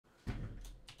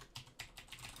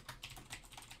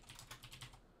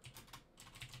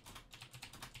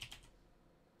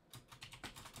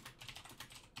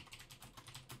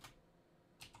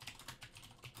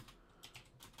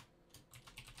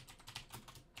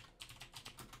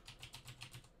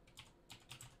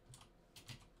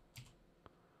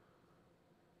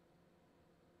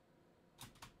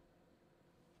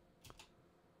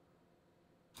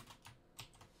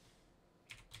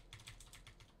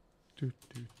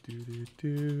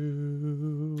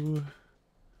do.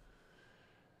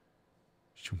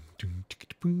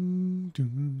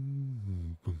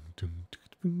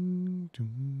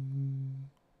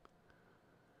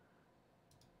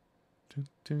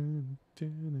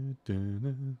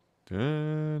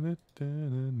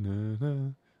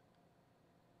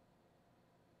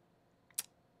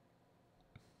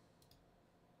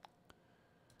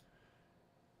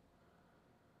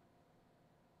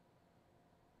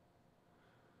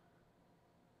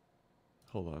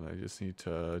 Hold on, I just need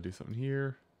to do something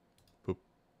here. Boop.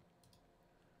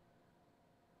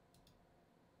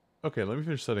 Okay, let me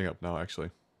finish setting up now, actually.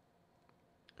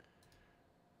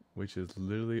 Which is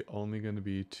literally only going to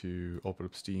be to open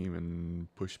up Steam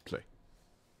and push play.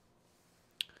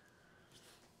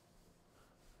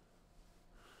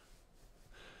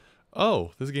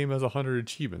 Oh, this game has 100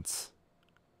 achievements.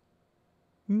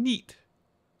 Neat.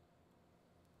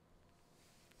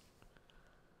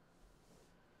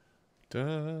 Da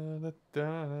da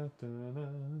da da da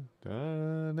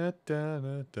da da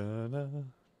da da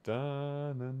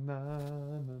da na na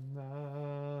na na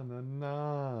na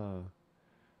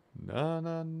na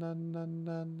na na na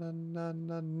na na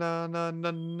na na na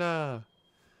na na.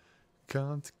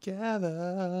 Come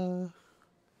together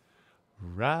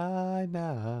right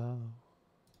now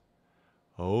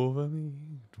over me.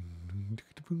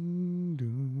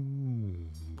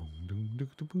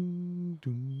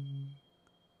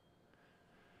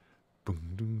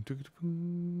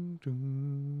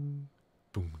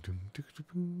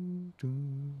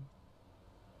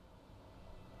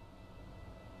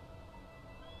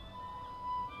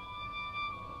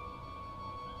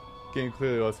 Game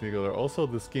clearly lets me go there. Also,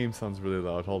 this game sounds really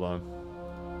loud. Hold on.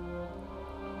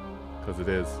 Because it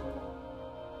is.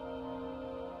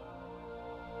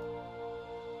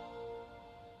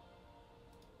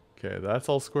 Okay, that's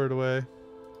all squared away.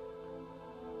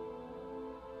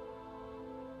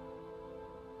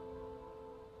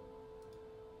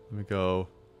 Let me go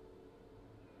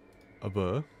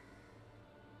above.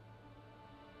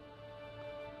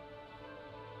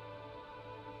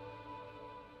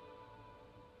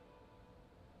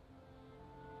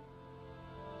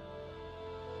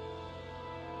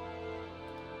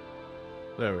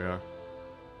 There we are.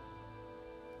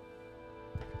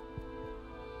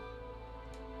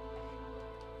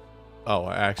 Oh,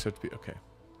 I actually have to be... Okay.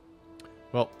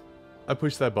 Well, I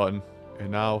pushed that button, and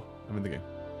now I'm in the game.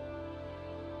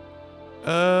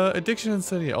 Addiction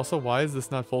Insanity. Also, why is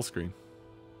this not full screen?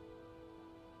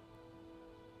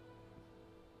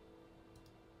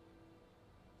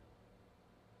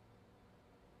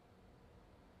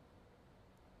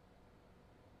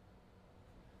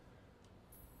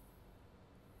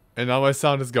 And now my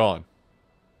sound is gone.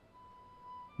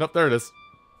 Nope, there it is.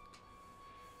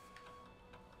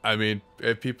 I mean,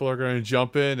 if people are going to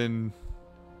jump in and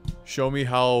show me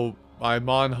how I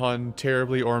Monhun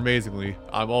terribly or amazingly,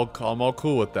 I'm all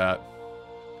cool with that.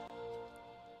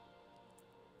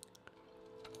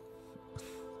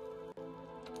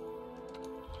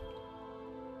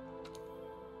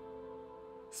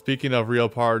 Speaking of real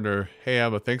partner, hey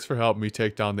Emma, thanks for helping me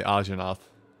take down the Ajanath.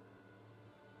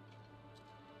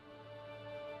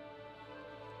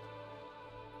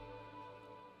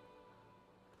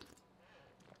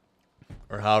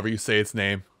 Or however you say its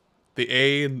name. The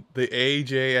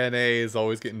A-J-N-A is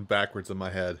always getting backwards in my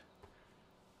head.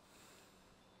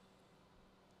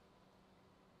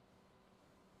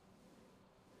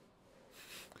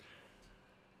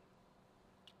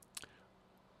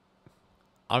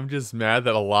 I'm just mad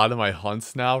that a lot of my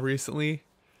hunts recently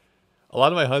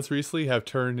have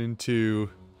turned into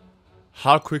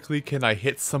how quickly can I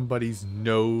hit somebody's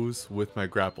nose with my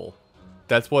grapple.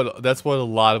 That's what a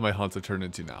lot of my hunts have turned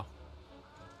into now.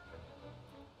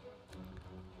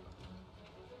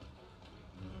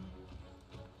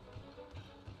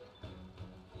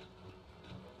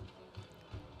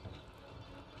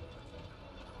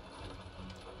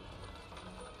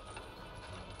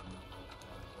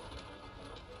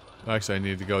 Actually, I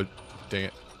need to go. Dang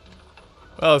it.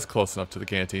 Well, it's close enough to the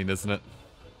canteen, isn't it?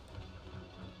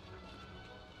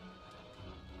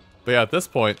 But yeah, at this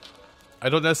point, I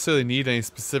don't necessarily need any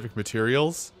specific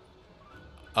materials.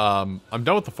 I'm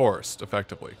done with the forest,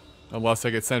 effectively. Unless I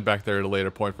get sent back there at a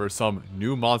later point for some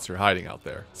new monster hiding out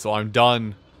there. So I'm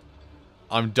done.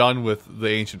 I'm done with the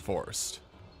ancient forest.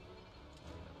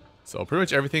 So pretty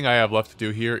much everything I have left to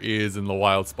do here is in the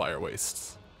Wildspire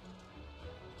Wastes.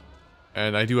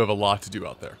 And I do have a lot to do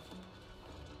out there.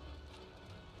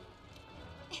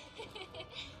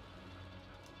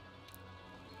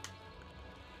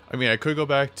 I mean, I could go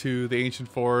back to the ancient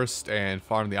forest and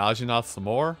farm the Ajanath some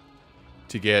more.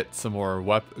 to get some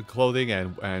more clothing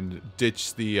and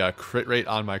ditch the crit rate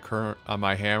on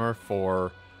my hammer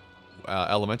for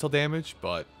elemental damage,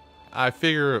 but I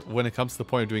figure when it comes to the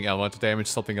point of doing elemental damage,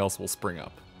 something else will spring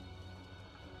up.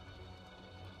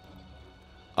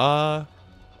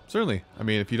 Certainly. I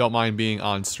mean, if you don't mind being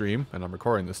on stream, and I'm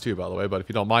recording this too, by the way, but if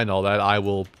you don't mind all that, I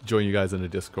will join you guys in a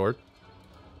Discord.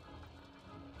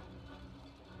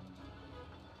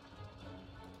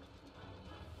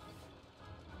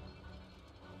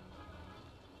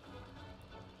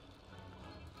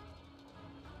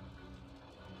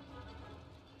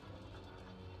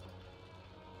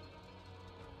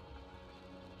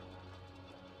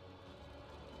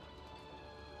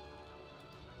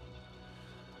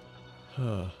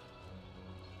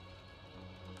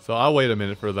 So I'll wait a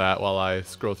minute for that while I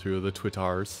scroll through the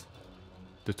Twittars.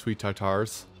 The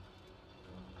Tweetartars.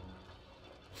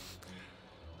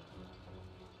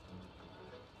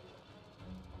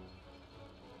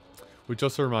 Which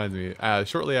also reminds me,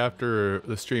 shortly after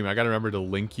the stream, I gotta remember to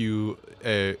link you.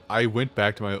 I went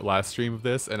back to my last stream of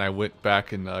this, and I went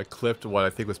back and clipped what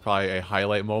I think was probably a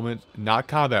highlight moment. Not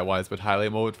combat-wise, but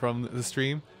highlight moment from the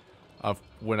stream. Of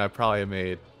when I probably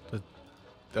made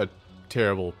a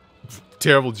terrible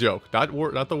joke.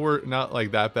 Not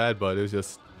like that bad, but it was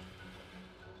just.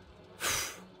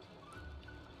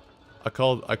 I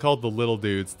called the little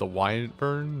dudes the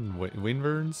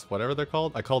windburns, whatever they're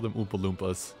called. I called them Oompa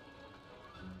Loompas.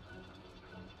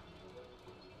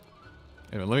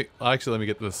 Anyway, let me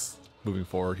get this moving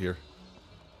forward here.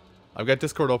 I've got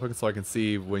Discord open so I can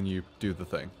see when you do the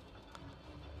thing.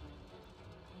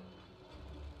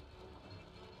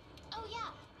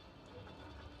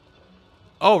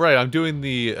 Oh, right, I'm doing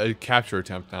the capture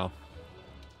attempt now.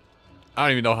 I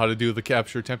don't even know how to do the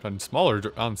capture attempt on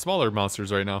smaller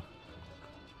monsters right now.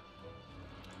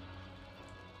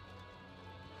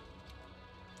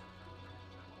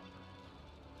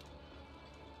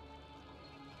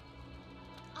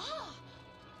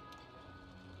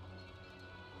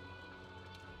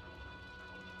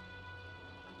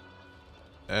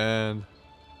 And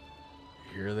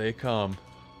here they come.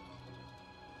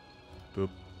 Boop.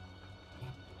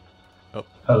 Oh.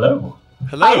 Hello.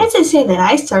 Hello. Why does it say that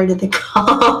I started the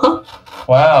call?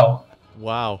 Wow.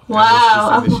 Wow.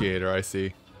 Wow. This initiator, I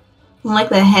see. I'm like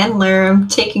the handler. I'm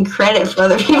taking credit for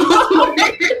other people's work.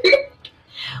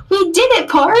 We did it,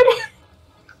 Pard.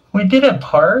 We did it,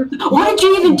 Pard. What did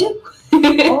you even do?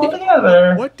 All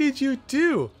together. What did you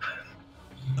do?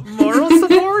 Moral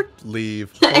support?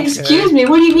 Leave. Okay. Excuse me,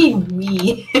 what do you mean,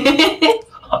 we? It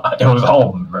was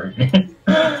all me.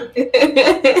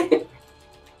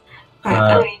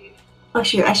 Alright, oh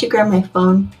shoot, I should grab my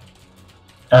phone.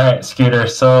 Alright, Scooter,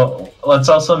 so let's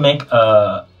also make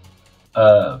a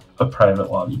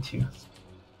private lobby too.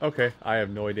 Okay, I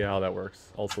have no idea how that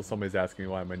works. Also, somebody's asking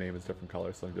me why my name is different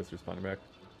colors, so I'm just responding back.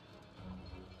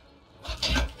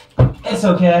 It's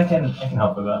okay, I can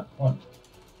help with that. What?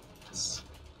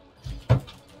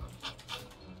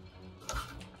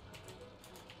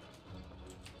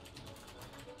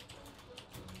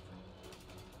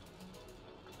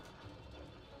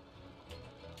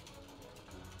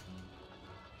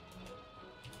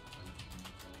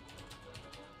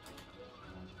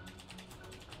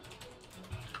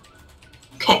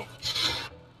 Okay.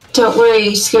 Don't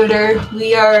worry, Scooter.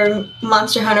 We are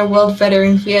Monster Hunter World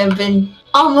veterans. We have been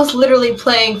almost literally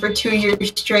playing for 2 years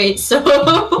straight,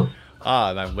 so...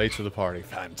 Ah, and I'm late to the party.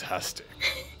 Fantastic.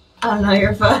 Oh no,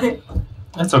 you're fine.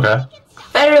 That's okay.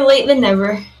 Better late than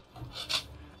never.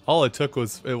 All it took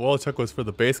was for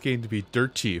the base game to be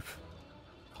dirt cheap.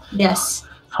 Yes.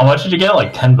 How much did you get?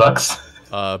 Like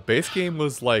 $10? Base game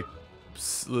was like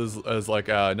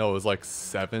no, it was like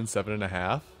seven and a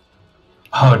half.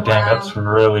 Oh dang, that's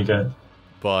really good.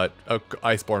 But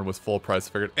Iceborne was full price.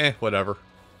 I figured, whatever.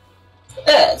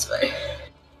 That's fine.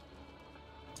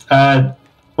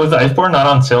 Was Iceborne not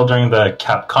on sale during the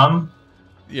Capcom?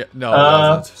 Yeah, no, it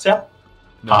wasn't. Sale?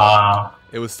 No,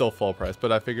 it was still full price.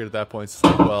 But I figured at that point, it's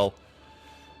like, well,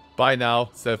 buy now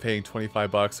instead of paying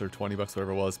 $25 or $20,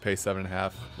 whatever it was. Pay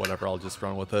 7.5, whatever. I'll just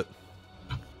run with it.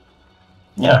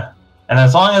 Yeah, and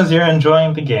as long as you're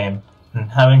enjoying the game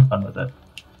and having fun with it.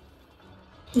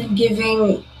 And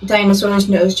giving dinosaurs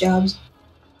nose jobs.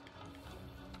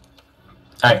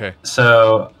 Alright, Okay.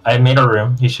 So I made a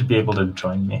room. You should be able to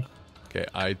join me. Okay,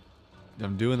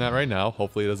 I'm doing that right now.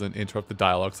 Hopefully it doesn't interrupt the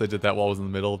dialogue, because I did that while I was in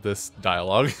the middle of this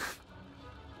dialogue.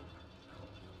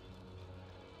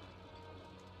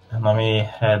 And let me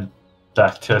head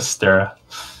back to Astera.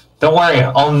 Don't worry,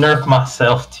 I'll nerf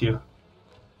myself too.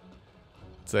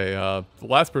 Say, the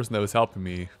last person that was helping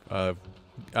me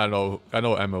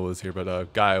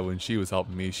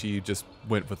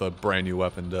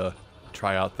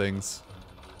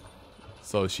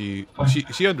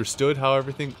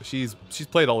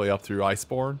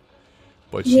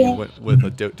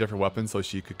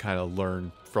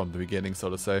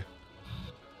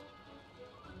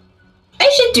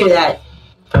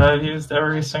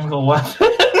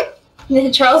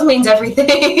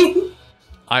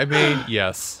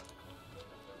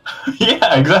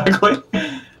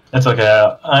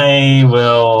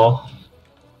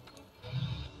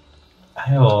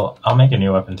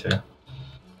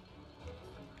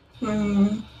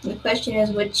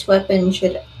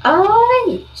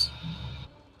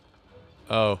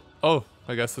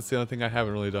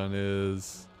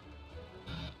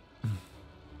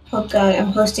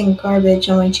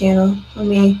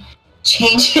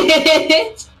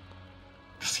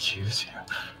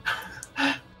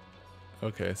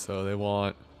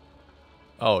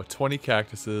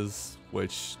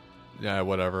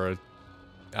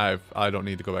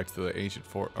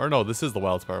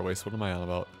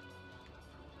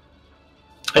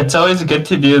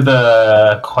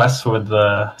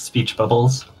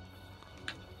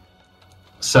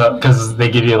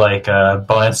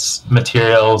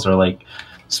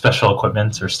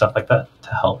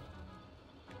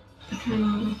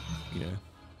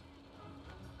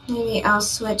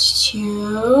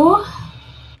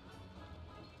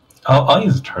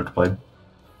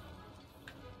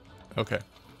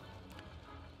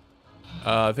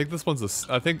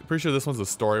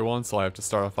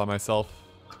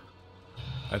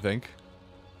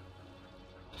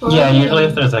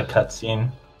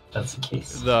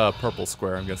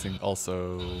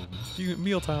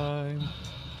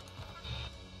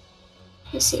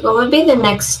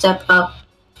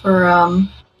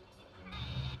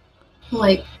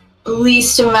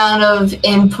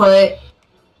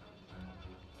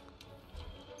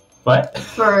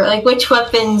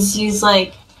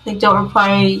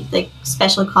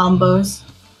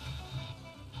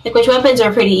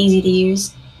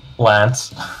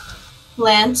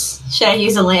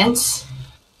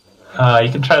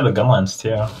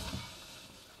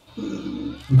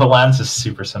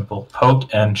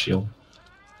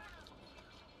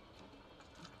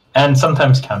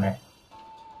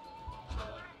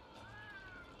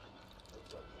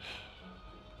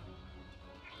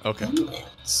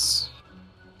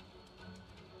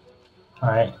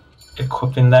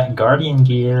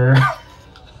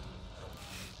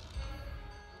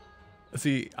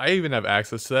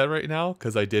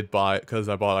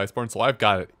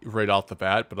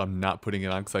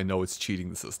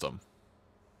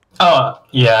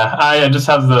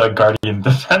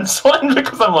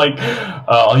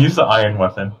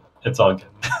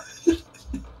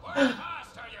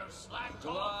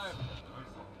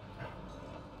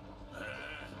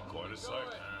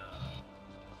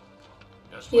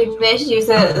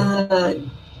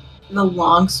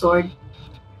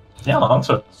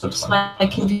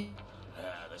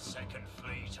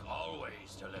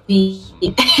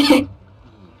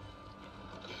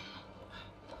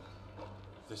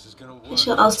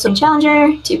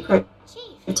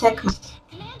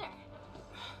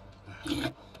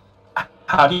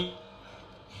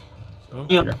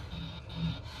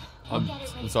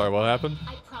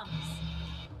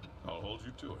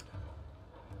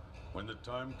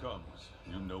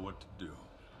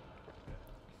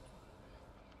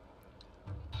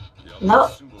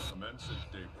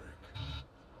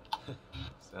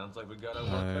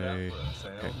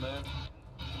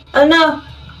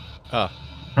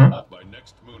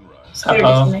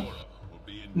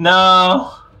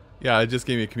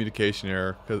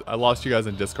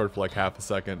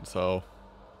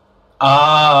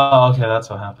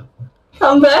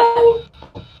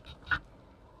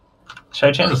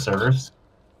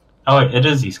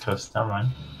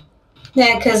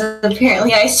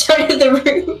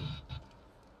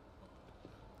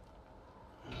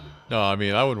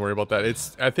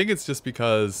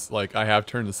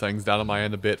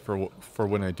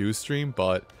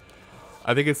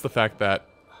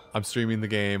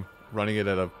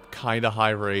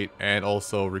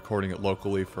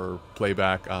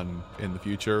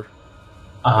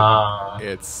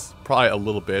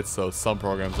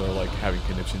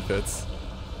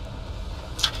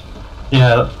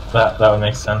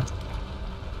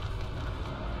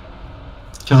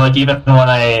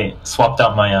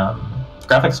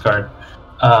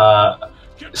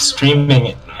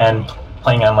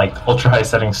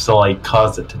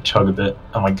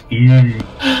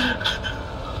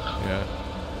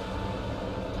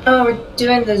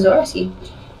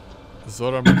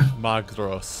Zora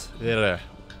Magros. Yeah,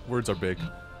 words are big.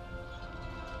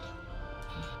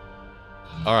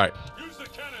 Alright.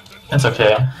 It's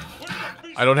okay.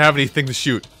 I don't have anything to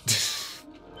shoot.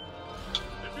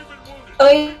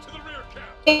 Oh,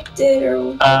 I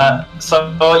did.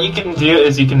 So what you can do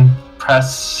is you can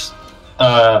press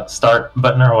start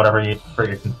button or whatever for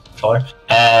your controller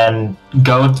and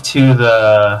go to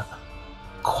the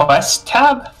quest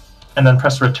tab and then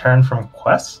press return from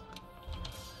quest.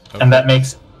 Okay. And that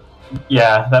makes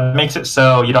it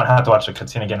so you don't have to watch the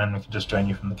cutscene again and we can just join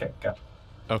you from the get-go.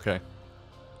 Okay.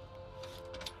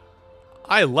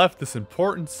 I left this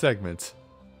important segment.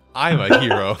 I'm a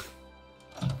hero.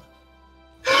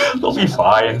 They'll be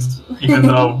fine, even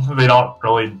though they don't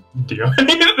really do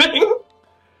anything.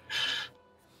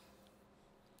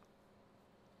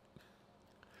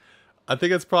 I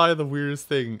think that's probably the weirdest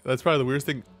thing. That's probably the weirdest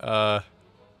thing.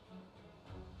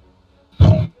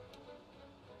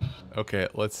 Okay,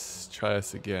 let's try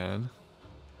this again.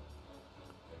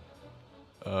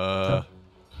 You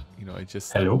know,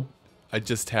 I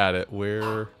just had it.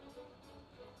 Where?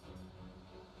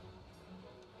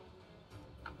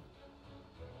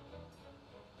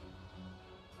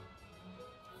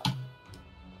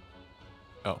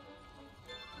 Oh.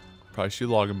 Probably should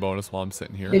login bonus while I'm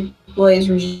sitting here. Big boys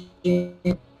regime.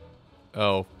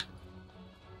 Oh.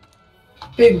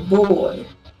 Big boy.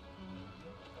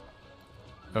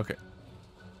 Okay.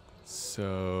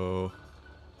 So...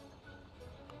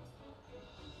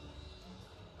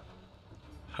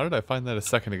 How did I find that a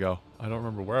second ago? I don't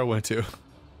remember where I went to.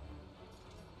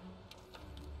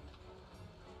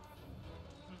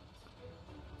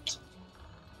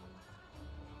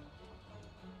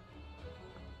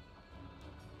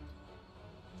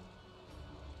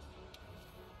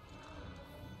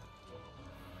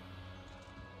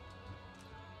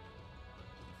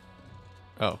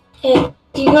 Oh. Hey, if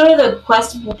you go to the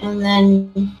quest and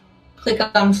then click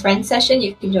on friend session,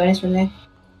 you can join us from there.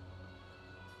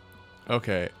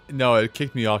 Okay. No, it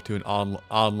kicked me off to an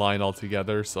online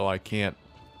altogether, so I can't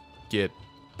get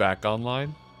back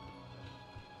online.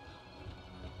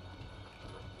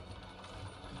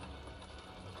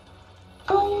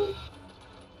 Oh.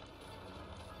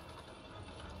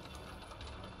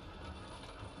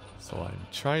 So I'm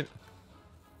trying...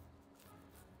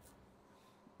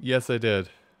 Yes, I did.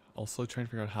 Also trying to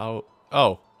figure out how...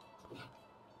 Oh.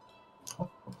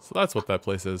 So that's what that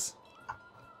place is.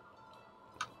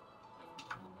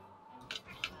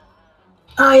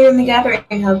 Oh, you're in the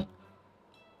gathering hub.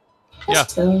 Yeah.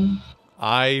 So...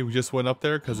 I just went up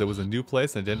there because it was a new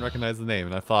place and I didn't recognize the name.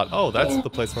 And I thought, oh, that's the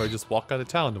place where I just walk out of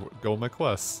town to go on my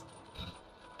quests.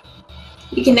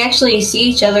 You can actually see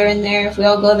each other in there if we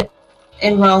all go there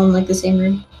and we're all in like the same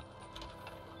room.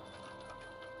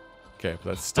 Okay,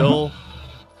 but that's still...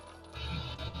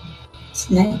 It's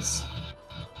nice.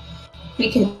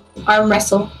 We can arm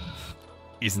wrestle.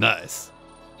 He's nice.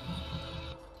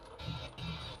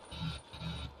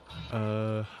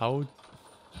 How...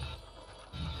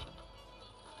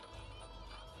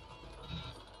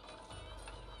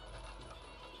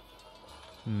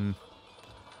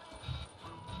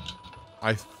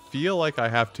 I feel like I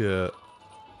have to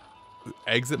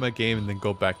exit my game and then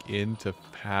go back in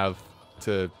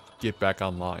to get back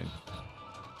online.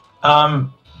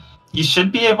 You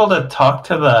should be able to talk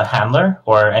to the handler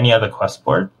or any other quest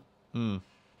board.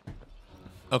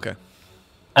 Okay.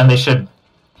 And they should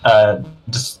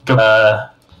just go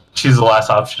choose the last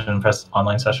option and press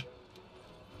online session.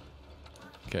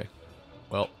 Okay.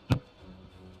 Well,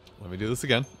 let me do this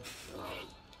again.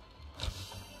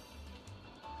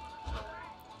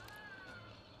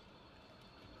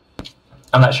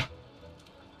 I'm not sure.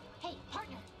 Hey,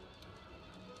 partner.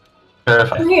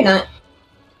 Verify. No, you're not.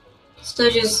 So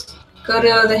just go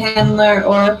to the handler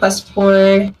or quest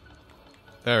board.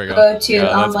 There we go. Go to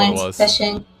yeah, online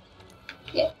session.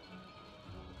 Yeah.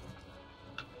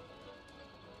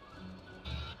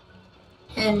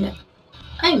 And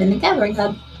I'm in the gathering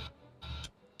hub.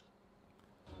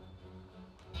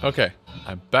 Okay,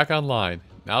 I'm back online.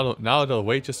 Now it'll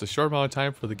wait just a short amount of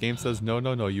time before the game says no,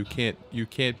 no, no. You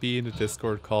can't be in a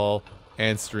Discord call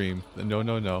and stream. No,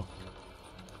 no, no.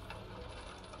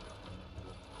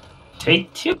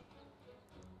 Take two.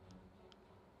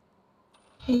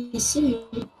 I see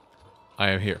you.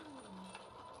 I am here.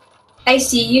 I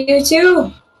see you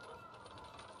too.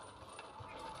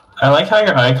 I like how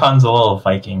your icon's a little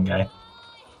Viking guy.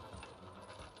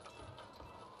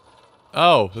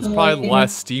 Oh, that's probably the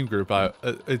last Steam group.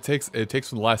 It takes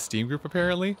from the last Steam group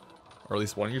apparently, or at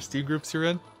least one of your Steam groups you're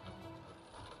in.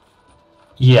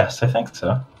 Yes, I think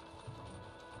so.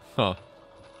 Huh.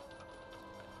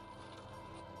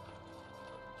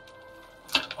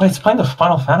 Wait, it's playing the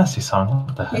Final Fantasy song.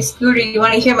 What the Hey, heck? Scooter, you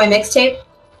want to hear my mixtape?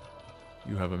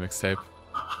 You have a mixtape.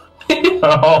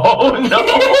 Oh no!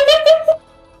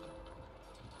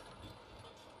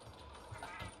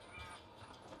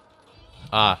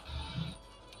 Ah.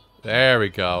 There we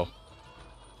go.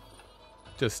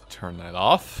 Just turn that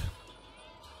off.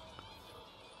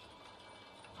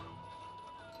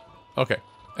 Okay.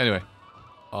 Anyway.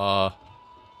 I'm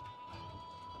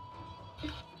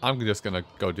just gonna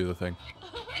go do the thing.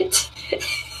 He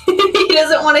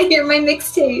doesn't want to hear my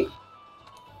mixtape.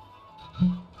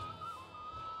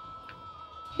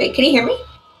 Wait, can you hear me?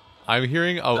 I'm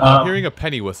hearing I'm hearing a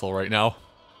penny whistle right now.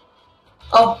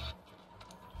 Oh,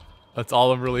 That's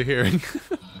all I'm really hearing.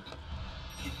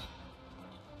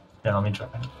 Yeah, let me try.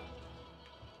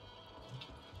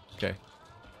 Okay.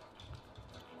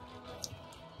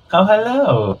 Oh,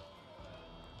 hello.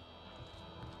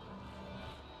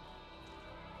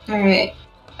 alright.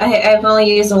 I've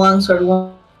only used a longsword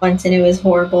once and it was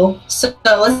horrible. So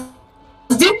let's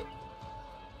do it.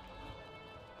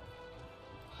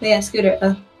 But yeah,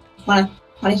 Scooter, wanna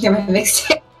hear my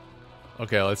mixtape?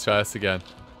 Okay, let's try this again.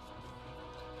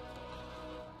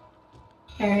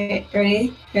 Alright,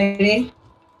 ready? Ready?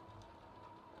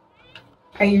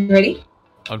 Are you ready?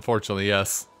 Unfortunately,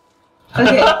 yes.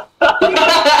 Okay.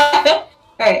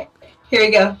 Alright, here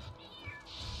we go.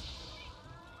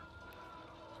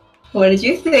 What did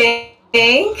you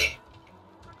think?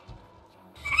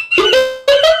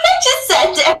 Just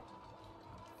sat down.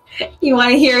 You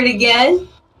want to hear it again?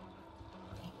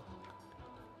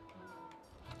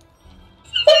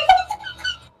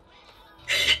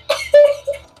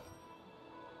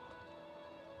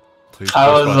 Please. I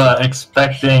push was button.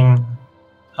 expecting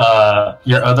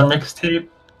your other mixtape.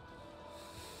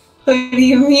 What do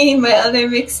you mean, my other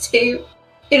mixtape?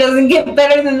 It doesn't get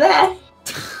better than that.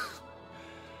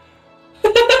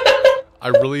 I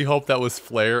really hope that was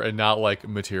flair and not like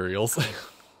materials.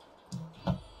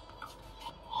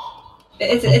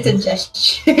 It's a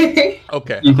gesture.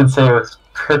 Okay. You could say it was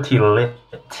pretty lit.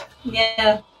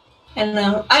 Yeah, I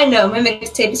know. My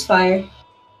mixtape is fire.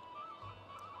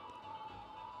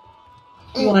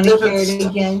 You want to If hear it's- it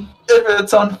again? If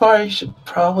it's on fire, you should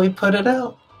probably put it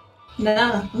out.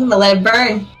 No, I'm gonna let it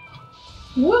burn.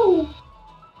 Woo!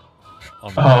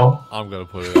 I'm gonna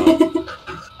put it out.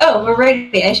 Oh, we're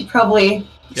ready. I should probably.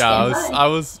 Yeah, stand by. I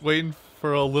was waiting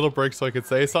for a little break so I could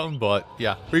say something, but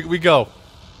yeah, we go.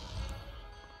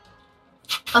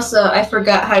 Also, I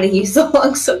forgot how to use the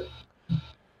longsword.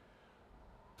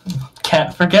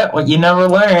 Can't forget what you never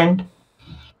learned.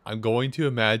 I'm going to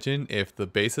imagine if the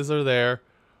bases are there,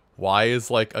 Y is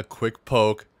like a quick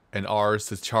poke, and R is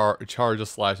to charge a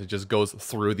slash that just goes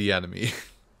through the enemy.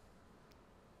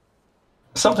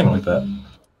 Something like that.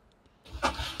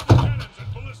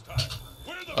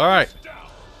 Alright.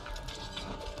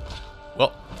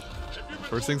 Well,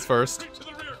 first things first.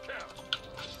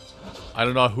 I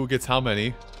don't know who gets how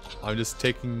many. I'm just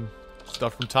taking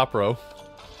stuff from top row.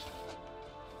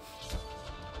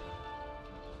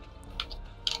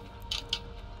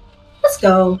 Let's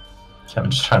go. I'm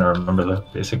just trying to remember the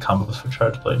basic combos for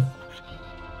charge blade.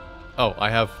 Oh,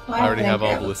 I already have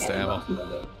all ballista ammo.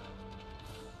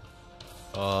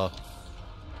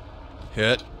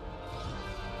 Hit.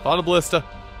 Found a ballista.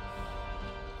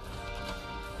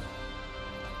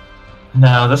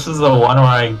 No, this is the one where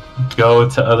I go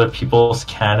to other people's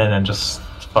cannon and just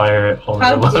fire it How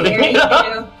overloading. dare you?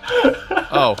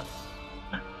 Oh.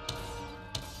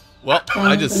 Well,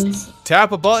 I just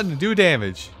tap a button and do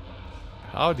damage.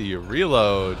 How do you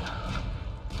reload?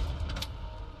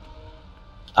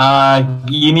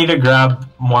 You need to grab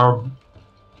more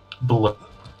blue.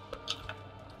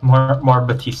 More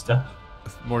Batista.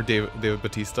 More David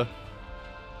Batista.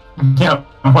 Yeah,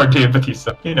 more David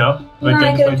Batista. You know, the No, I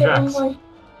gameplay gotta get one Drax. more.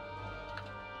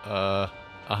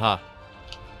 Aha.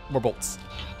 More bolts.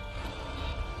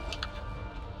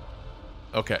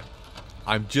 Okay.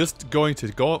 I'm just going to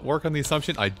go work on the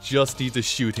assumption I just need to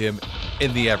shoot him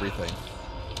in the everything.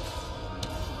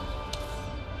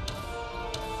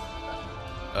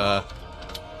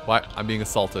 Why? I'm being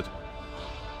assaulted.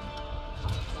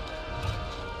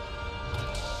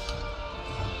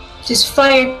 Just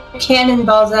fire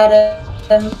cannonballs at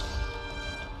him.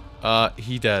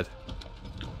 He dead.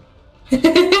 Dang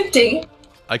it.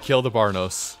 I killed a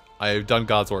Barnos. I have done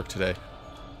God's work today.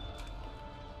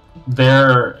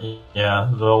 The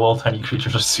little tiny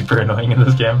creatures are super annoying in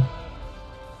this game.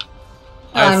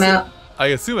 I'm out. I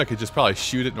assume I could just probably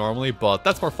shoot it normally, but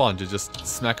that's more fun to just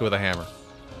smack it with a hammer.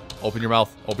 Open your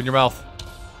mouth. Open your mouth.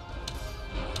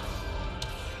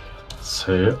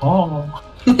 Say oh.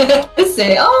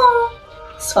 Say, oh,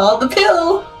 swallow the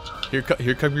pill. Here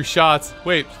come your shots.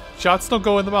 Wait, shots don't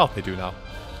go in the mouth. They do now.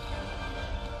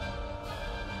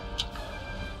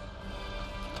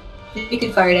 You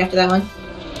can fire it after that one.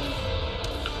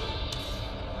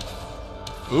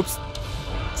 Oops.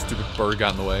 Stupid bird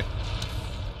got in the way.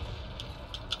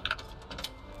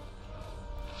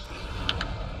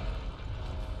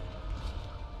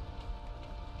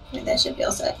 That should be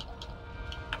all set.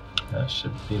 That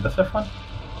should be the 5th one.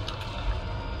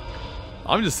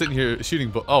 I'm just sitting here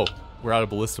shooting. Oh, we're out of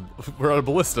ballista. We're out of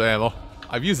ballista ammo.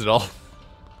 I've used it all.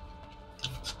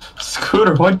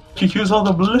 Scooter, why'd you use all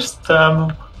the ballista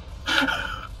ammo?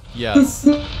 Yes.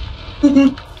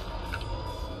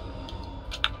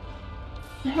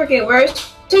 Okay,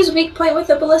 where's his weak point with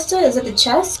the ballista? Is it the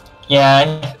chest?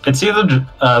 Yeah, it's either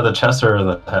the chest or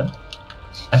the head.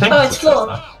 I think. Oh, it's the chest, full.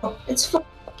 though. It's full.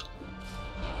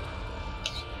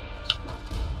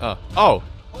 Oh.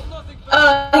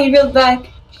 Oh, he reeled back.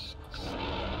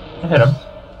 I hit him.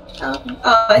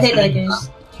 Oh, I think that goes.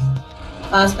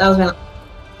 That was my.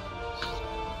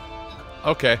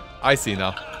 Okay, I see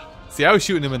now. See, I was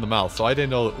shooting him in the mouth, so I didn't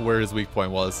know where his weak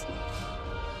point was.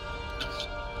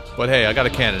 But hey, I got a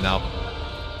cannon now.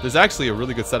 There's actually a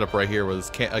really good setup right here, where there's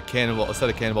a set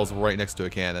of cannonballs right next to a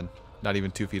cannon, not even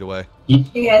 2 feet away.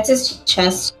 Yeah, it's his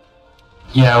chest.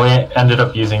 Yeah, we ended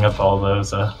up using up all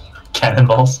those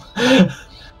cannonballs.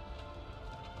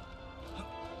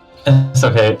 It's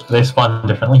okay. They spawn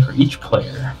differently for each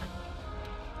player.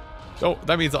 Oh,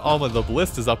 that means all of the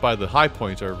ballistas up by the high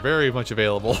point are very much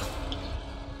available.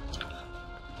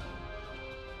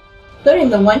 Including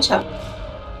the one shot.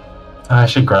 I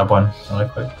should grab one really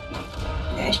quick.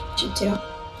 Yeah, I should too.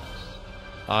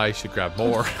 I should grab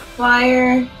more.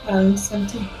 Fire,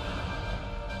 something.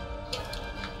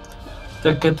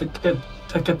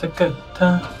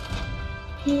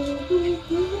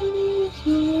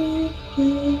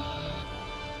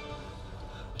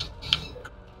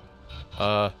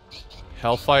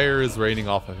 Hellfire is raining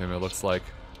off of him, it looks like.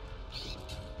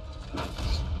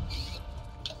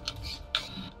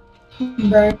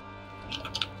 Burn.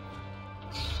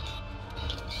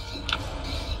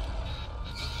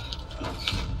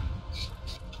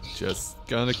 Just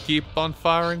gonna keep on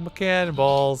firing my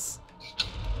cannonballs.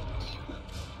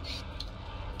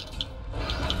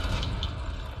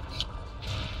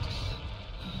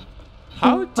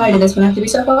 Why did this one have to be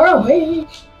so far away?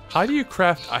 How do you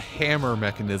craft a hammer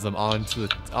mechanism onto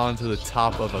the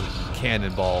top of a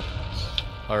cannonball,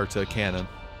 or to a cannon?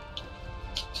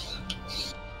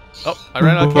 Oh, I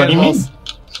ran out of What do you mean? cannonballs.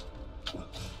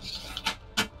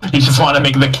 You just want to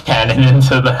make the cannon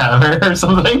into the hammer or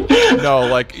something? No,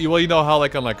 like you know how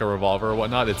like on like a revolver or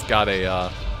whatnot, it's got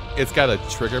a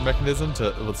trigger mechanism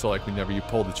so like whenever you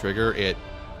pull the trigger, it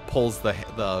pulls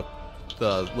the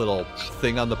little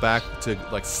thing on the back to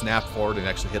like snap forward and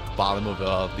actually hit the bottom of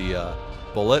the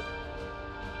bullet.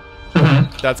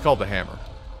 That's called the hammer.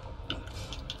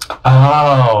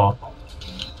 Oh,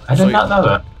 I did not know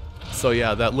that. So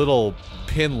yeah, that little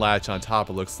pin latch on top,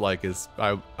 it looks like, is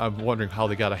I'm wondering how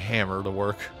they got a hammer to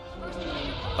work.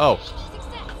 Oh,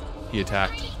 he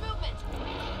attacked.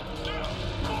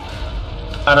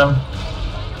 Got him.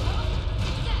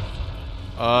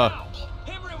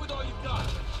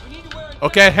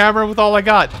 Okay, hammer with all I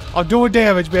got. I'm doing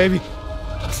damage, baby.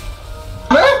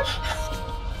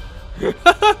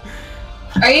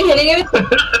 Are you hitting him?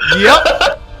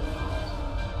 Yep.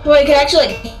 Well, you can actually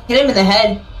like, hit him in the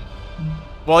head.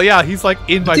 Well, yeah, he's like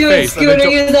in my Do it, face. Scooter,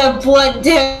 use that blunt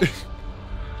damage.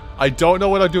 I don't know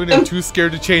what I'm doing. I'm too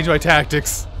scared to change my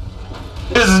tactics.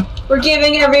 We're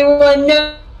giving everyone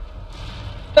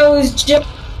nose job.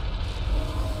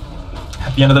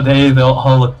 At the end of the day, they'll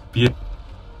all look beautiful.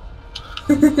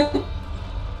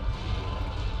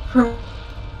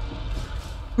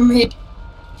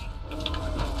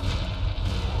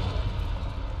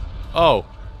 Oh.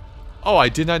 Oh, I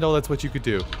did not know that's what you could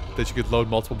do. That you could load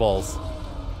multiple balls.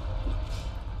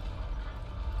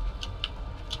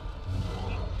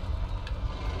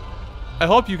 I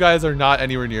hope you guys are not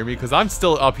anywhere near me, because I'm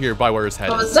still up here by where his head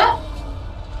What is. was that?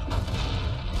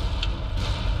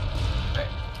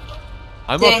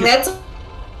 I'm Dang, up here. that's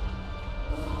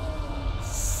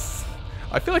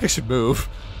I feel like I should move.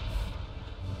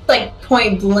 like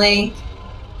point blank.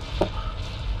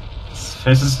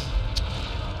 This is.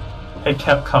 Hey,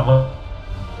 Capcom.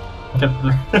 Get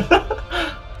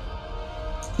the.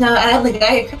 No, I don't think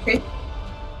I agree.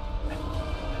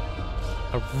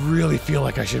 I really feel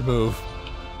like I should move.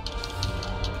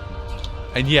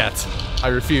 And yet, I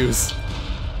refuse.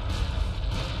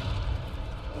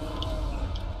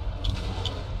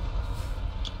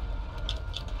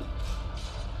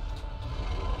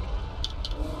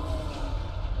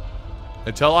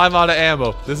 Until I'm out of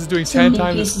ammo. This is doing Too 10 many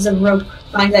times. pieces of rope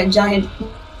behind that giant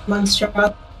monster.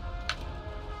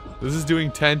 This is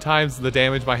doing 10 times the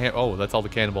damage my hand. Oh, that's all the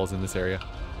cannonballs in this area.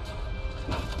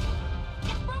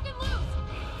 Broken loose.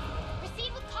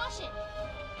 Proceed with caution.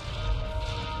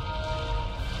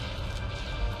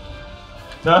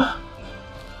 No.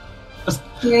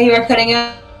 Yeah, you are cutting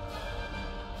out.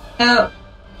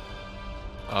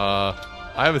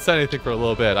 I haven't said anything for a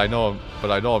little bit. I know,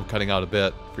 but I know I'm cutting out a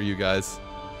bit for you guys.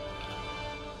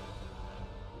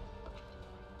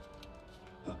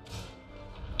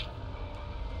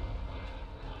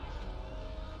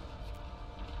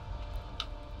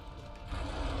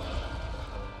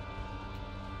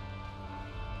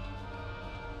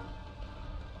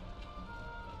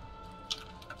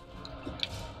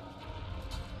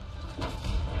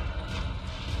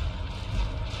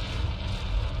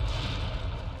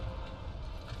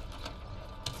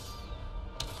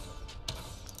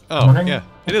 Oh, Wondering- yeah.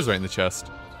 It is right in the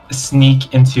chest.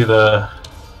 Sneak into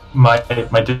my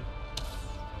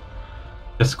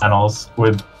disc channels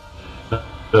with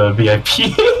the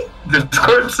VIP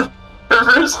Discord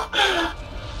servers.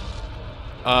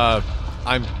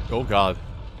 Oh god.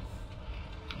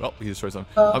 Well, he destroyed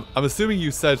something. Oh. I'm assuming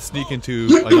you said sneak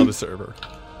into another server.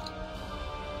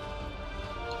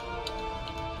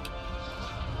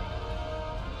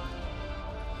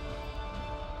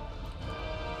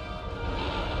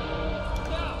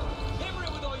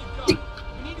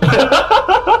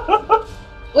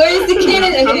 Where is the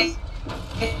cannon?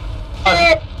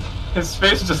 Okay. His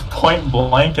face is just point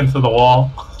blank into the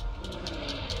wall.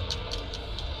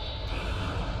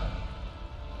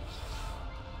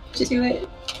 Just do it.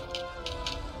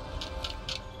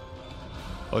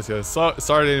 Oh, yeah.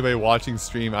 Sorry to anybody watching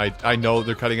stream. I know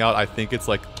they're cutting out. I think it's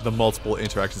like the multiple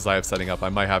interactions I have setting up. I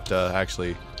might have to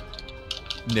actually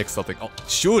nick something. Oh,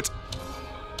 shoot!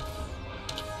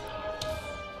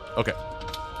 Okay.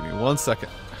 Give me 1 second.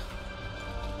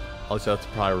 I'll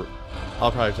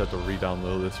probably just have to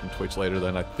re-download this from Twitch later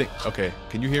then. I think. Okay.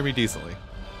 Can you hear me decently?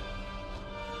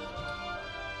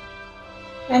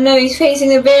 I know he's facing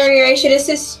the barrier. I should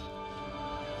assist.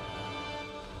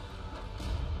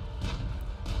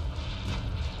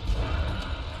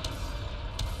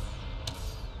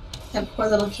 That poor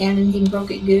little cannon thing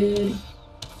broke it good. Is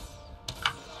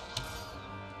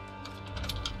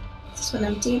this one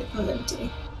empty? Oh, empty.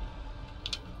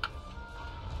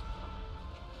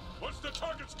 What's the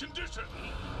target's condition?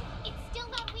 It's still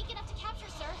not weak enough to capture,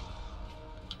 sir.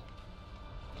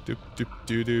 Doop doop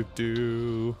doo doop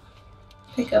doo.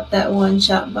 Pick up that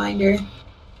one-shot binder.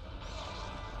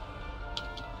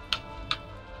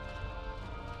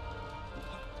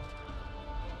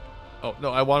 Oh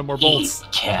no, I wanted more bolts.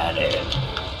 Cannon.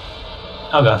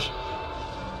 Oh gosh.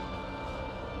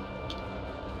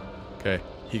 Okay,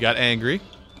 he got angry.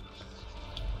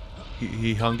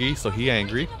 He hungry, so he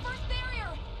angry. The first barrier.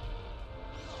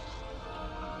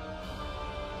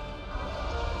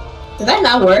 Did that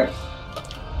not work?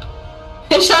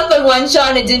 I shot the one shot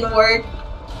and it didn't work.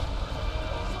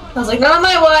 I was like, not on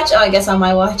my watch. Oh, I guess on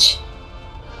my watch.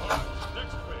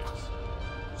 Next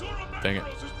phase. Zora Dang it.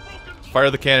 Macros is broken. Fire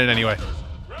the cannon anyway.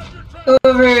 Grab your trap Go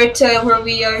over to where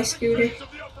we are, Scooter. of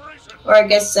the operation. Or I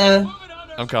guess, I'm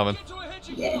coming.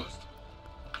 yeah.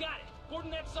 Got it.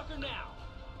 Boarding that sucker now.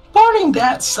 Boarding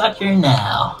that sucker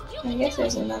now. I guess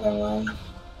there's another one.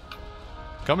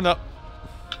 Coming up.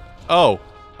 Oh,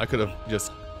 I could have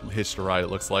just hitched a ride, it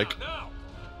looks like. Now.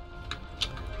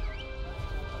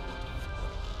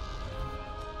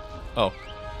 Oh,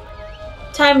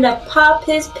 Time to pop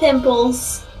his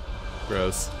pimples.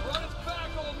 gross. Run it back,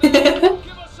 old man.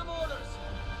 Give us some orders.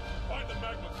 Find the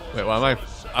magma core. Wait, why am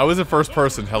I was in first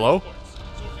person. Hello?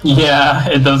 Yeah,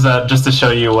 it does that just to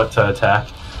show you what to attack.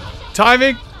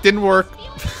 Timing didn't work.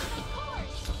 That's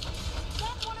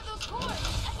one of those cores.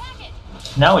 Attack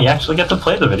it. Now we actually get to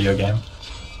play the video game.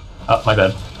 Oh, my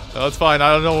bad. No, it's fine.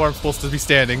 I don't know where I'm supposed to be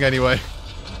standing anyway.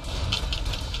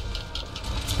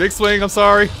 Big swing, I'm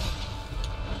sorry.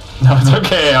 No, it's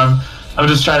okay. I'm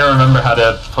just trying to remember how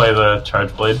to play the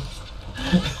charge blade.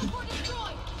 Core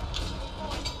destroyed.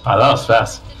 Wow, that was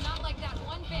fast. Did not like that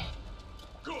one bit.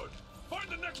 Good. Find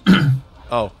the next one.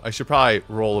 Oh, I should probably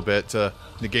roll a bit to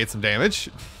negate some damage.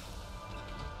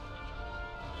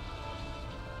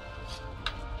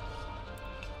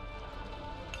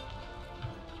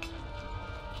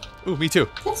 Ooh, me too.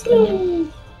 Let's go.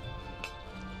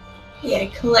 Yeah,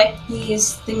 collect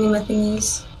these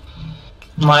thingy-thingies.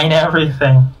 Mine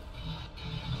everything.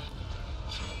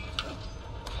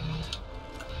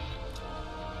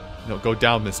 No, go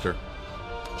down, mister.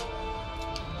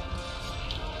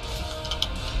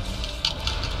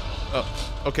 Oh.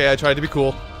 Okay, I tried to be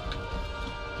cool.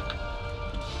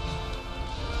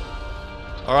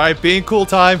 Alright, being cool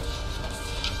time.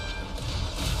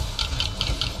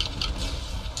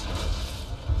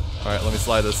 Alright, let me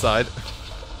slide this aside.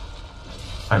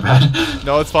 My bad.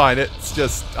 No, it's fine. It's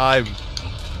just, I'm...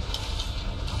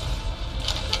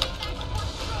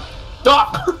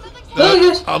 Ah!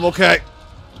 I'm okay.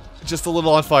 Just a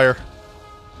little on fire.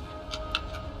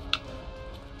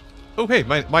 Oh, hey,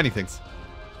 mining things.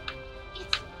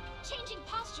 It's changing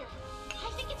posture. I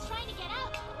think it's trying to get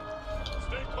out.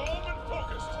 Stay calm and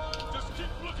focused. Just keep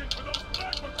looking for those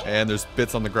magma cores. And there's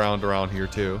bits on the ground around here,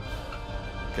 too.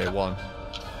 Okay, one.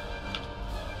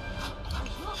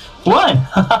 One!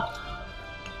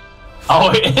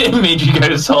 Oh, it made you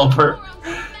guys teleport. Core on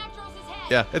Mac draws his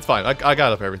head. Yeah, it's fine. I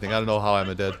got up everything. I don't know how I'm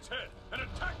dead. Its head and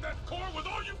attack that core with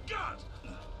all you've got.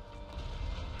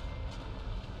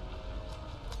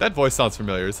 That voice sounds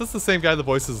familiar. Is this the same guy that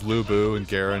voices Lu Bu and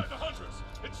Garen? Find the hunters.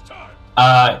 It's time.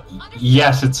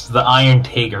 Yes, it's the Iron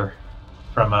Tiger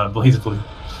from Blaze Blue.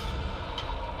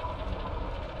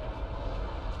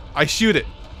 I shoot it.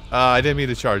 I didn't mean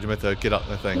to charge. I meant to get up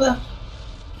the thing. Well,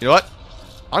 You know what?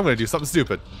 I'm gonna do something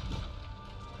stupid.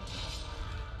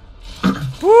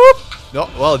 Whoop! No,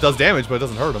 well, it does damage, but it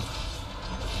doesn't hurt him.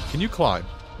 Can you climb?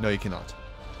 No, you cannot.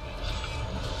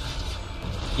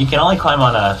 You can only climb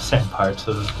on certain parts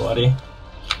of his body.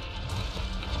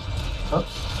 Oh.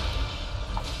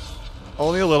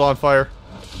 Only a little on fire.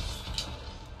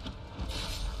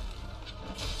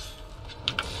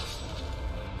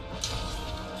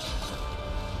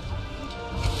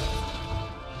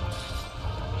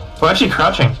 We're actually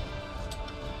crouching.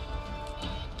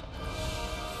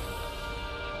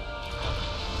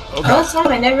 Okay. last time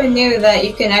I never knew that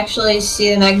you can actually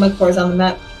see the magma cores on the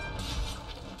map.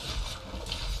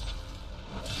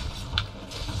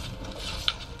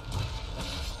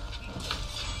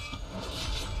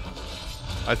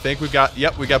 I think we've got,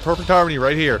 yep, we got perfect harmony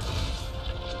right here.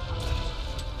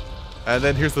 And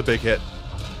then here's the big hit.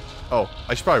 Oh,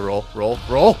 I should probably roll.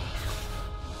 Roll.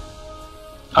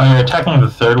 Oh, you're attacking the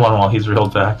third one while he's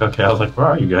reeled back. Okay, I was like, where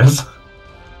are you guys?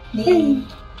 Yay.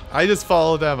 I just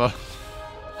followed Emma. Okay.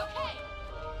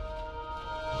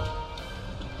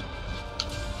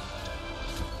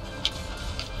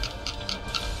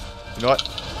 You know what?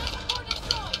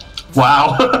 Core destroyed.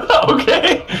 Wow.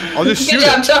 Okay. I'll just shoot Good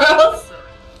job, it. Charles.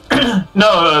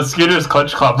 No, Scooter's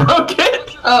clutch claw broke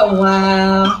it. Oh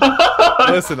wow.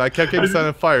 Listen, I kept getting set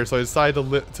on fire, so I decided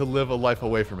to live a life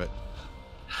away from it.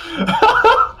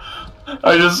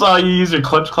 I just saw you use your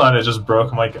clutch claw and it just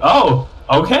broke. I'm like, oh,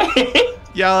 okay.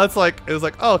 Yeah, that's like, it was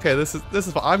like, oh, okay, this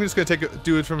is fine. I'm just gonna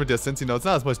do it from a distance. You know, it's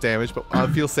not as much damage, but I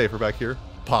feel safer back here.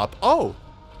 Pop. Oh.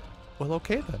 Well,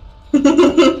 okay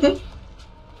then.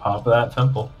 Pop that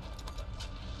pimple.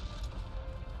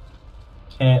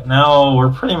 Okay, now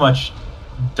we're pretty much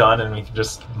done and we can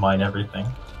just mine everything.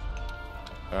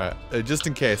 All right, just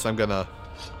in case, I'm gonna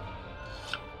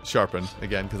sharpen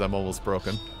again because I'm almost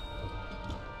broken.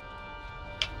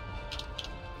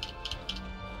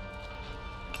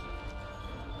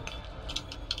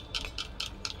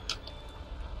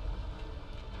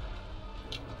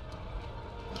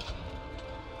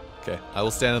 Okay, I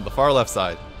will stand at the far left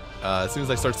side as soon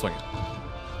as I start swinging.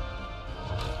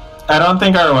 I don't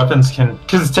think our weapons can,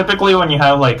 because typically when you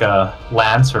have like a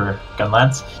lance or gun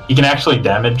lance, you can actually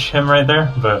damage him right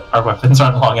there, but our weapons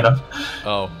aren't long enough.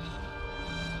 Oh.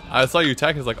 I saw you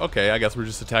attacking. It's like, okay, I guess we're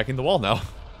just attacking the wall now.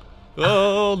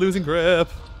 Oh, losing grip.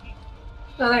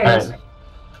 Oh, there it is. Alright.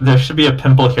 There should be a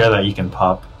pimple here that you can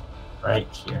pop. Right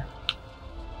here.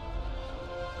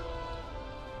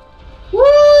 Woo!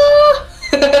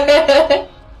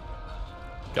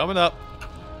 Coming up.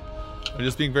 I'm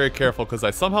just being very careful because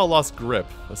I somehow lost grip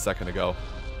a second ago.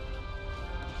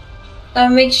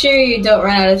 Make sure you don't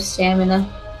run out of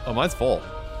stamina. Oh, mine's full.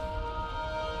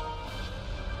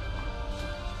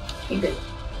 Okay, good.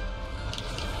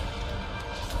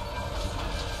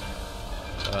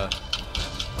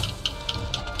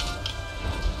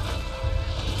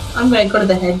 I'm gonna go to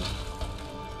the head.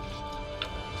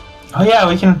 Oh yeah,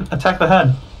 we can attack the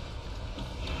head.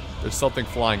 There's something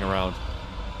flying around.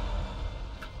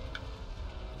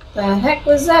 The heck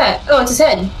was that? Oh, it's his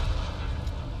head.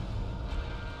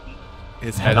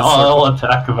 His head And is I'll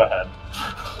circling. attack the head.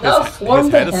 Oh, His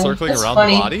form head the is head. circling That's around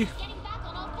funny. the body. Getting back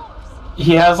on all fours.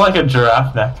 He has like a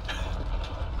giraffe neck.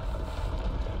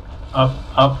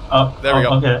 Up. There we go.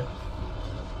 Okay.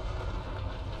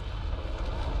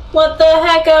 What the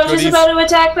heck? I was Goodies. just about to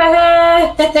attack the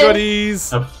head.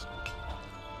 Goodies. Up.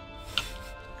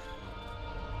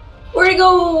 Where'd it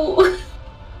go?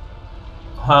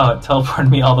 Wow, it teleported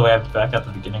me all the way back at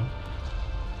the beginning.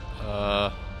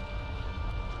 I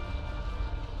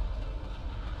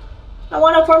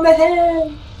want to form the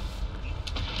head.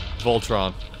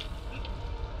 Voltron.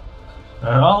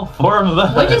 All four of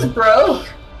them. What just broke?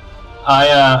 I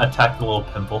attacked the little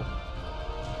pimple.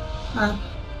 Huh.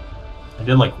 I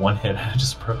did like one hit and it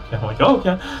just broke. I'm like, oh,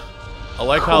 okay. I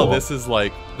like Cool. how this is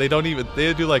like, they do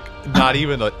like not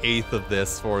even an eighth of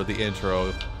this for the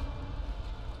intro.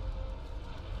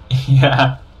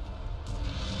 Yeah.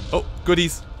 Oh,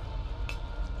 goodies.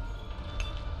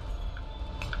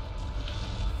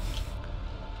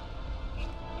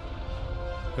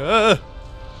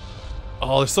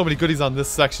 Oh, there's so many goodies on this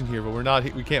section here, but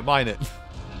we can't mine it.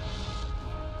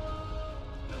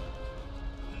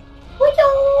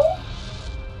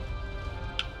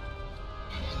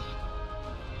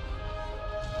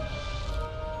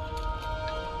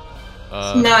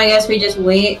 Now I guess we just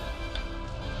wait.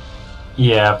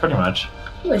 Yeah, pretty much.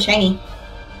 Ooh, a shiny.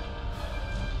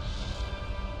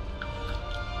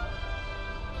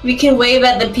 We can wave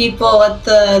at the people at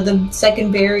the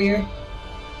second barrier.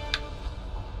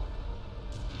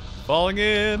 Falling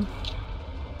in.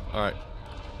 Alright.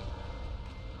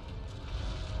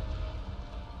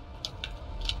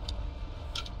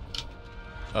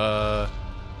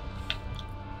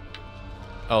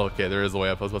 Oh, okay, there is a way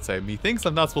up. I was about to say, methinks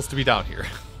I'm not supposed to be down here.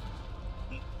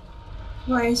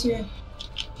 Why is your...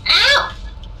 Ow!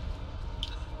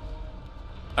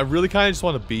 I really kind of just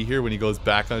want to be here when he goes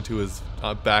back onto his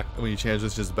back, when he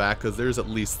changes his back, because there's at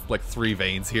least like 3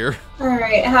 veins here.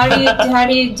 Alright, how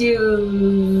do you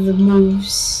do the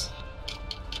moves?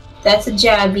 That's a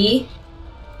jabby.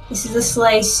 This is a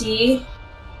slicey.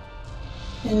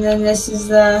 And then this is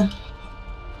the...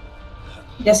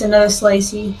 I guess another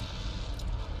slicey.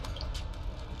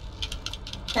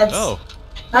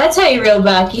 That's how you reel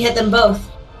back. You hit them both.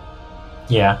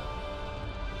 Yeah.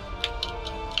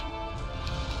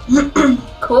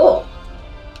 Cool.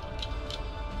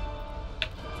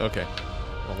 Okay.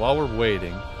 Well, while we're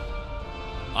waiting,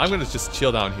 I'm gonna just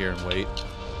chill down here and wait,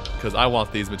 because I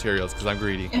want these materials, because I'm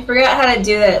greedy. I forgot how to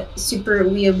do that super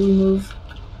weeaboo move.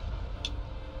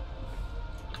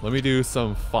 Let me do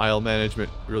some file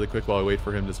management really quick while I wait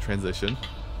for him to transition.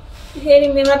 You're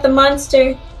hitting me with the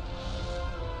monster.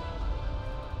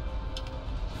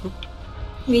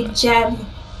 We jab.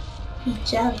 We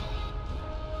jab.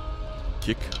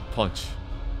 Kick, punch.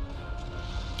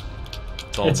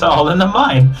 It's all in the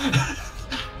mind.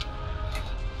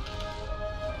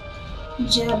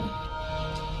 Jab.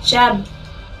 Jab.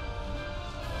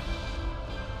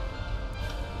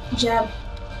 Jab.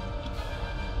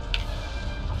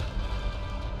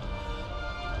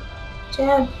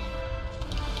 Jab.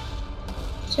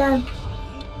 Jab.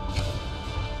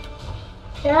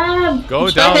 Jab. Go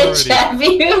I'm down trying already. to jab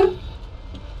you.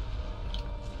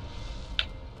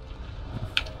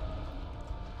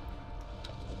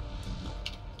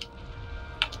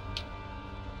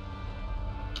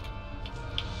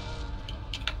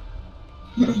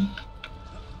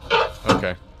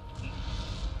 Okay.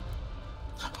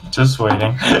 Just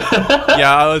waiting.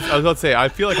 Yeah, I was about to say, I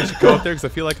feel like I should go up there because I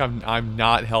feel like I'm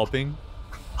not helping.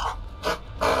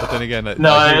 But then again,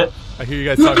 I hear you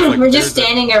guys talking like We're just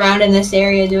standing around in this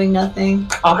area doing nothing.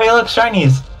 Oh, hey, look,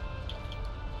 shinies.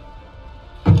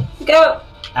 Go.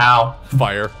 Ow.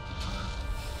 Fire.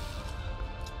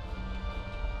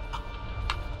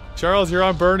 Charles, you're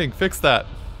on burning. Fix that.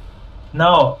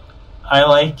 No, I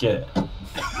like it.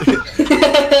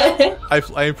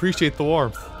 I appreciate the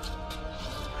warmth.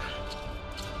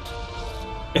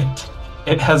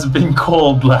 It has been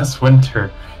cold last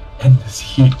winter, and this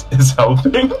heat is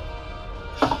helping.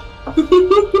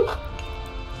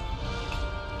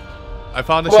 I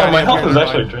found a Well, shiny my health is apparently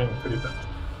actually mine. draining pretty bad.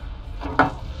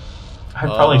 I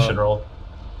probably should roll.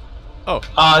 Oh.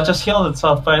 It just healed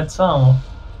itself by itself.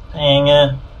 Dang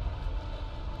it.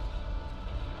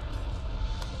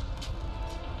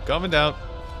 Coming down.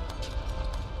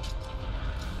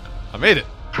 I made it.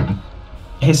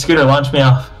 Hey, Scooter, launch me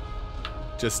off.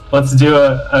 Just, Let's do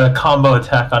a combo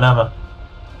attack on Emma.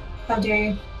 How dare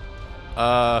you?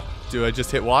 do I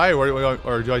just hit Y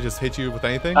or do I just hit you with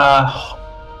anything?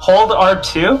 Hold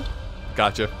R2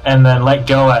 Gotcha. and then let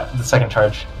go at the second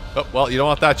charge. Oh, well, you don't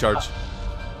want that charge.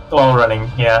 While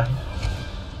running, yeah.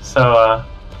 So,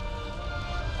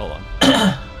 Hold on.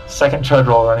 second charge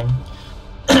while running.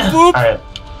 Boop! Alright.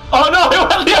 Oh no, it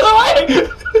went the other way!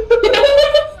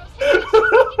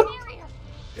 Barrier.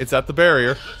 It's at the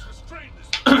barrier.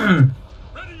 Ready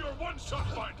your one-shot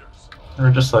finders.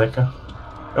 We're just like,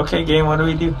 okay, game, what do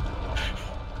we do?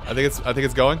 I think it's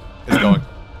going. It's going.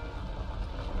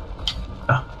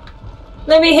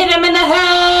 Let me hit him in the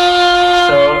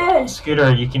head. Yes.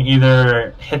 Scooter, you can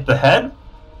either hit the head,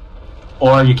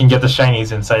 or you can get the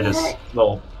shinies inside his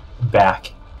little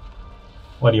back.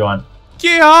 What do you want?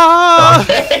 Yeah!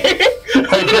 Okay.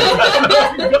 I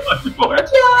guess that's what you're going for. Yeah.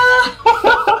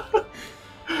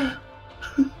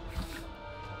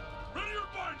 Ready your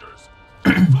binders!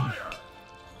 Fire!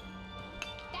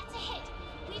 That's a hit.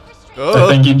 We've restrained. I Oh,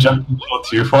 think you jumped a little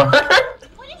too far. What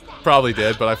is that? probably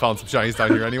did, but I found some shinies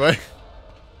down here anyway.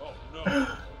 Oh no.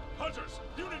 Hunters,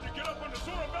 you need to get up on the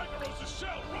Zora Magnaros'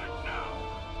 shell right now!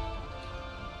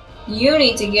 You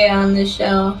need to get on the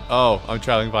shell. Oh, I'm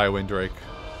traveling by a Winged Drake.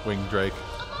 Winged Drake. A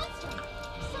monster.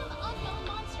 Some unknown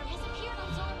monster has appeared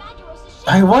on Zora Magnaros' ship.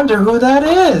 I wonder who that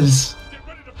is. Get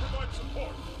ready to provide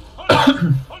support!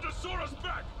 Hunters, Hunter Zora's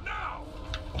back, now!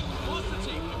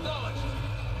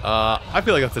 I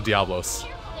feel like that's a Diablos.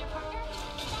 Careful there,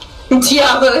 partner.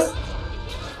 Diablos.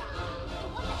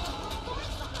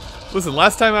 Listen,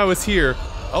 last time I was here...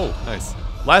 Oh, nice.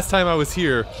 Last time I was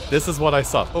here, this is what I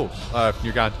saw. Oh,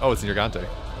 Nurgante. Oh, it's Nurgante.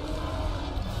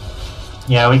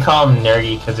 Yeah, we call him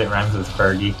Nerdy because it rhymes with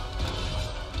Fergie.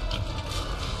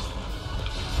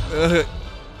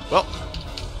 Well,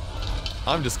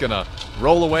 I'm just gonna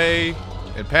roll away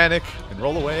and panic and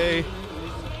roll away.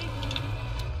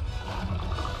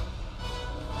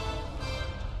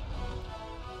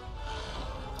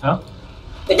 Oh?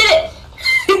 We did it.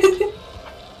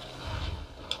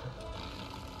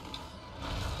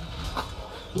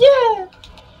 Yeah.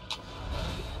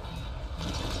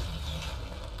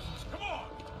 Come on!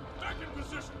 Back in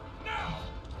position, now!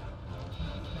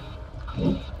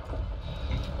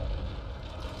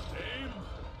 Aim!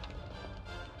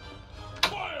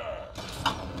 Fire!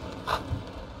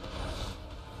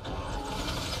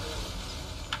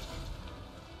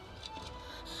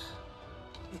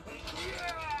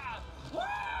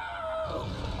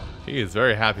 He is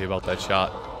very happy about that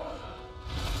shot.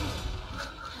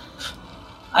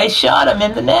 I shot him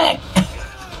in the neck.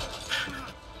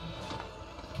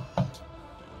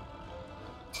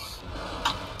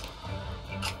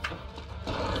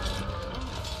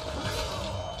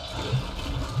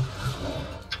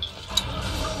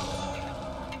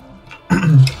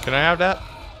 Can I have that?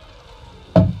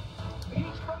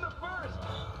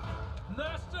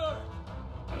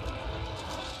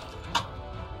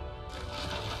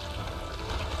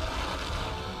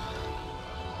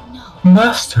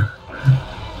 Master.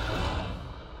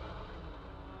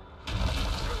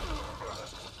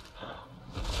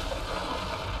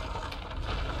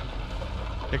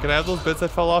 Hey, can I have those bits that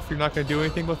fell off? You're not gonna do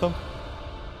anything with them?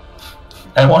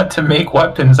 I want to make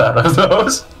weapons out of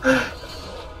those.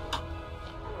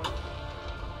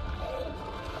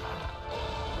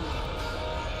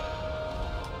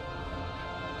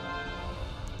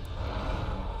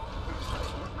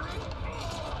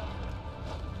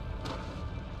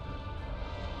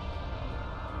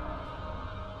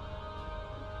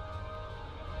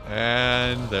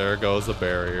 And there goes the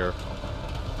barrier.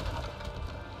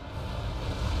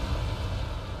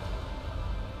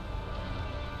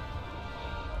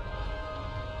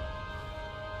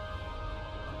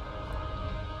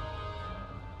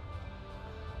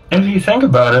 If you think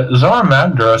about it, Zora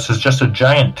Magdaros is just a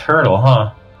giant turtle,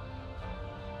 huh?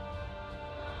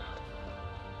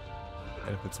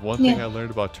 And if it's one thing Yeah. I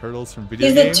learned about turtles from video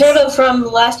He's the games, turtle from The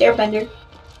Last Airbender.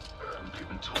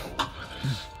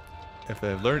 if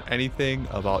I've learned anything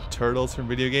about turtles from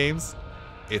video games,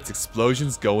 it's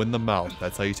explosions go in the mouth.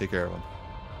 That's how you take care of them.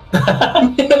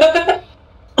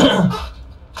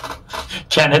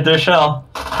 Can't hit their shell.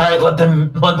 Alright, let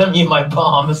them eat my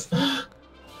bombs.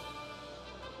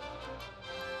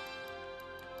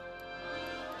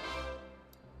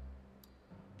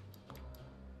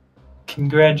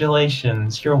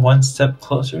 Congratulations, you're one step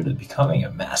closer to becoming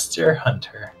a master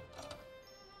hunter.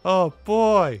 Oh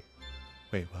boy!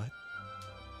 Wait, what?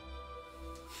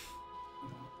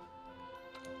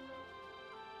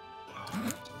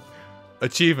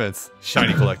 Achievements.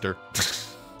 Shiny collector.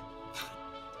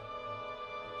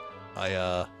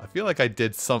 I feel like I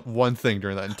did one thing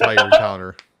during that entire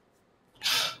encounter.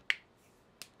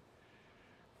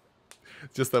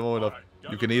 Just that moment of,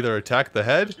 you can either attack the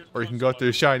head, or you can go after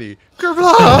the shiny.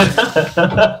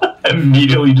 Kerplunk!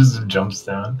 Immediately just jumps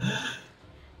down.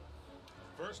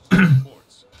 First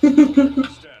reports. Stand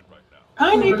right now.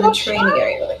 I We're in the training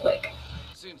area really quick.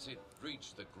 Since it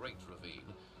reached the Great Ravine,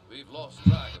 we've lost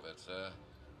track of it, sir.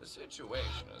 The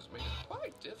situation has made it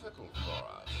quite difficult for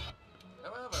us.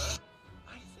 However,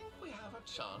 I think we have a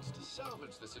chance to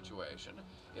salvage the situation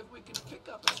if we can pick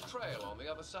up its trail on the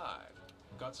other side.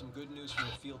 Got some good news from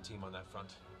the field team on that front.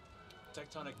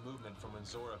 Tectonic movement from when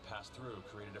Zora passed through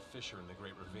created a fissure in the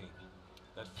Great Ravine.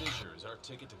 That fissure is our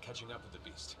ticket to catching up with the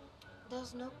beast.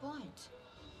 There's no point.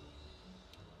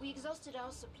 We exhausted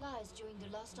our supplies during the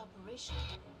last operation.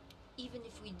 Even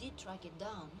if we did track it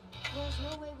down, there's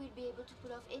no way we'd be able to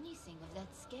pull off anything of that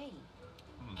scale.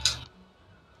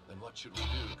 Then what should we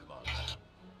do, Commander?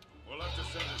 We'll have to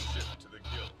send a ship to the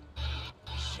guild.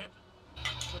 Ship?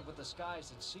 But with the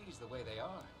skies and seas the way they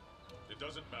are. It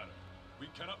doesn't matter. We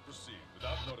cannot proceed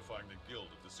without notifying the guild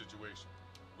of the situation.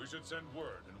 We should send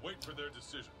word and wait for their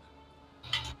decision.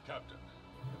 Captain,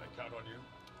 can I count on you?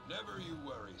 Never you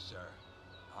worry, sir.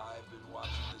 I've been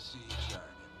watching the sea churn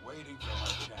and waiting for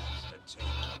my chance to take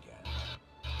it again.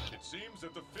 It seems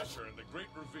that the fissure in the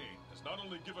Great Ravine has not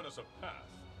only given us a path,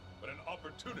 but an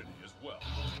opportunity as well.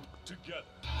 Together,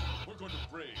 we're going to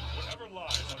brave whatever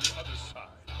lies on the other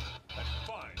side. And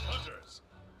find hunters!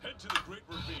 Head to the Great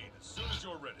Ravine as soon as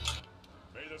you're ready.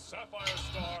 May the Sapphire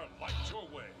Star light your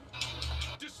way.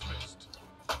 Dismissed.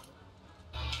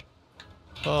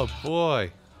 Oh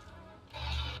boy.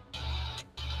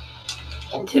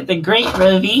 Into the Great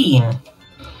Ravine.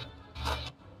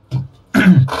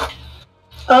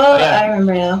 Oh, Yeah. I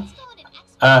remember now.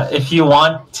 If you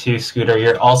want to, Scooter,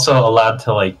 you're also allowed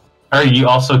to or you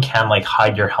also can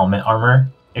hide your helmet armor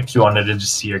if you wanted to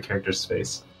just see your character's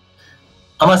face.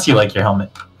 Unless you like your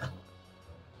helmet.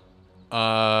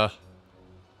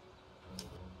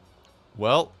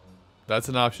 Well, that's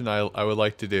an option I would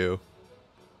like to do.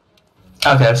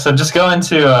 Okay, so just go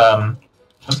into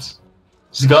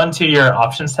just go into your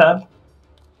options tab,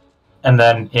 and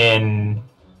then in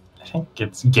I think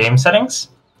it's game settings.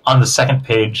 On the second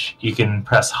page, you can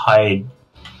press hide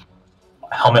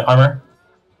helmet armor.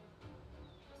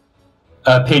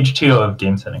 Page 2 of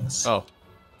game settings. Oh.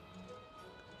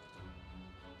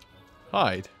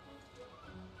 Hide.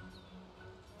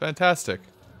 Fantastic.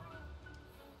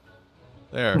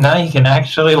 There. Now you can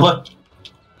actually look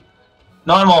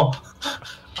normal.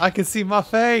 I can see my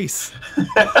face.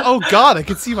 Oh god, I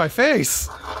can see my face.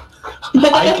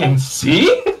 I can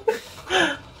see?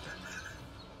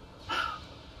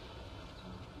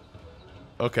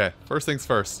 Okay, first things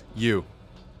first. You.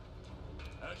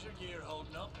 How's your gear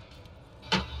holding up?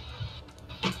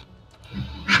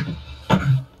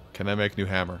 Can I make new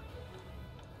hammer?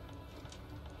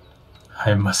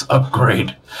 I must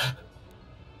upgrade.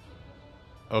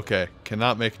 Okay,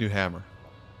 cannot make new hammer.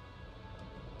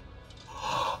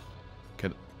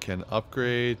 Can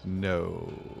upgrade?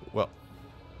 No. Well,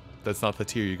 that's not the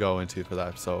tier you go into for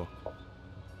that, so.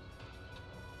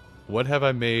 What have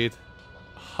I made?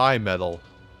 High metal.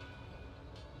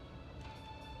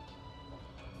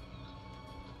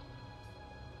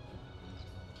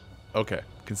 Okay,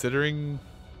 considering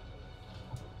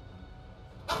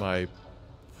my...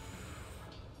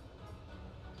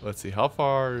 Let's see, how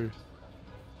far...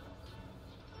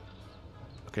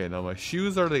 Okay, now my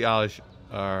shoes are the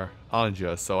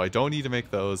Anja, so I don't need to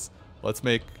make those. Let's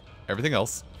make everything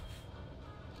else.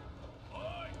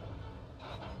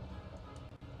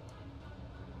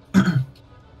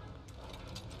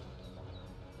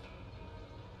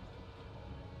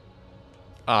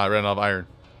 I ran out of iron.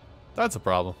 That's a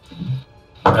problem.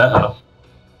 Uh-oh.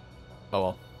 Oh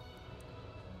well.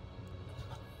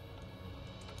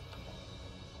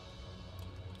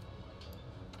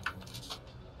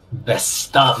 Best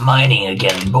stop mining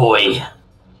again, boy.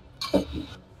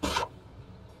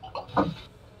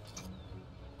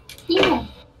 Yeah.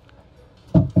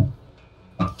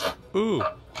 Ooh.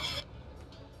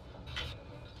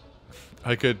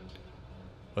 I could...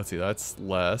 Let's see, that's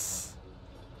less.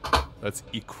 That's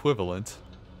equivalent.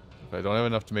 If I don't have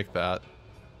enough to make that.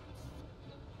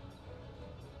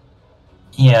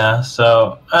 Yeah,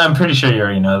 so I'm pretty sure you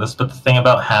already know this, but the thing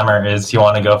about hammer is you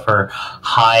want to go for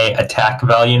high attack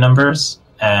value numbers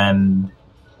and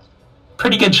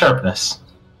pretty good sharpness.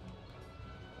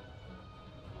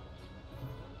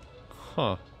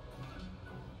 Huh.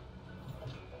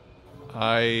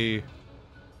 I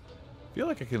feel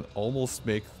like I can almost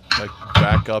make,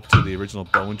 back up to the original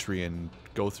bone tree and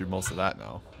go through most of that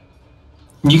now.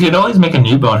 You could always make a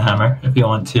new bone hammer if you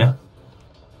want to.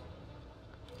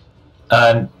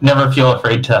 Never feel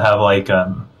afraid to have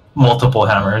multiple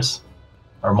hammers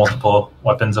or multiple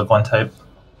weapons of one type.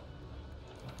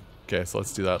 Okay, so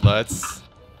let's do that. Let's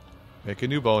make a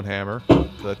new bone hammer.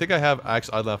 'Cause I think I have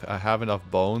I have enough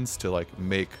bones to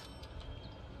make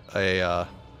a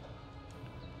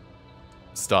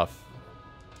stuff.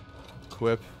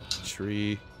 Equip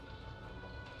tree.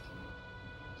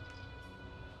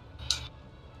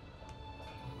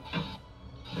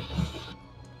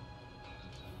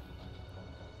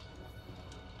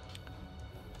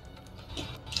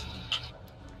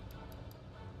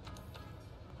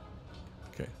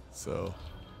 Okay, so...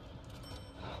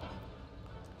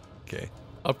 Okay.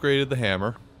 Upgraded the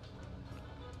hammer.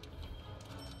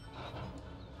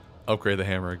 Upgrade the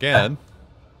hammer again.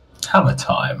 Hammer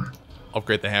time.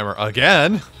 Upgrade the hammer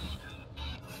again.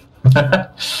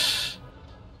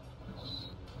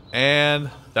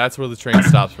 And that's where the train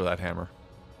stops for that hammer.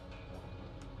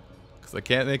 Because I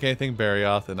can't make anything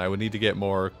Barioth, and I would need to get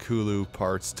more Kulu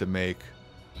parts to make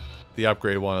the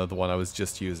upgrade one of the one I was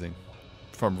just using.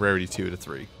 From rarity 2 to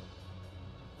 3.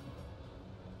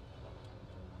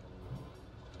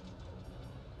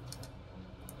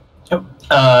 Yep.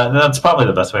 That's probably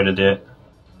the best way to do it.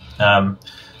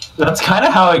 That's kind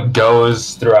of how it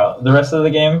goes throughout the rest of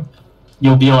the game.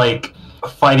 You'll be like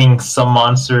fighting some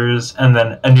monsters, and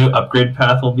then a new upgrade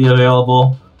path will be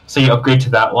available. So you upgrade to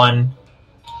that one,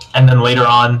 and then later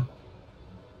on,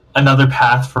 another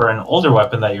path for an older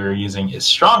weapon that you were using is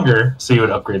stronger, so you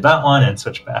would upgrade that one and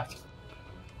switch back.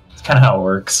 It's kind of how it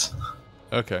works.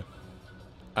 Okay.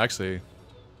 Actually,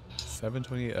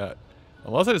 720.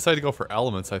 Unless I decide to go for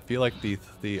elements, I feel like the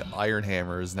iron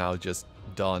hammer is now just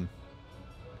done.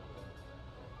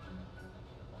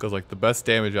 Because like the best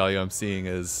damage value I'm seeing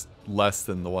is less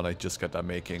than the one I just got done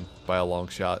making by a long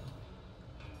shot.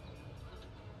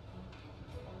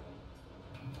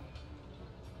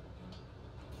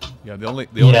 Yeah, the only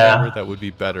hammer that would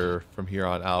be better from here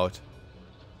on out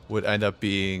would end up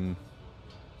being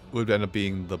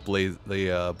the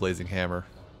blazing hammer,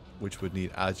 which would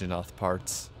need Ajinoth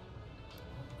parts.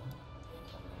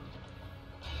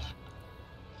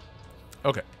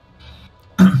 Okay.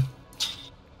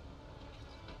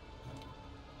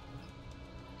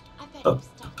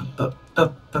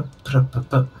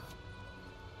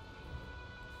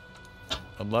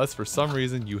 Unless for some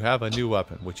reason you have a new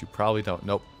weapon, which you probably don't.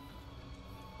 Nope.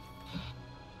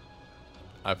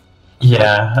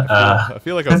 I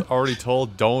feel like I was already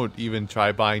told don't even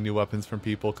try buying new weapons from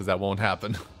people because that won't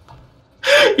happen.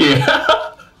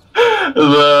 Yeah.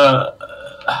 The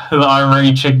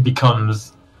armory chick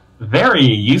becomes very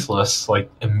useless like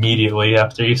immediately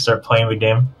after you start playing the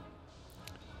game.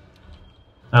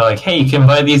 They're like, hey, you can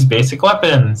buy these basic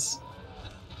weapons.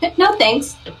 No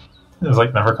thanks. It's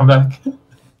like never come back.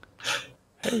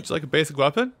 Hey, would you like a basic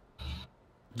weapon?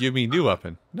 Give me new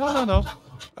weapon. No.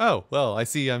 Oh, well, I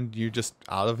see you're just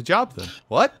out of a job then.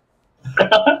 What?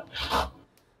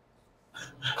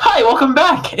 Hi, welcome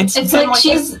back. It's like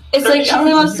she's the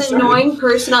most annoying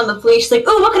person on the fleet. She's like,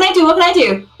 oh, what can I do? What can I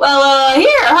do? Well,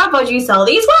 here, how about you sell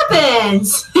these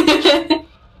weapons?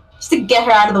 Just to get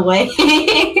her out of the way.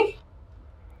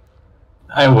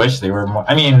 I wish they were more.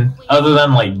 I mean, other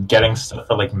than like getting stuff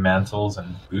for like mantles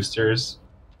and boosters,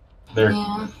 they're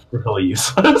really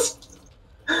useless.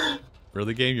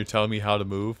 Really, game? You're telling me how to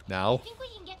move now? I think we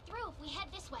can get through if we head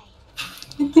this way.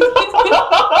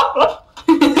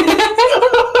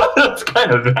 That's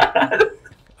kind of bad.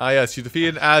 Ah yes, you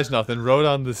defeated Ajnoth and rode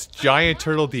on this giant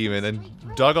turtle demon and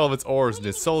dug all of its ores and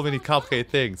did so many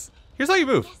complicated things. Here's how you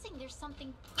move.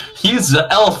 Use the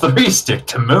L3 stick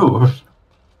to move.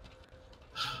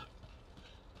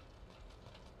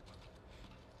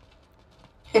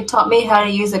 It taught me how to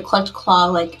use a clutch claw,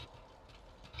 like,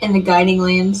 in the guiding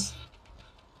lands.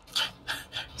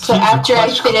 So after I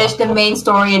finished the main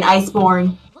story in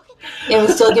Iceborne, it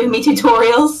was still giving me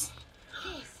tutorials.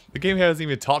 The game hasn't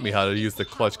even taught me how to use the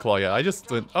clutch claw yet. I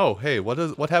just went, oh, hey, what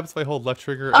happens if I hold left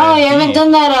trigger Oh, and you haven't B?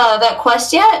 done that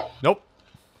quest yet? Nope.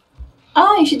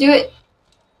 Oh, you should do it.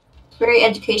 It's very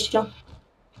educational.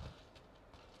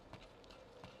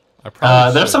 I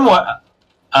probably there's some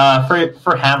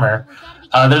for hammer.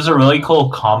 There's a really cool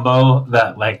combo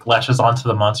that like lashes onto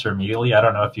the monster immediately. I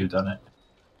don't know if you've done it.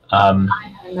 I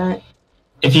haven't done it.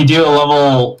 If you do a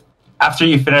level after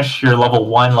you finish your level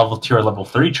 1, level 2, or level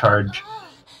 3 charge,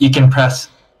 you can press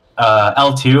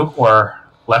L2 or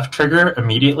left trigger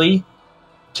immediately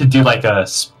to do like a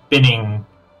spinning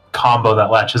combo that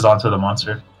latches onto the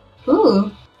monster.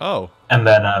 Ooh. Oh. And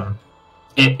then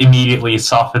it immediately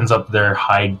softens up their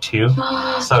hide too,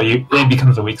 so it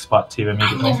becomes a weak spot too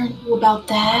immediately. I never knew about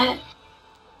that.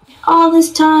 All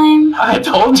this time. I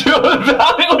told you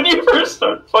about it when you first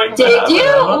started playing. Did you?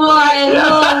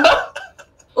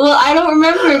 Well, I don't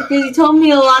remember because you told me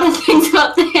a lot of things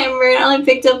about the hammer and I only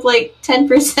picked up like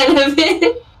 10% of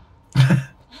it.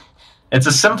 It's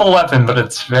a simple weapon, but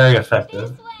it's very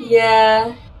effective.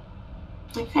 Yeah.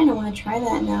 I kind of want to try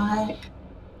that now, heck.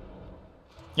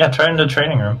 Yeah, try it in the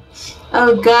training room.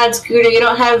 Oh god, Scooter, you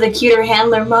don't have the cuter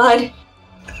handler mod.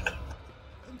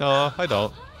 No, I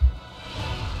don't.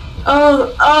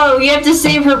 Oh, you have to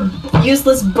save her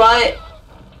useless butt.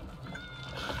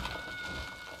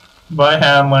 Bye,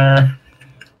 handler.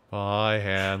 Bye,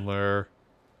 handler.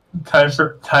 Time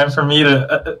for me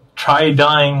to try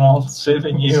dying while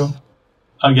saving you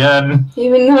again.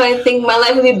 Even though I think my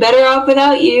life would be better off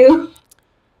without you.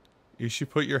 You should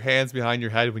put your hands behind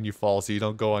your head when you fall so you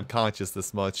don't go unconscious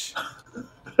this much.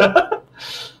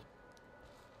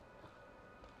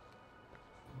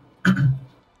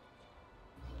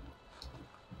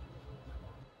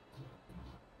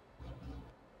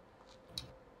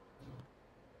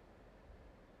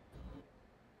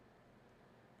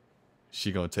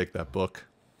 She gonna take that book.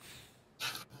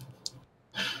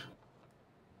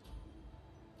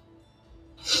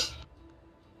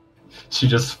 She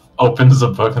just opens the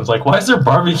book and is like, "Why is there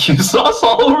barbecue sauce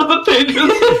all over the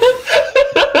pages?"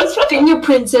 There's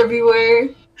fingerprints everywhere.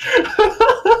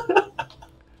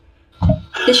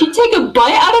 Did she take a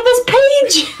bite out of this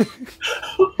page?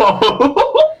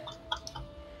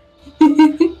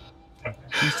 Did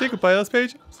you take a bite of this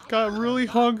page? I got really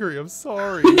hungry. I'm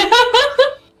sorry.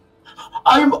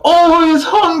 I'm always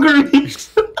hungry.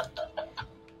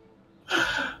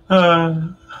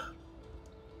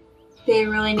 They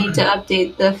really need to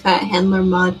update the Fat Handler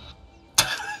mod.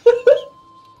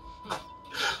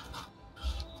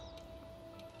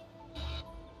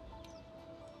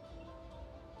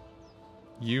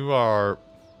 You are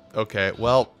okay.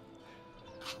 Well,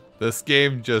 this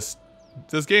game just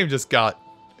got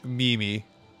Mimi.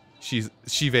 She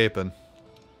vaping.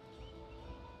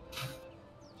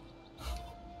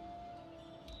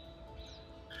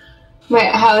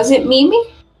 Wait, how is it Mimi?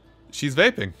 She's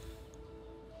vaping.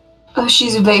 Oh,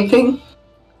 she's vaping.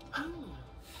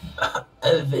 I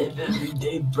vape every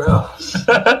day, bro.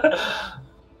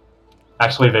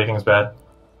 Actually, vaping's bad.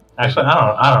 Actually,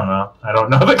 I don't know. I don't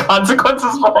know the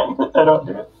consequences behind it. I don't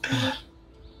do it.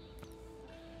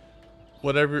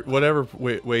 Whatever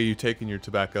way you take in your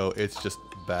tobacco, it's just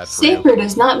bad for Safer you.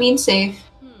 does not mean safe.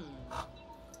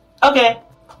 Okay.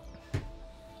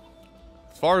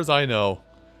 As far as I know,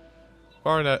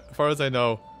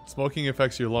 smoking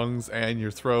affects your lungs and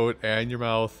your throat and your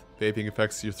mouth. Vaping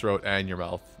affects your throat and your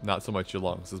mouth. Not so much your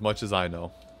lungs, as much as I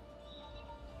know.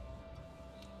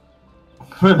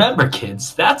 Remember,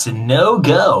 kids, that's a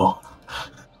no-go.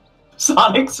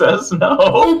 Sonic says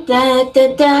no.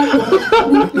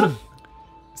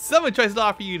 Someone tries to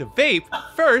offer you to vape,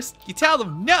 first you tell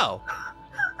them no.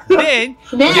 Then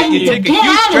you take a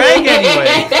huge drag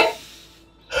anyway.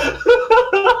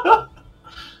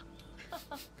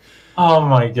 Oh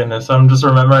my goodness, I'm just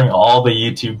remembering all the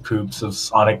YouTube poops of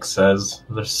Sonic Says.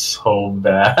 They're so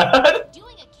bad.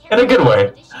 In a good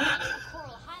way.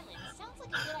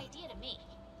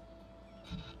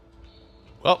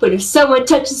 Well, but if someone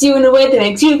touches you in a way that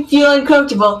makes you feel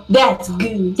uncomfortable, that's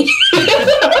good.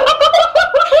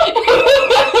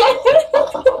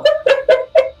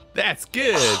 That's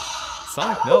good.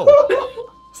 Sonic, no.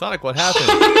 Sonic, what happened?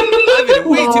 I've been in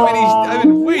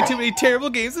way too many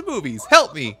terrible games and movies.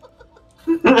 Help me.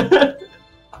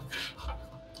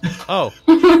 Oh.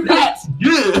 That's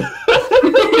good.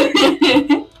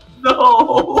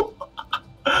 No.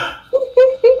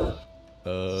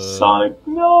 Sonic,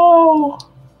 no.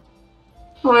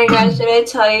 Oh my gosh, did I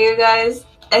tell you guys?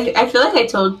 I feel like I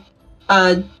told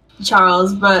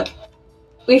Charles, but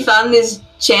we found this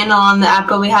channel on the app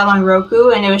that we have on Roku,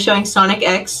 and it was showing Sonic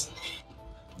X.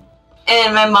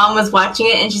 And my mom was watching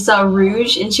it, and she saw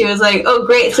Rouge, and she was like, "Oh,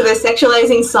 great! So they're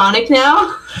sexualizing Sonic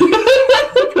now."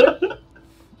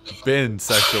 Been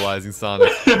sexualizing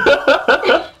Sonic.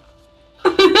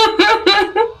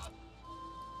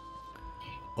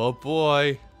 Oh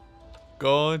boy,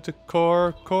 going to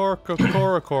Cora. I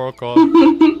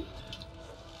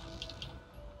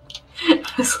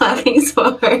was laughing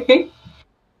so hard.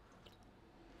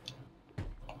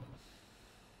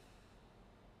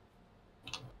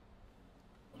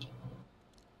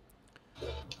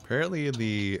 Apparently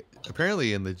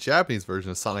in the Japanese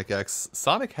version of Sonic X,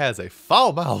 Sonic has a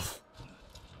foul mouth.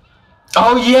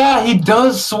 Oh yeah, he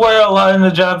does swear a lot in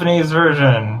the Japanese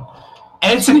version.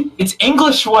 And it's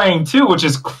English swearing too, which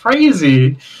is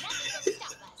crazy.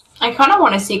 I kind of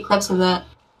want to see clips of that.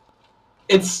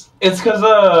 It's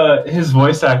because his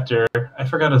voice actor, I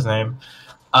forgot his name.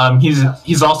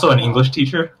 He's also an English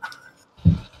teacher.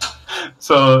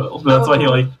 So that's why he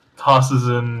like tosses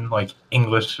in like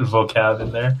English vocab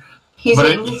in there. He's an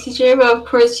English teacher, but of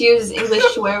course he uses English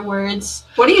swear words.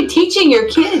 What are you teaching your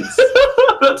kids?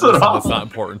 That's not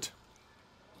important.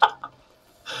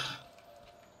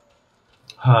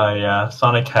 Yeah,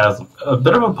 Sonic has a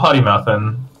bit of a potty mouth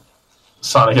in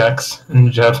Sonic X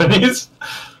in Japanese.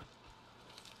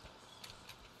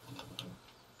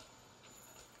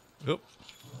 Oop.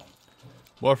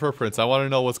 More footprints. I want to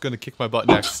know what's going to kick my butt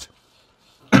next.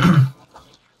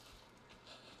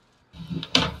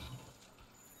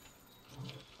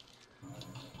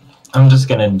 I'm just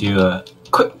gonna do a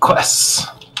quick quest.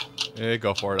 Yeah,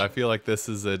 go for it. I feel like this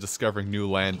is a discovering new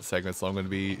land segment, so I'm going to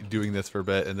be doing this for a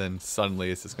bit, and then suddenly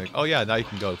it's just going to, oh yeah, now you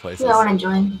can go to places. I want to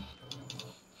join.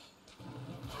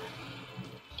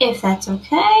 If that's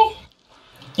okay.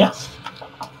 Yes.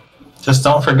 Just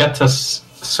don't forget to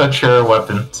switch your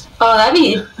weapons. Oh, that'd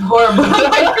be horrible.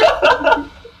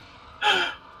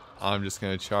 I'm just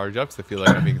going to charge up because I feel like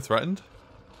I'm being threatened.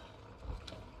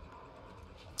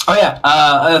 Oh yeah,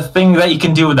 a thing that you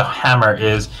can do with the hammer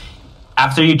is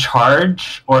after you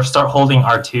charge or start holding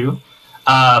R2,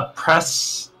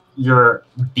 press your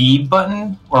B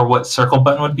button, or what circle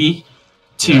button would be,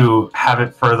 to have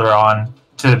it further on,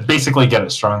 to basically get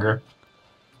it stronger.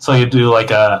 So you do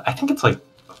like I think it's like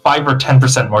 5 or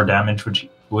 10% more damage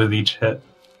with each hit.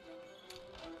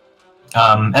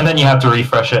 And then you have to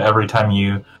refresh it every time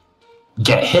you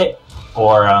get hit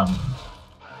or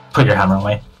put your hammer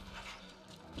away.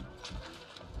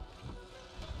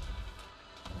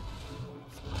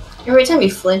 Every time you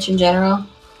flinch in general.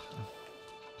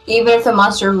 Even if the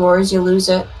monster roars, you lose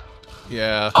it.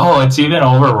 Yeah. Oh, it's even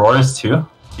over roars too?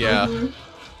 Yeah. Mm-hmm.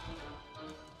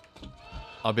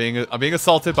 I'm being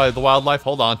assaulted by the wildlife.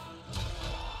 Hold on.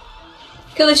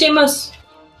 Kill the Chimos.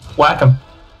 Whack him.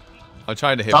 I'm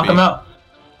trying to hit Knock me. him out.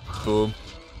 Boom.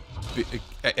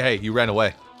 Hey, you ran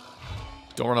away.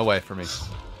 Don't run away from me.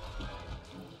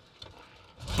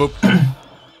 Boop.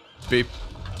 Beep.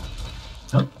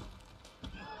 Oh.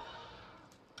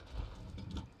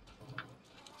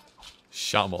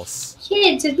 Shamos.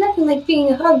 Kids, it's nothing like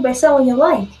being hugged by someone you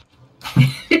like.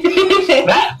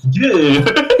 That's good.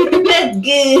 That's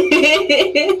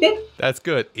good. That's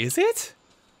good. Is it?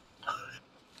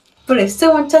 But if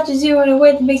someone touches you in a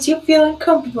way that makes you feel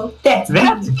uncomfortable, that's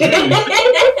good.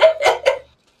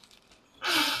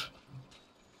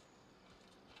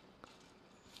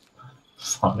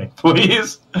 Sonic,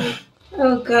 please.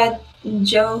 Oh god,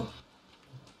 Joe.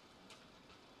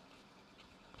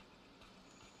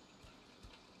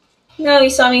 No, he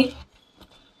saw me.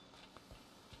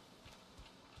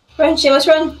 Run, Seamus,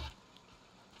 run.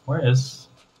 Where is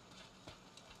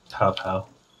Tao Tao?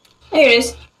 Here it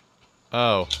is.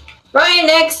 Oh. Right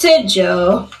next to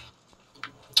Joe.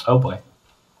 Oh boy.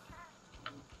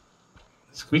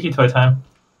 Squeaky toy time.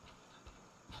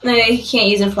 No, you can't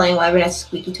use a flying wyvern as a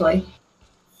squeaky toy.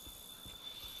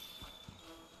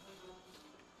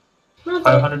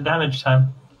 500 damage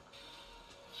time.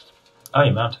 Oh,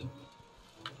 you mounted.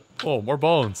 Oh, more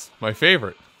bones. My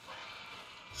favorite.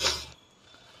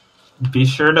 Be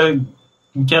sure to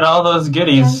get all those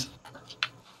goodies.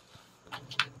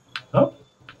 Oh.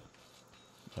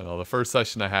 I know the first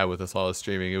session I had with this while I was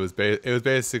streaming, it was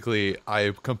basically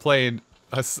I complained,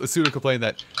 Asuda complained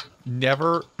that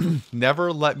never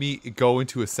let me go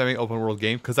into a semi-open world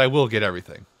game because I will get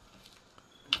everything.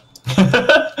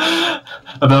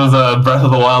 Those Breath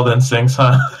of the Wild instincts,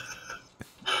 huh?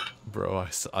 Bro,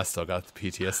 I still got the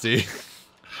PTSD.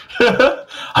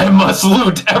 I must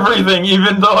loot everything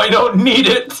even though I don't need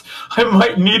it. I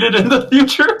might need it in the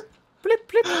future. Blip,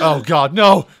 blip. Oh god,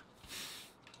 no!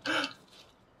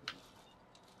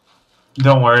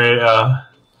 Don't worry,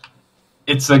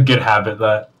 it's a good habit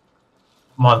that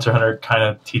Monster Hunter kind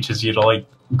of teaches you to, like,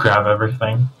 grab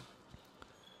everything.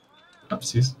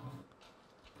 Oopsies.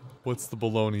 What's the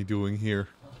baloney doing here?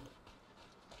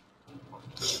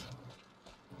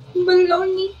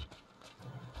 Baloney.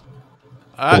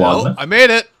 Oh, I made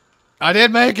it! I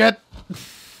did make it!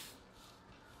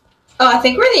 Oh, I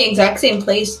think we're in the exact same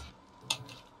place.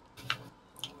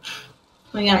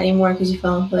 Well, not anymore because you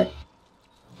fell, but...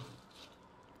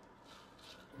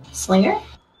 Slinger?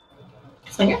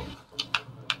 Slinger?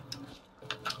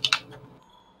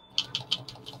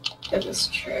 Get this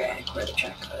track, where the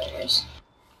track is.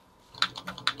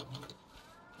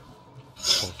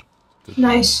 Oh,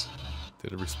 Nice.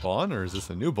 Did it respawn, or is this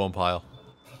a new bone pile?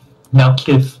 Now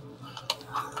kiss.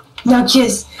 No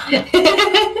kiss.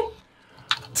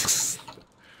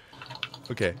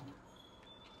 Okay.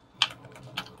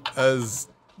 As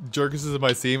jerkus as it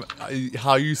might seem,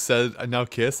 how you said "now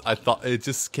kiss," I thought it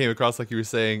just came across like you were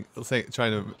saying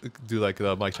trying to do like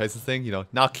the Mike Tyson thing, you know,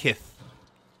 now kiss.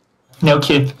 No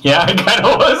kid. Yeah, I kind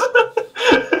of was.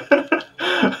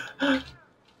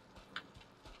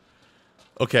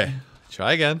 Okay,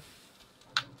 try again.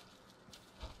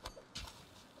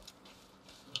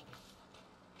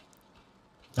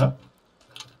 Oh.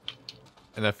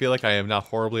 And I feel like I am now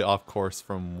horribly off course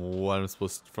from what I'm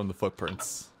supposed from the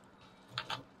footprints.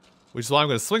 Which is why I'm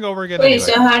going to swing over again. Wait,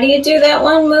 anyway. so how do you do that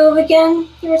one move again?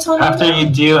 You were talking After about? you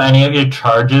do any of your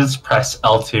charges, press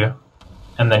L2,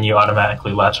 and then you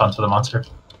automatically latch onto the monster.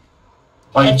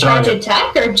 Or A you charge throw it.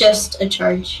 attack or just a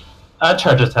charge? A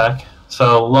charge attack.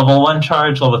 So level 1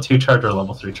 charge, level 2 charge, or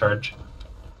level 3 charge.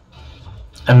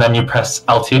 And then you press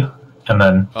L2, and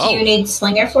then... Oh. Do you need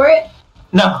Slinger for it?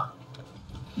 No.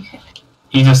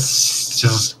 You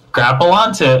just grapple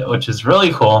onto it, which is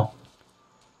really cool.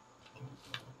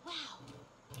 Wow.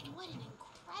 What an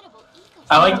incredible ecosystem.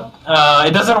 I like...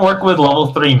 it doesn't work with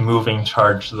level 3 moving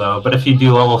charge, though. But if you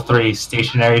do level 3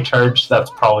 stationary charge, that's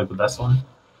probably the best one.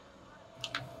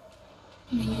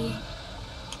 Maybe.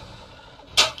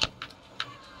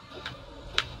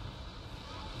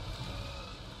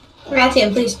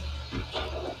 Rathian, please.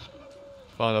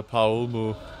 Fana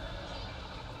Paumu.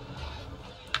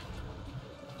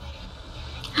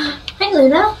 Hi,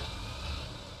 Luna.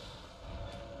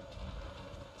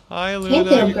 Hi, Hey Luna.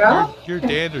 there, girl. Your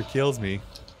dander kills me.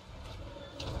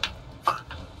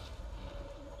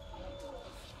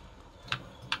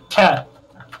 Cat.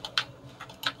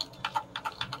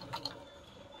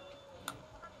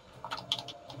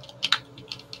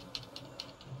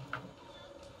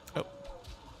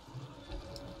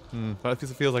 But it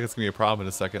feels like it's gonna be a problem in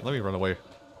a second. Let me run away.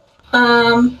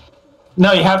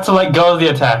 No, you have to let go of the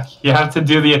attack. You have to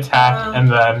do the attack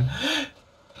and then...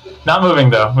 Not moving,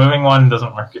 though. Moving one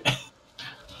doesn't work.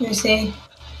 Let me see.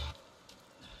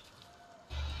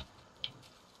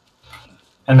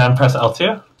 And then press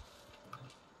L2.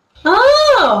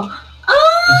 Oh!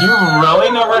 Oh! Did you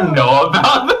really never know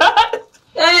about that?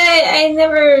 I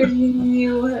never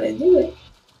knew how to do it.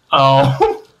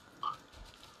 Oh.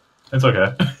 It's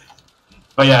okay.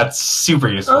 But yeah, it's super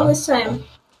useful. All this time.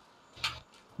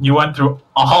 You went through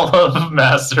all of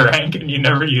Master Rank and you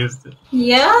never used it.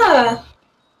 Yeah.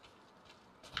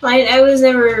 I was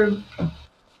never...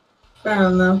 I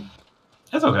don't know.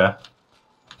 It's okay.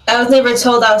 I was never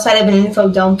told outside of an info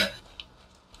dump.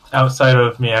 Outside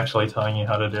of me actually telling you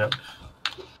how to do it.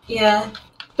 Yeah.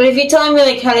 But if you're telling me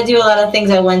like how to do a lot of things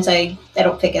at once, I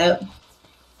don't pick it up.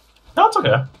 No, it's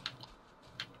okay.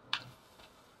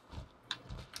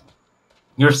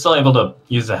 You're still able to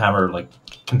use the hammer like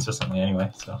consistently anyway,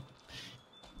 so.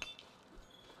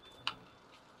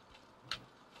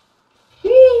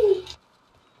 Whee!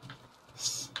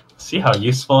 See how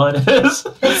useful it is?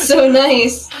 It's so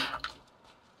nice.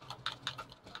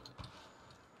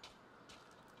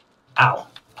 Ow.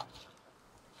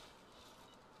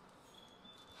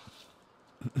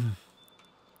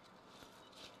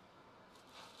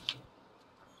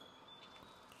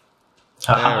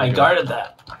 I go. guarded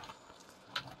that.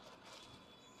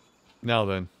 Now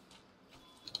then.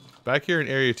 Back here in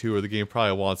Area 2 where the game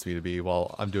probably wants me to be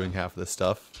while I'm doing half of this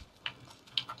stuff.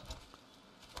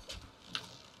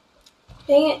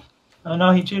 Dang it. Oh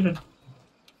no, he cheated.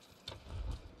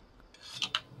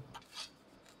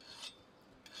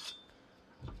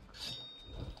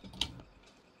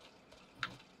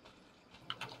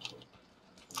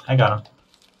 I got him.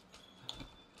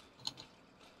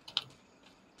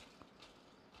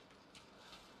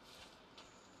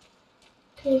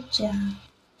 Good job.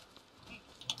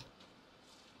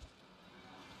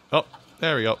 Oh,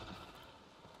 there we go.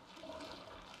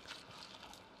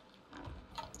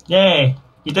 Yay!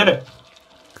 You did it!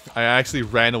 I actually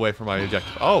ran away from my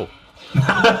objective. Oh!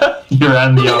 You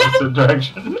ran the opposite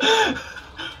direction.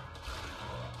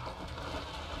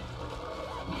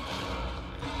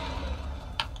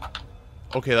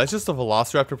 Okay, that's just a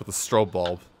velociraptor with a strobe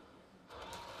bulb.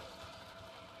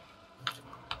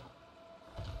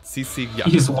 CC, yeah.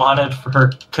 He's wanted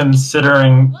for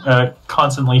considering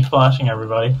constantly flashing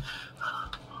everybody.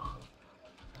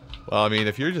 Well, I mean,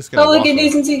 if you're just gonna Oh, look walk at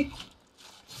decency.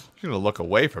 you're gonna look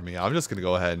away from me, I'm just gonna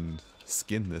go ahead and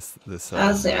skin this. I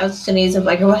was just gonna use a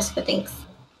bigger wasp, but thanks.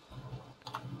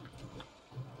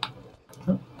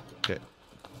 Okay.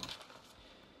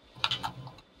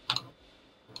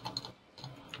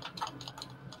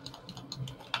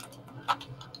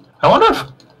 I wonder if,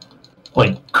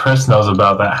 like, Chris knows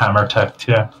about that hammer tech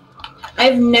too.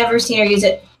 I've never seen her use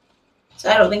it, so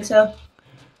I don't think so.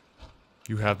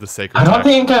 You have the sacred. I don't tech.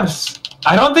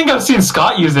 think I've seen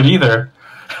Scott use it either.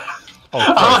 Oh,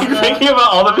 I'm Christ. like thinking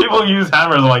about all the people who use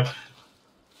hammers. I'm like,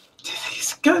 do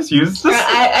these guys use this?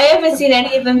 I haven't seen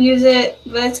any of them use it,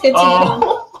 but it's good to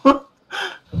know. Oh.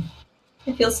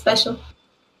 I feel special.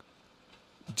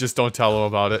 Just don't tell them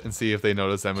about it and see if they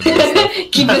notice them. And do stuff.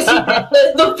 Keep it secret.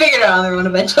 They'll figure it out on their own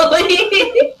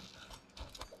eventually.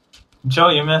 Joe,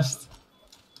 you missed.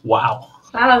 Wow.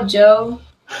 Wow, Joe.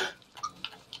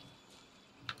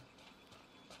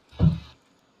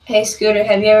 Hey, Scooter,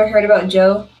 have you ever heard about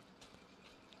Joe?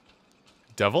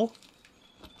 Devil?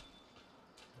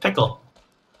 Pickle.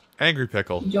 Angry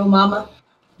pickle. Joe Mama?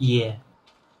 Yeah.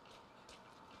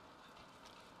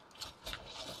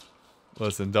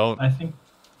 Listen, don't. I think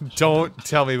Don't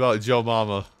tell me about Joe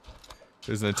Mama.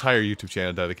 There's an entire YouTube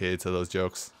channel dedicated to those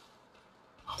jokes.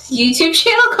 YouTube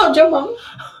channel called Joe Mama?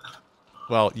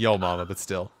 Well, Yo Mama, but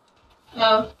still.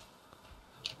 Oh.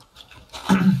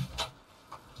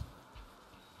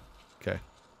 Okay.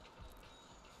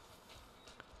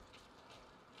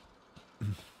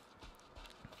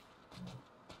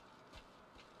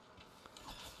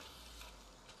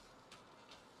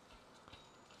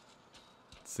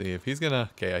 See if he's gonna.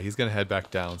 Okay, yeah, he's gonna head back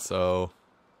down. So.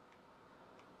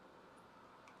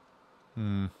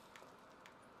 Oh,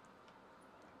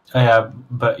 yeah,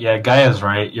 but yeah, Gaia's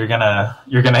right. You're gonna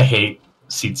hate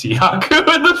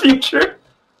Yaku in the future.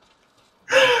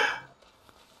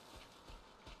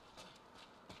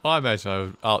 Well, I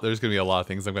imagine there's gonna be a lot of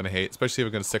things I'm gonna hate, especially if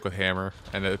I'm gonna stick with hammer,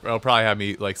 and it'll probably have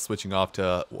me like switching off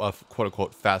to a quote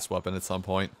unquote fast weapon at some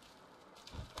point.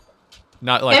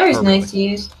 Not like Hammer's permanently. nice to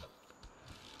use.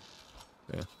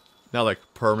 Yeah, not like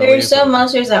permanently. There's some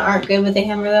monsters that aren't good with the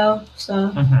hammer though,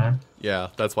 so. Yeah,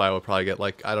 that's why I would probably get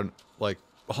like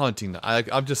hunting.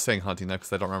 I'm just saying hunting knife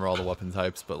because I don't remember all the weapon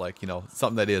types, but like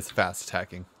something that is fast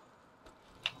attacking.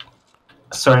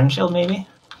 Sword and shield, maybe.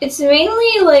 It's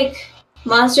mainly like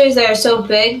monsters that are so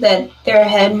big that their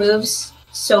head moves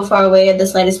so far away at the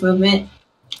slightest movement.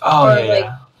 Oh or yeah. like,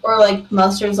 or like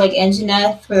monsters like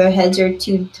Engineth, where their heads are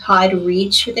too high to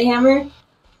reach with the hammer.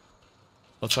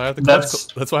 That's why I have the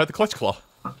clutch. That's why I have the clutch claw.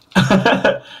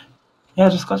 Yeah,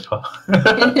 just clutch claw.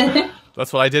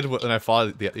 That's what I did when I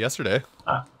fought yesterday.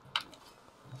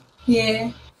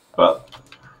 Yeah. Well,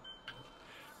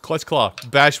 clutch claw,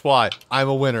 bash Y. I'm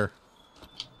a winner.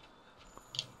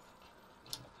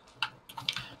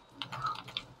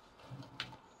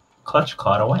 clutch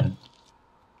claw to win.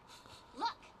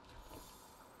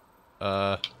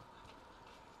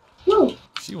 Ooh.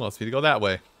 She wants me to go that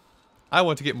way. I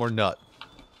want to get more nut.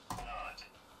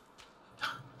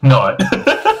 Not.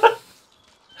 I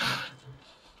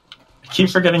keep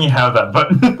forgetting you have that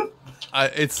button.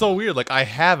 It's so weird. Like I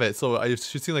have it, so it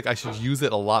should seem like I should use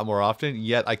it a lot more often.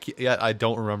 Yet I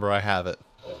don't remember I have it.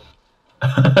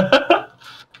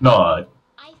 No. I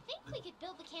think we could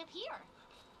build the camp here.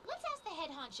 Let's ask the head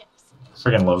honchos.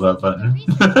 Freaking love that button.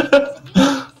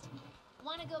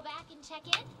 Want to go back and check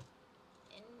in?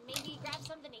 And maybe grab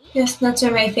something to eat? Yes, nuts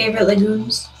are my favorite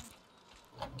legumes.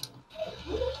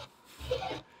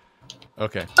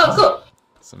 Okay. Oh, cool.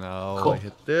 So now Cool. I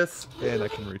hit this, and I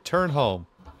can return home.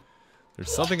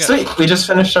 There's something. Sweet, we just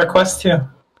finished our quest too.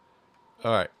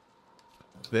 All right.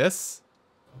 This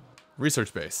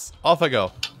research base. Off I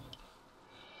go.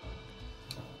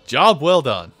 Job well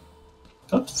done.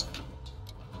 Oops.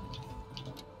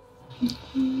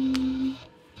 You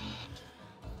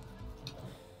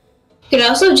could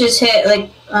also just hit like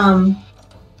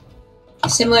a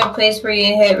similar place where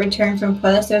you hit return from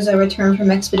quest. There's a return from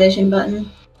expedition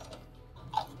button,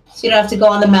 so you don't have to go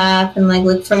on the map and like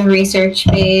look for the research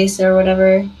base or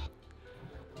whatever.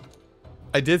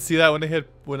 I did see that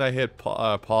when I hit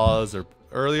pause or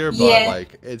earlier, but Yeah.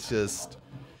 like it's just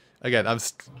again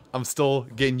I'm still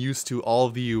getting used to all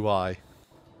of the UI.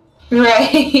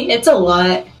 Right, it's a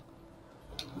lot.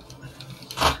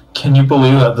 Can you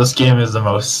believe that this game is the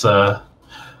most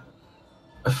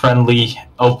friendly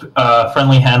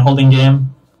hand-holding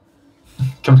game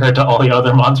compared to all the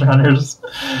other Monster Hunters?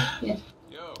 Yeah.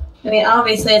 I mean,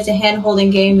 obviously it's a hand-holding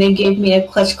game. They gave me a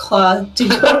clutch claw to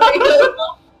go.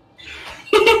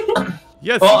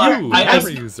 Yes, Well, you, I hammer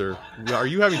user. Are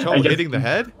you having trouble guess- hitting the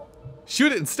head?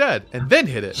 Shoot it instead, and then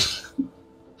hit it.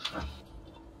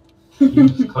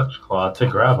 Use clutch claw to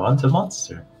grab onto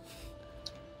monster.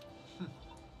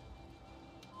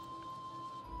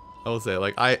 I will say,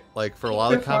 for a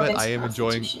lot of combat, Performance I am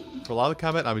enjoying. constitution. For a lot of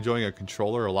combat, I'm enjoying a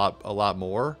controller a lot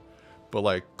more. But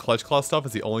like clutch claw stuff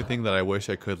is the only thing that I wish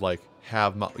I could like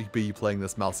have be playing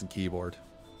this mouse and keyboard.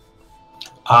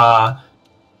 I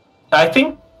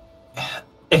think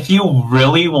if you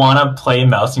really want to play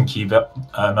mouse and keyboard,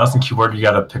 you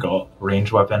gotta pick a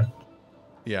range weapon.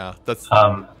 Yeah, that's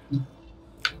Um,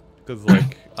 because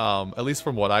like at least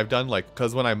from what I've done, like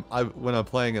because when I'm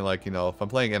playing and like if I'm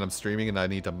playing and I'm streaming and I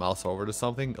need to mouse over to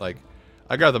something, like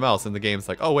I grab the mouse and the game's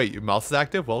like, oh wait, your mouse is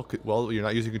active. Well, you're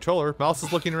not using controller. Mouse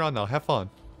is looking around now. Have fun.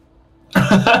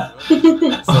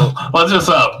 So let's just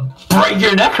break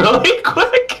your neck really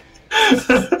quick.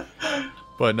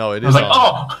 but no, it I is. was like,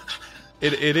 oh.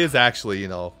 It is actually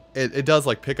it does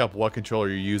like pick up what controller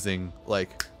you're using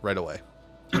like right away.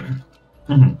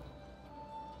 Mhm.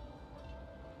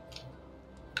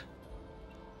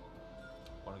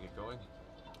 Want to get going?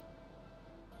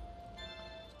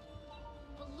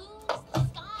 Balloons, the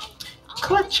sky.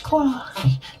 Clutch claw.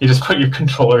 You just put your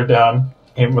controller down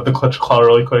aim with the clutch claw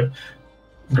really quick,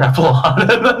 grapple on,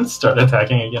 and then start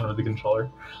attacking again with the controller.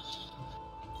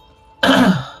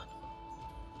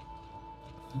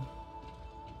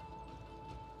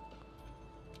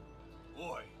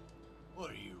 Boy, what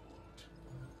do you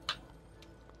want?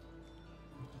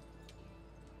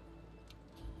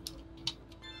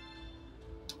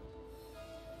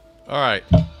 Alright.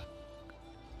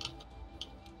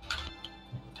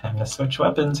 Time to switch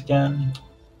weapons again.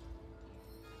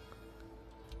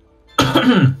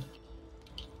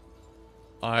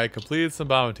 I completed some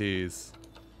bounties.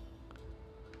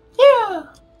 Yeah.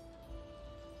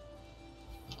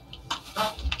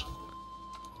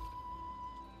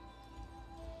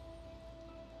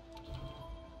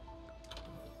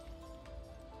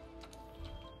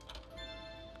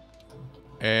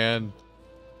 And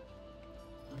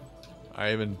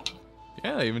I even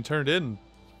turned in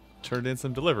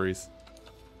some deliveries.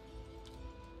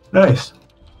 Nice.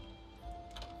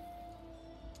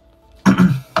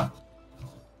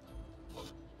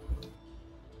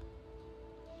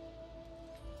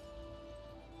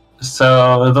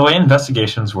 So the way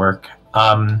investigations work,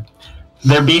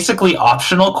 they're basically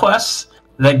optional quests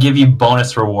that give you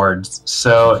bonus rewards.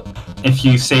 So if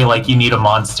you say like you need a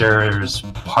monster's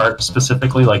part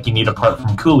specifically, like you need a part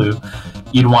from Kulu,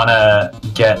 you'd want to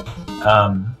get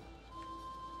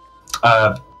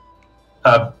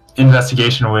a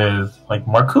investigation with like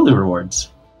more Kulu rewards.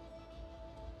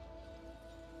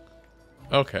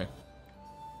 Okay.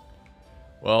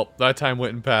 Well, that time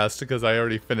went and passed because I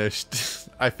already finished.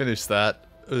 I finished that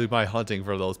my hunting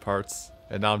for those parts,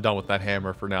 and now I'm done with that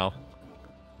hammer for now.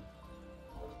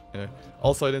 Yeah.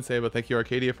 Also, I didn't say, but thank you,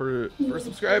 Arcadia, for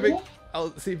subscribing.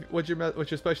 I'll see what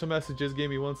your special message is. Give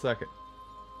me 1 second.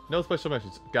 No special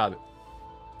message. Got it.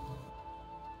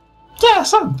 Yeah,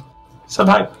 sub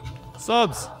hype.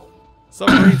 Subs.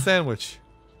 Submarine sandwich.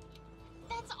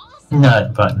 That's awesome.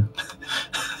 Nut button.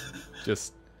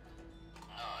 Just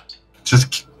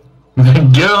give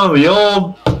him the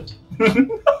old.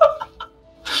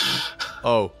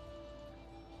 Oh.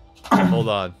 Hold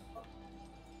on.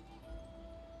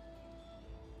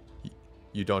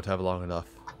 You don't have long enough.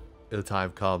 The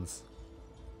time comes.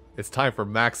 It's time for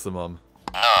maximum.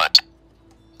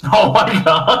 Oh my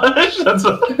gosh, that's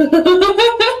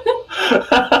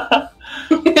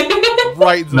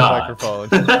right into the Not. microphone.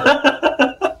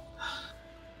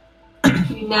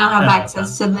 You now have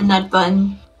access to the nut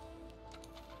button.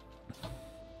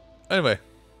 Anyway.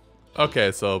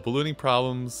 Okay, so ballooning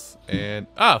problems and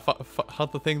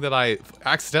hunt the thing that I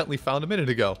accidentally found a minute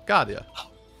ago. Got ya.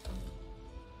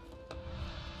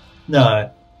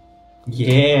 Nut.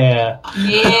 Yeah.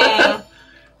 Yeah.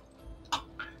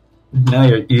 Now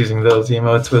you're using those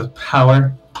emotes with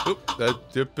power. Oop,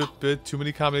 too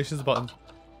many combinations of buttons.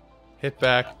 Hit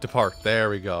back, depart. There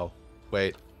we go.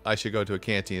 Wait, I should go to a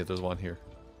canteen if there's one here.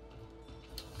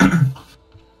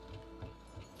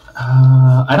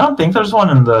 I don't think there's one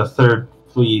in the 3rd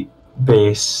Fleet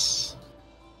base.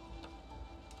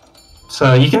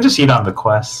 So you can just eat on the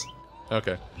quest.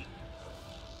 Okay.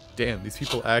 Damn, these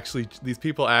people actually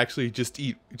just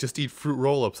eat fruit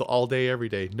roll-ups all day, every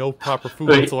day. No proper food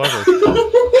whatsoever.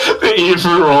 They eat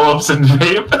fruit roll-ups and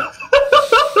vape.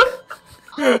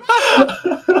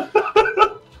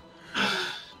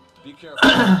 Be careful.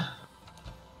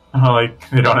 Like,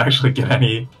 they don't actually get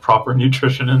any proper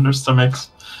nutrition in their stomachs.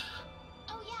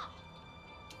 Oh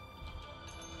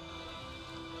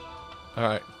yeah.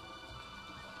 Alright.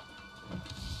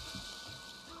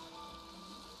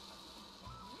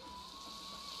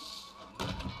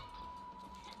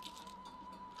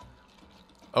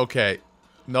 Okay.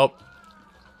 Nope.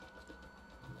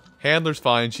 Handler's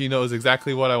fine. She knows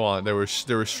exactly what I want. There was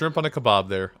shrimp on a kebab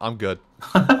there. I'm good.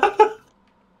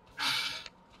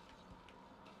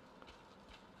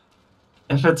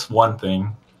 If it's one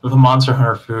thing, with a Monster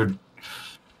Hunter food,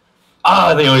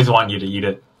 they always want you to eat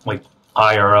it, like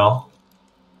IRL.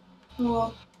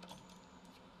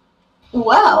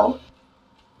 Well.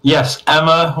 Yes,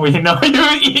 Emma, we know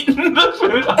you've eaten the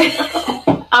food.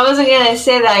 I wasn't gonna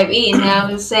say that I've eaten. I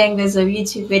was saying there's a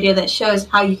YouTube video that shows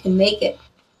how you can make it.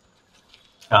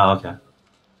 Oh, okay.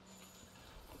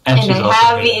 And she's I also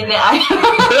have made eaten it.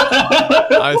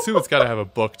 I assume it's got to have a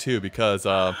book too, because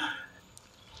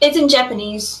It's in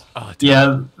Japanese. oh,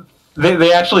 Yeah,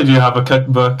 they actually do have a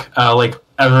cookbook. Like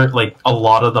a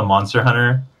lot of the Monster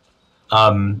Hunter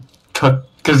cook,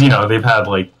 because they've had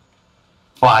like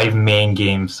 5 main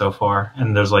games so far,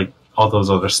 and there's like all those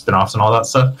other spin-offs and all that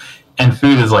stuff. And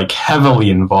food is like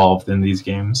heavily involved in these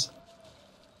games.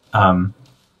 But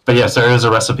yes, there is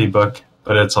a recipe book,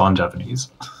 but it's all in Japanese.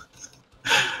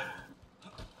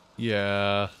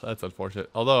 yeah, that's unfortunate.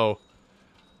 Although,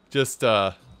 just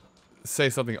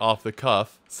say something off the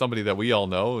cuff, somebody that we all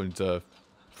know, and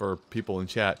for people in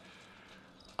chat,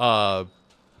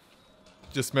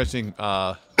 just mentioning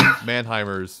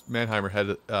Mannheimer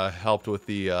had helped with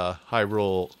the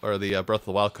Hyrule or the Breath of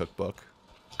the Wild cookbook.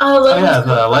 Oh, yeah,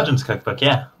 the Legends cookbook.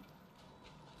 Yeah.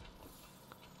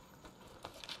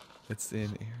 It's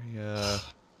in area.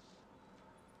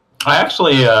 I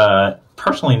actually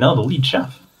personally know the lead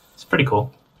chef. It's pretty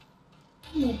cool.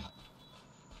 And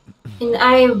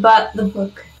I bought the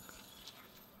book.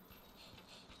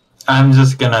 I'm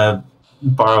just gonna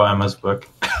borrow Emma's book.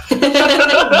 They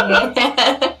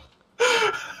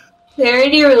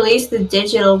already released the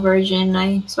digital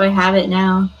version, so I have it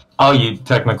now. Oh, you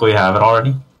technically have it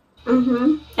already?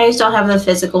 Mm-hmm. I just don't have the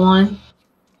physical one.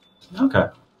 Okay.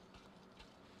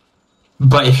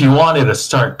 But if you wanted to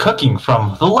start cooking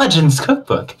from the Legends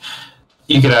cookbook,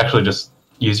 you could actually just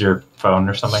use your phone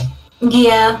or something.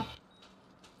 Yeah.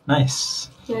 Nice.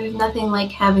 There's nothing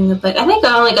like having the book. I think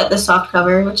I only got the soft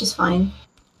cover, which is fine.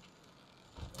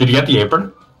 Did you get the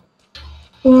apron?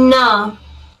 No.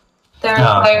 They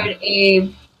Oh, required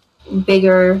a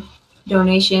bigger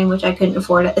donation, which I couldn't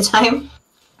afford at the time.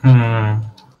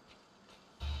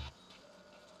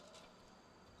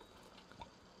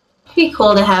 It'd be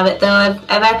cool to have it, though.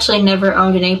 I've actually never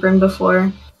owned an apron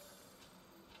before.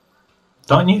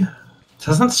 Don't you?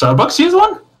 Doesn't Starbucks use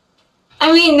one?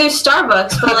 I mean, there's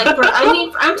Starbucks, but like,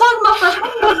 I'm talking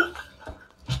about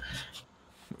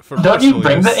for home. Don't you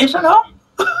bring the apron home?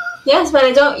 Yes, but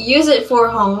I don't use it for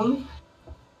home.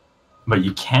 But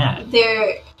you can.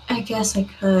 I guess I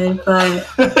could, but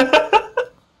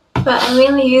I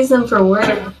mainly use them for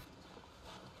work.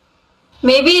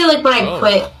 Maybe like when I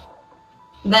quit,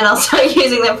 then I'll start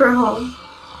using them for home.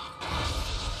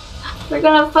 We're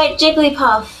gonna fight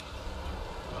Jigglypuff.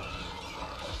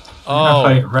 Oh,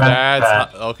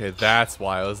 that's okay. That's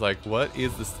why I was like, "What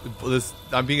is this? This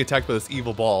I'm being attacked by this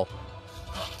evil ball."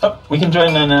 Oh, we can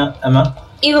join in, Emma.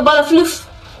 Evil ball of floof.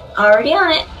 Already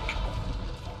on it.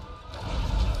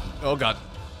 Oh god.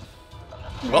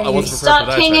 Well, I wasn't prepared for that. Stop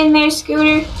hanging there,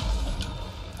 Scooter.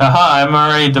 Haha, I'm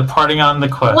already departing on the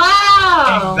quest.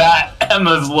 Wow! Take that,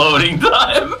 Emma's loading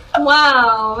time.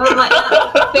 Wow,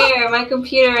 not fair. My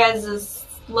computer has a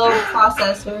slow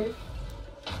processor. You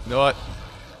know what?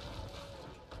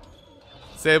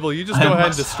 Sable, you just go ahead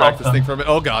and distract this thing from it.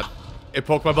 Oh god. It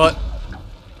poked my butt.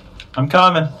 I'm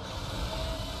coming.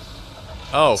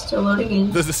 Oh. Still loading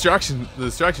in. The distraction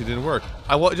didn't work.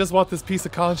 I just want this piece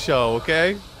of concho,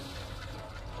 okay?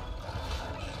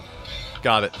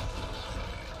 Got it.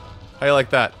 How you like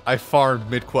that? I farmed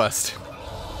mid-quest.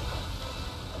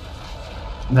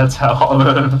 That's how all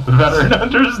the veteran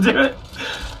hunters do it.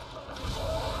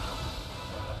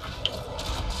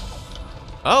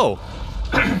 Oh.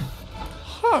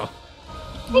 Huh.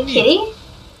 Hey, kitty.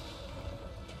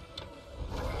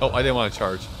 Oh, I didn't want to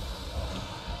charge.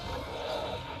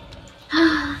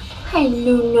 I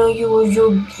didn't know you were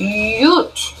so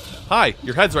cute. Hi,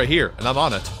 your head's right here, and I'm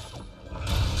on it.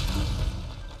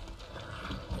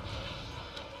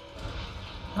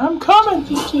 I'm coming.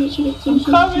 I'm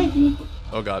coming.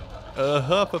 Oh god.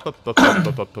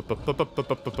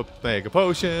 Mega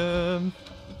potion.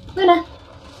 Luna.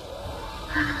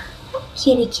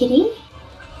 Kitty, kitty.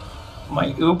 My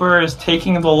Uber is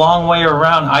taking the long way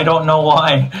around. I don't know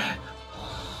why.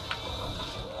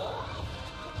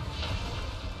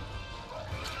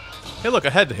 Hey, look,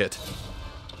 a head to hit.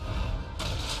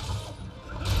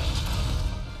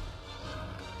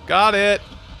 Got it.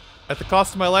 At the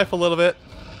cost of my life a little bit.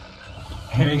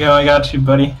 Here you go. I got you,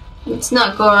 buddy. Let's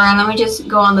not go around. Let me just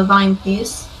go on the vine,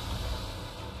 please.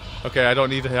 Okay, I don't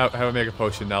need to have a mega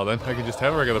potion now then. I can just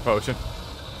have a regular potion.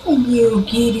 You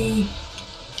kitty.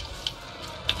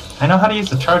 I know how to use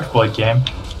the charge blade game.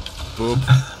 Boop.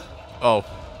 Oh.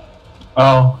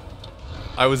 Oh.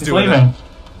 I was He's doing leaving. it.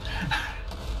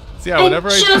 So yeah, whenever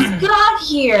I just got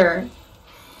here.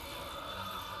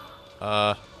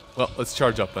 Well, let's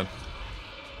charge up then.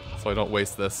 So I don't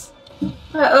waste this.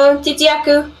 Uh-oh,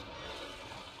 Titiaku.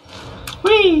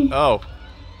 Whee! Oh.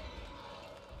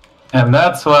 And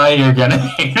that's why you're gonna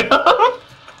hate him. Come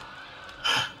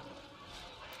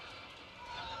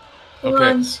Okay.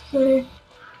 on, Scooter.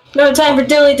 No time for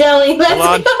dilly-dally. Let's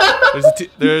Hold on.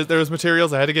 go. There's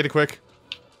materials. I had to get it quick.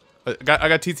 I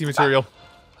got TT material.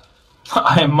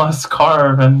 I must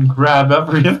carve and grab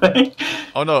everything.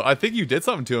 Oh no, I think you did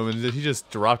something to him and he just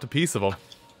dropped a piece of him.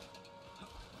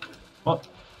 What?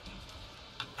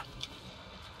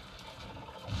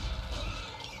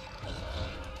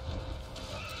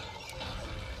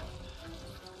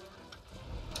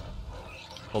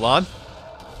 Hold on.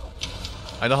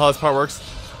 I know how this part works.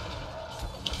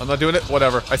 I'm not doing it.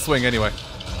 Whatever. I swing anyway.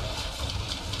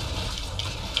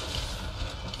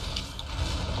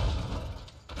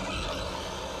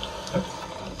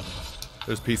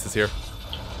 There's pieces here.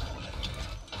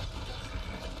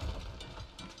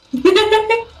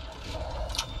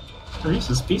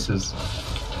 Reese's Pieces.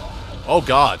 Oh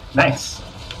god. Nice.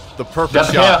 The perfect Got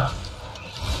the shot.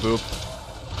 KO.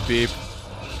 Boop. Beep.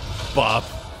 Bop.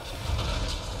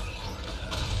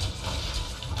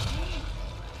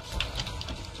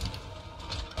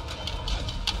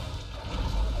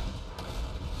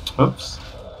 Oops.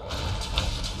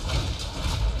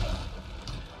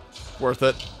 Worth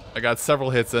it. I got several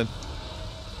hits in.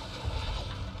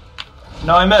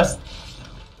 No, I missed.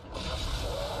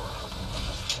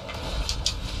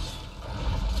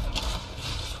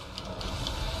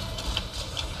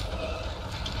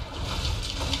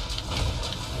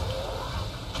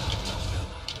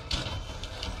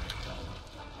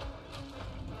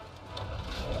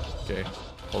 Okay.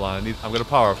 Hold on. I'm gonna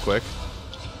power up quick.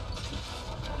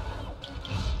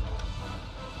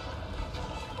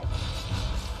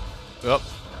 Oh.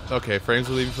 Okay, frames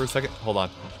will leave you for a second. Hold on.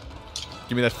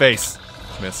 Give me that face.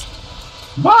 Miss.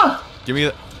 Wah! Give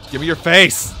me your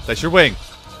face. That's your wing.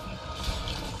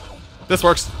 This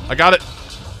works. I got it.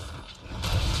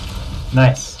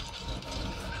 Nice.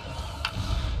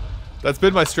 That's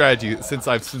been my strategy since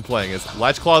I've been playing. Is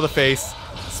latch claw to the face,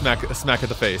 smack at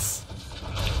the face.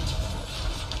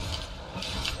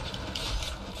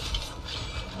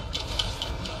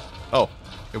 Oh,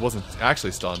 it wasn't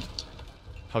actually stunned.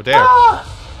 How dare!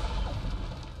 Ah!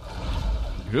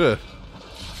 Good.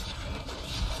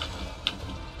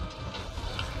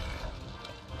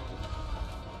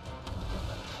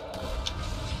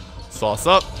 Sauce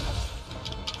up.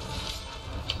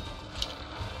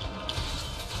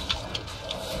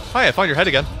 Hi, I found your head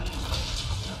again.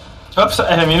 Oops,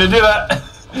 I didn't mean to do that.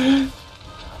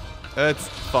 It's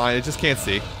fine, it just can't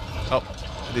see. Oh,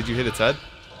 did you hit its head?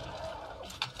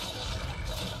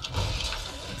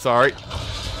 Sorry.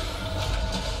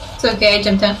 It's okay, I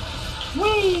jumped down.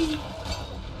 Whee!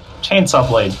 Chainsaw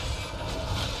blade.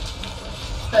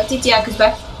 Titiaku's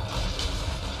back.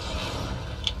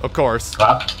 Of course.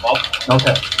 Ah, well,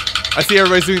 okay. I see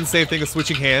everybody's doing the same thing as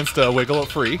switching hands to wiggle it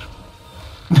free.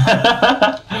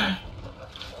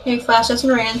 He flashed us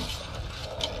and ran.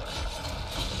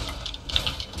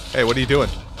 Hey, what are you doing?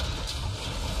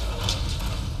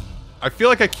 I feel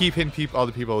like I keep hitting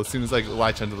other people as soon as I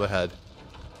latch onto the head.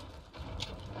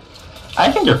 I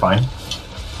think you're fine.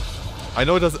 I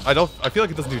know it doesn't. I feel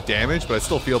like it doesn't do damage, but I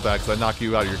still feel bad because I knock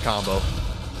you out of your combo.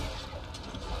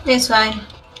 It's fine.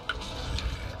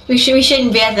 We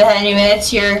shouldn't be at the head anyway.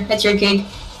 That's your gig.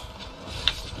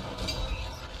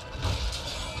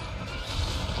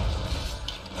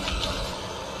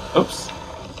 Oops.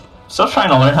 Still trying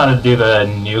to learn how to do the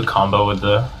new combo with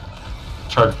the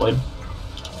charge blade.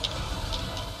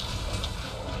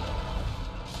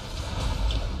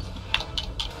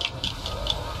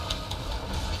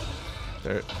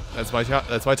 There. That's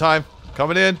my time.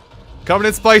 Coming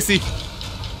in spicy.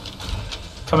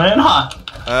 Coming in hot.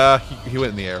 He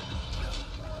went in the air.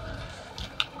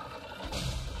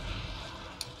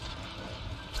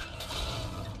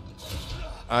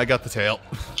 I got the tail.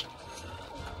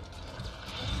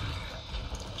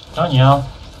 Don't yell.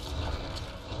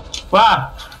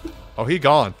 Wow. Oh, he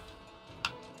gone.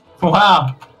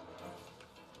 Wow.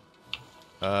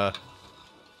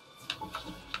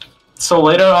 So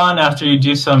later on, after you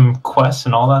do some quests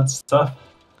and all that stuff,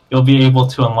 you'll be able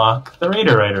to unlock the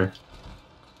Raider Rider,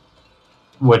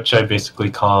 which I basically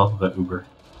call the Uber.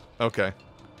 Okay.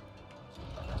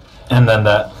 And then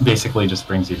that basically just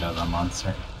brings you to the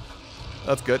monster.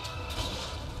 That's good.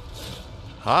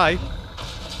 Hi.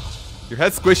 Your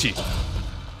head's squishy.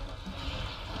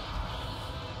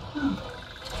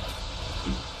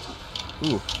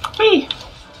 Ooh. Whee!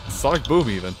 Sonic boom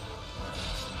even.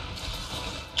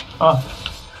 Oh.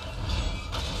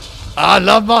 I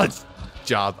love mods.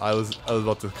 Job. I was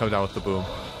about to come down with the boom.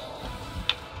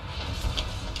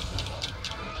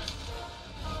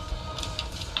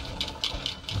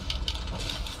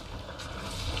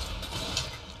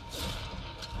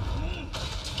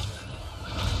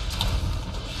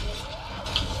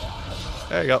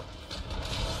 There you go.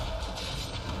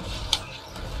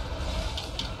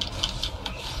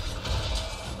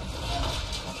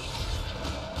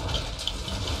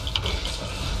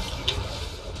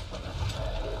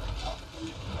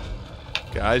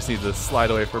 Okay, I just need to slide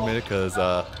away for a minute because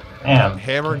Damn.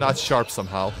 hammer not sharp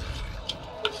somehow.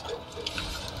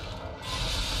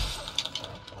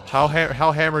 How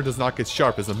hammer does not get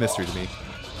sharp is a mystery to me.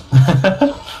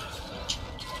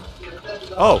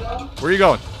 Oh, where are you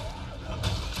going?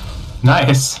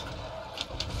 Nice.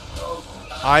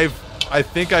 I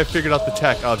think I figured out the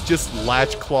tech of just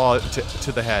latch claw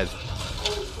to the head.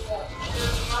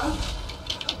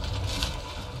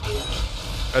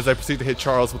 As I proceed to hit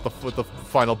Charles with the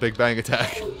final Big Bang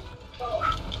attack.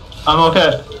 I'm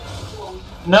okay.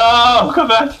 No, come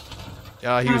back.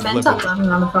 Yeah, he was Been limping. talking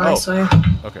on the phone, I swear.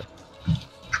 Okay.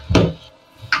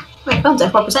 My phone's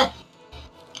at 4%.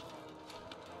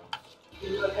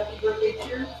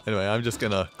 Anyway, I'm just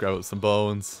gonna grab up some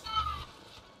bones.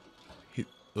 He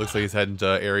looks like he's heading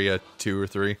to area 2 or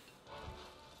 3.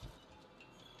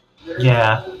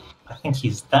 Yeah, I think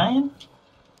he's dying.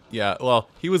 Yeah, well,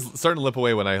 he was starting to limp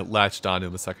away when I latched onto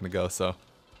him a second ago, so.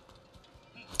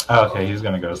 Oh, okay, he's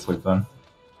gonna go to sleep then.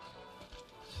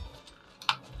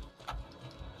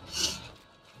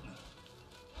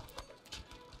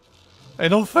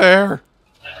 Ain't no fair.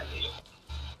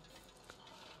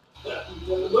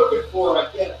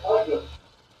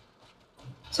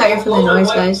 Sorry for the noise,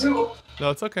 guys. No,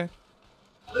 it's okay.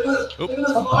 Oop.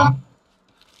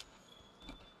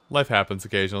 Life happens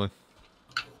occasionally.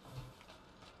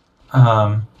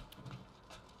 Oh.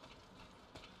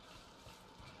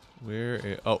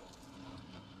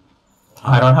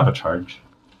 I don't have a charge.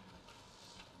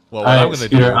 Well, what I'm gonna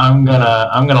Scooter, do, I'm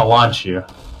gonna launch you.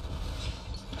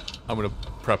 I'm gonna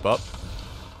prep up.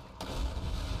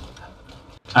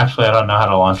 Actually, I don't know how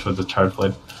to launch with the charge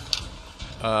blade.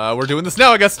 We're doing this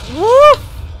now, I guess. Woo!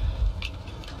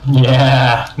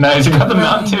 Yeah, nice. You got the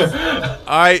mount too.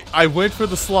 I went for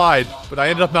the slide, but I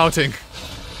ended up mounting.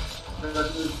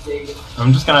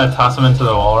 I'm just gonna toss him into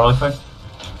the wall really quick.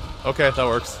 Okay, that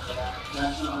works.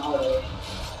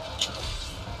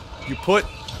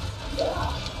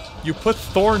 You put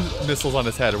thorn missiles on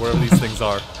his head, or whatever these things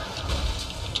are.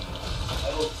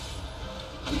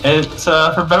 It's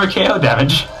for better KO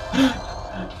damage.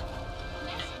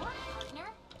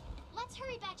 Let's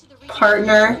hurry back to the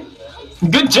Partner.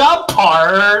 Good job,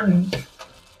 Pard.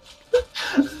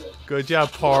 Good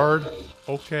job, Pard.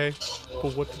 Okay,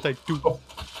 but what did I do?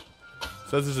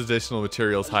 Says there's additional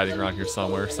materials hiding around here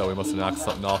somewhere, so we must have knocked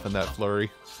something off in that flurry.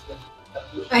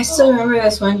 I still remember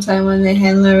this one time when the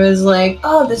handler was like,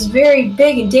 "Oh, this very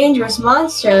big and dangerous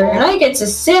monster, and I get to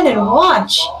sit and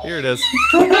watch." Here it is.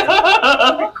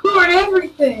 Record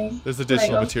everything. There's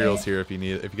additional Like, materials okay. here if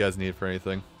you guys need it for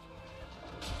anything.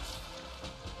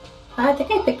 I think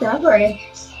I picked them up already.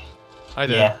 I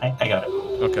did. Yeah, I got it.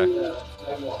 Okay.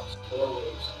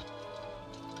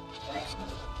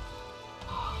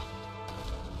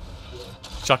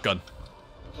 Shotgun.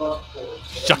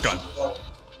 Shotgun.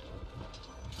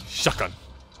 Shotgun.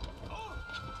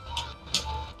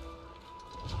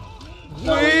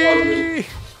 Whee!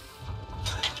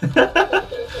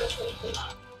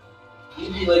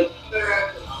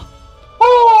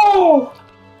 Oh!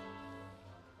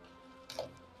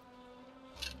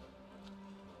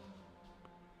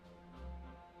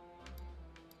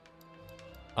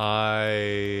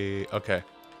 Okay.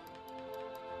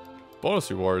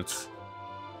 Bonus rewards.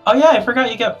 Oh yeah, I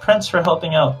forgot you get prints for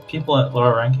helping out people at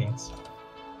lower rankings.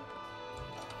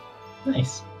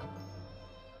 Nice.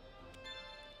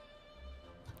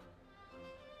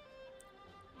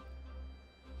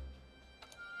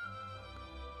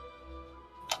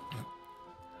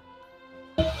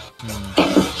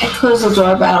 I closed the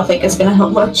door, but I don't think it's gonna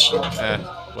help much.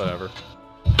 Whatever.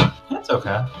 That's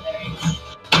okay.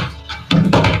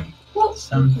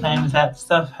 Sometimes that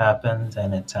stuff happens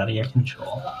and it's out of your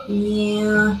control.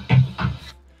 Yeah.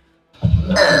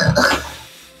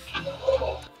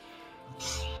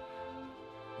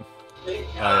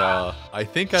 I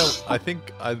think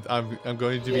I'm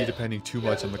going to be depending too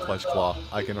much on the clutch claw.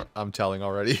 I'm telling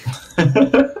already.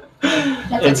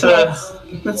 That's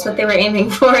what they were aiming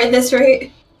for at this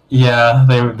rate. Yeah,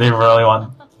 they really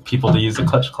want people to use the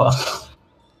clutch claw.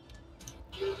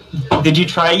 Did you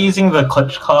try using the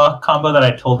clutch claw combo that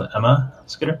I told Emma,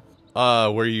 Scooter?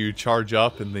 Where you charge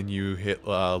up and then you hit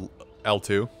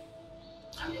L2.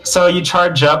 So you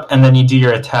charge up and then you do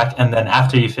your attack, and then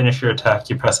after you finish your attack,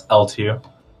 you press L2.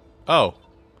 Oh.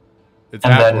 It's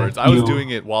And then backwards. I was you-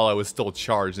 doing it while I was still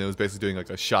charged, and it was basically doing like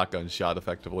a shotgun shot,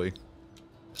 effectively.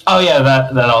 Oh yeah,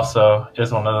 that also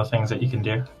is one of the things that you can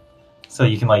do. So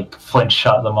you can like flinch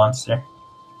shot the monster.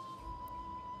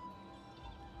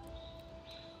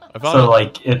 I found So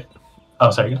like it.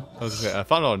 Oh, sorry. I was gonna say, I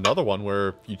found out another one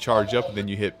where you charge up and then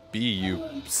you hit B, you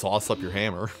sauce up your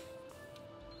hammer.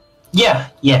 Yeah.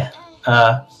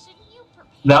 That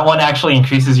one actually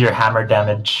increases your hammer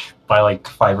damage by like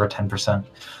 5 or 10%.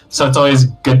 So it's always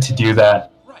good to do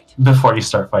that before you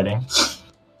start fighting,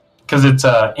 because it's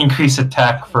increased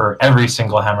attack for every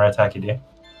single hammer attack you do.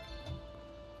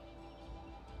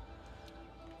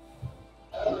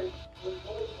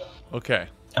 Okay.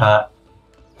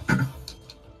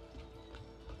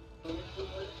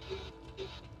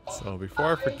 So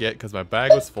before I forget, because my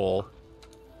bag was full,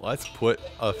 let's put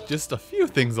just a few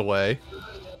things away.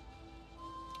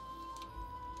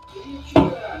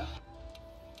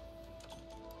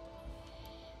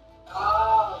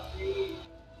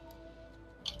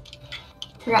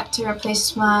 Forgot to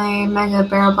replace my mega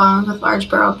barrel bomb with large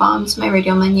barrel bombs in my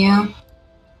radio menu.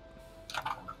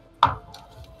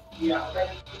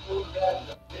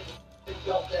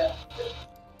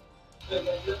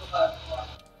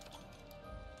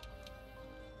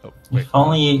 Oh,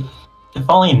 wait. If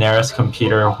only Nara's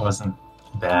computer wasn't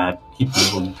bad, he'd be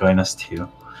able to join us too.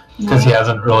 Because he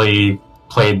hasn't really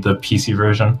played the PC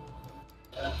version.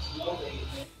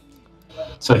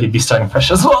 So he'd be starting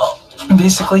fresh as well,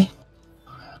 basically.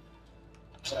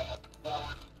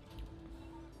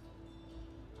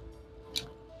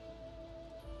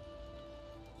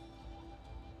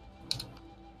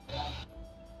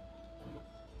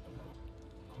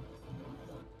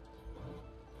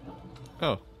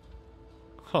 Oh.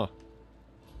 Huh.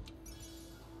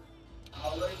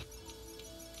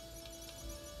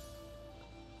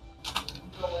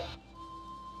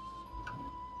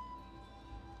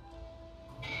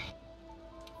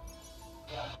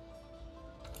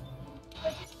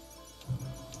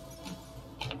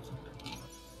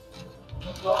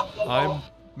 I'm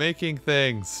making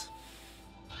things.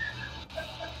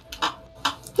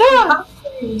 Yeah.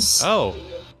 Oh.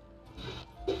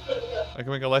 I can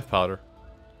make a life powder.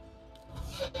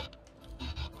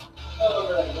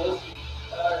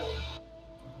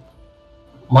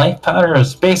 Life powder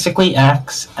is basically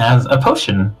acts as a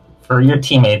potion for your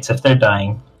teammates if they're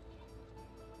dying.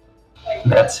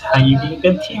 That's how you be a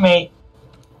good teammate.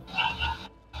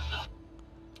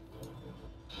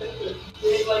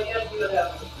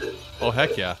 Oh,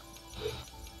 heck yeah.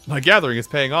 My gathering is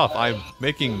paying off. I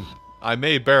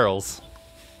made barrels.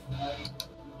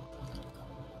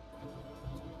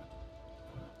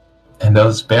 And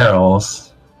those barrels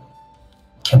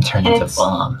can turn into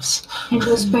bombs. And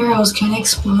those barrels can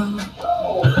explode.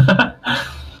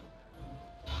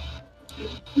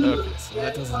 Okay, so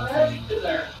that does nothing.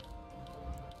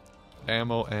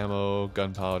 Ammo,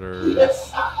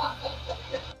 gunpowders.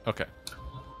 Okay.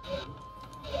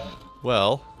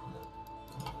 Well.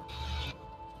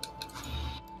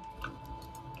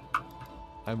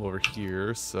 I'm over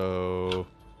here, so...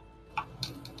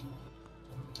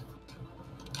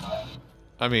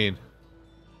 I mean...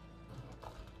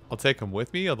 I'll take them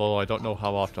with me, although I don't know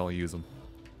how often I'll use them.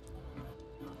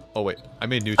 Oh wait, I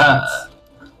made nutrients.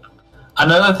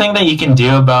 Another thing that you can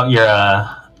do about your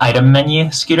item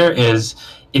menu, Scooter, is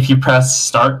if you press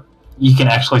start, you can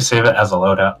actually save it as a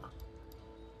loadout.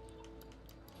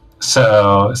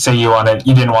 So, say you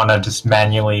didn't want to just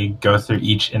manually go through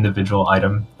each individual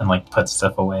item and like put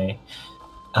stuff away.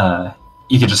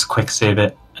 You could just quick save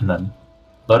it and then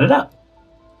load it up.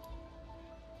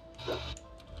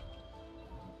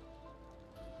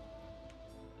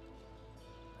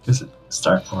 Is it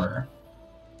start or?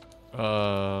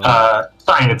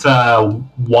 Sorry, it's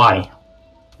Y.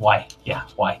 Y, yeah,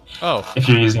 Y. Oh. If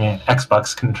you're using an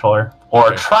Xbox controller, or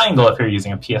Okay. triangle if you're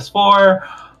using a PS4.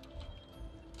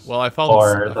 Well, I found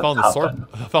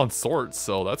I found sorts,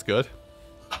 so that's good.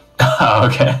 Oh,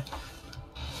 okay.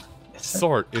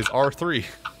 Sort is R3.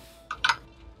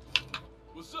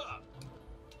 What's up?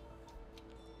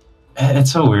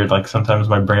 It's so weird. Like sometimes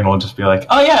my brain will just be like,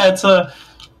 "Oh yeah, it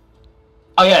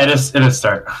is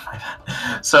start."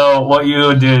 So what you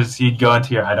would do is you'd go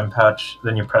into your item pouch,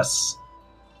 then you press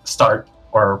start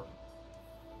or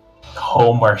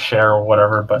home or share or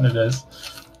whatever button it is,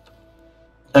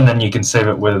 and then you can save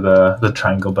it with the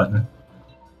triangle button.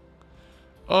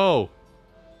 Oh,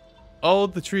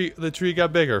 the tree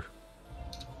got bigger.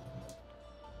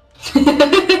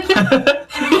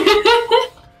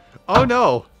 Oh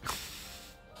no!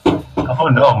 Oh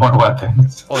no, more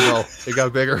weapons. Oh no, it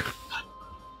got bigger.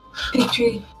 Big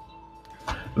tree.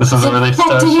 This is where they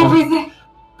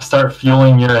start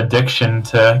fueling your addiction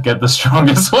to get the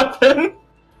strongest weapon.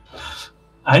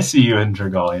 I see you in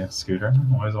Dragalia, Scooter.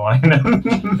 I'm always wanting to.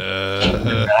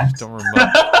 Don't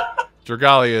remember.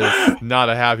 Dragalia is not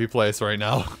a happy place right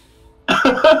now.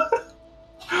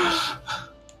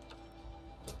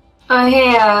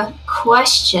 Okay,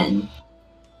 question.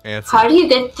 Answer. How do you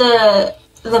get the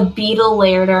beetle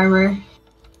layered armor?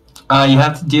 You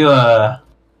have to do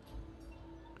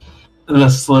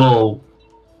this little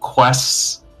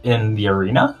quests in the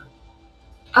arena.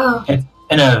 Oh. It's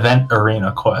an event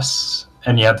arena quest,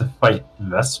 and you have to fight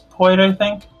Vespoid, I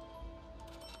think.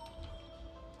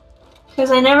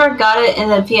 Because I never got it in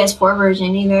the PS4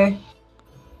 version either.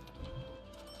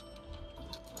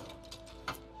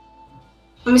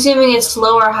 I'm assuming it's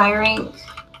low or high rank.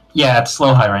 Yeah, it's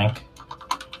low high rank.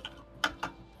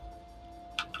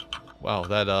 Wow,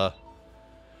 that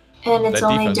And it's that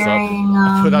only defense during.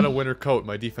 up. I put on a winter coat.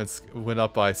 My defense went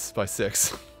up by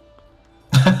 6.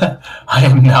 I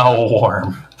am now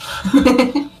warm.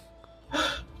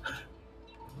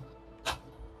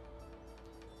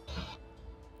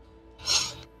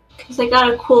 Because I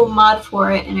got a cool mod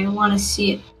for it and I want to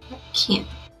see it. I can't.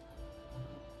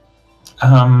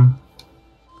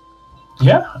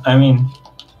 Yeah, I mean,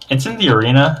 it's in the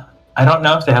arena. I don't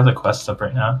know if they have the quests up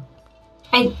right now.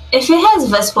 If it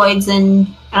has Vespoids,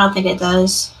 then I don't think it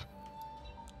does.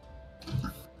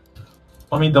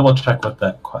 Let me double check what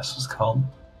that quest was called.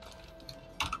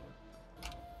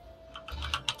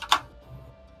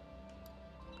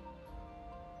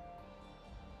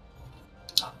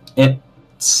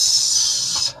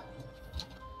 It's...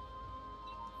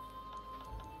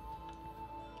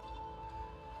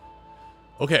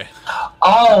 Okay.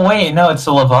 Oh, wait, no, it's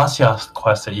the Lavasia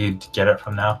quest that you get it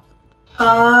from now.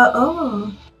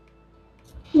 Oh.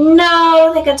 No, I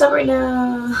don't think it's up right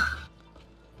now.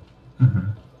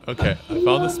 Okay, I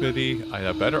found the smithy. I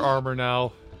have better armor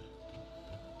now.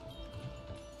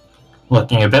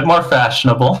 Looking a bit more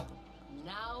fashionable.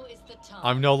 Now is the time.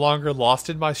 I'm no longer lost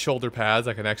in my shoulder pads.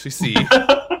 I can actually see.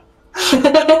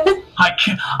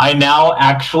 I now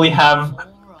actually have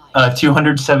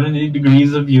 270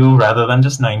 degrees of view rather than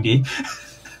just 90.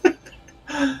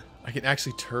 I can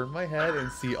actually turn my head and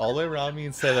see all the way around me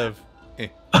instead of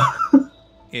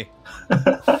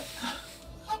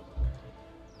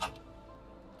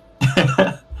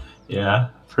Yeah,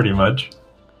 pretty much.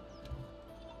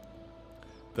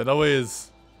 That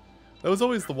was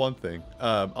always the one thing.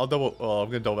 I'm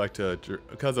gonna double back to,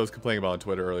 because I was complaining about it on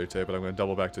Twitter earlier today, but I'm gonna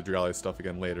double back to Dragalia's stuff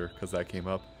again later because that came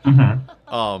up.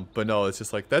 But no, it's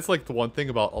just like that's like the one thing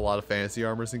about a lot of fantasy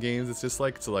armors and games. It's just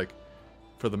like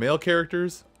for the male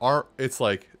characters, it's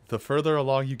like the further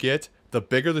along you get, the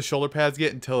bigger the shoulder pads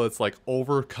get until it's like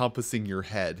over-compassing your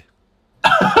head.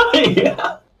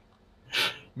 Yeah.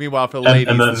 Meanwhile, for the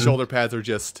ladies, the shoulder pads are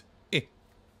just two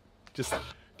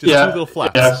little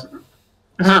flaps. Yeah.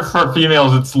 For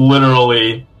females, it's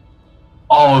literally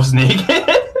almost naked.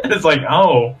 It's like,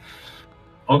 oh,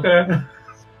 okay.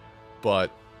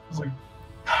 But it's like, it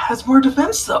has more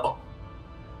defense though.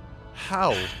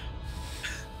 How?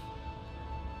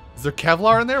 Is there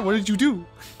Kevlar in there? What did you do?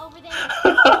 Over there.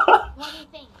 What do you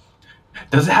think?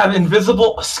 Does it have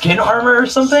invisible skin armor or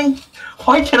something?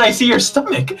 Why can't I see your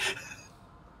stomach?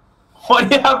 Why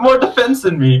do you have more defense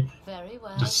than me? Very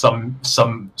well. Just some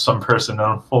person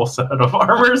on a full set of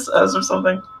armors as or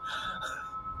something.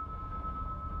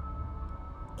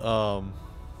 What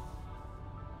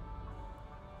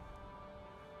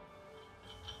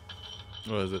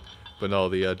is it? But no,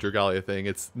 the Dragalia thing.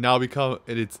 It's now become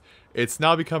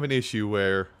an issue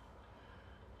where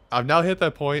I've now hit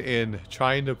that point in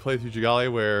trying to play through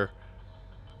Dragalia where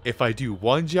if I do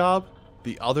one job,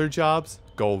 the other jobs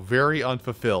go very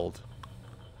unfulfilled.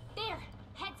 There,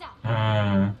 heads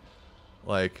up.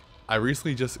 Like I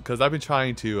recently because I've been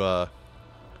trying to.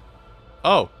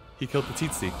 Oh, he killed the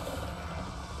Tsitsi.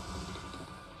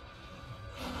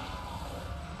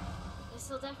 This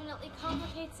will definitely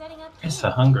complicate setting up. You're so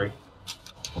hungry.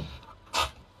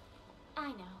 I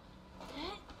know.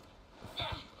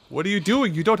 What are you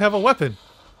doing? You don't have a weapon.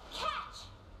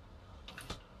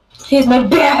 Here's my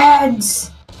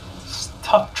bands!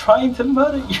 Stop trying to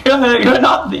murder you. You're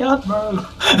not the Admiral.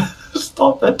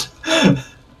 Stop it.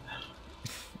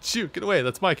 Shoot, get away.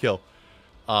 That's my kill.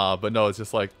 But no, it's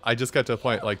just like I just got to a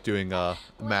point like doing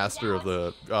Master of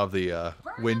the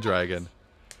Wind Dragon.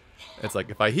 It's like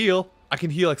if I heal, I can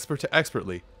heal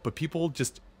expertly, but people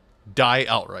just die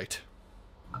outright.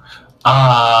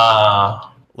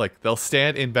 Like they'll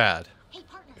stand in bad.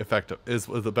 Effective is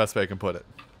the best way I can put it.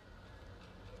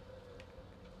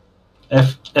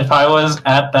 If I was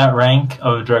at that rank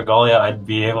of Dragalia, I'd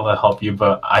be able to help you,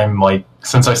 but I'm like,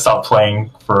 since I stopped playing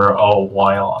for a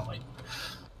while, I'm like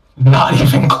not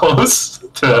even close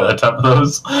to attempt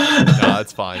those. No,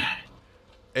 it's fine.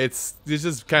 It's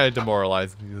just kind of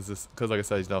demoralizing because like I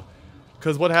said,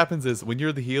 because what happens is when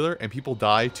you're the healer and people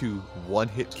die to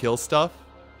one-hit kill stuff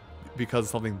because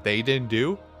of something they didn't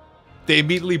do, they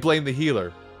immediately blame the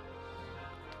healer.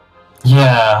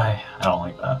 Yeah, I don't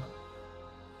like that.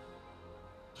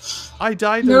 I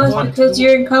died to No, it's because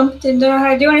you're incompetent, don't know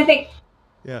how to do anything.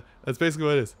 Yeah, that's basically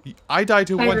what it is. I died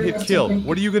to one-hit kill.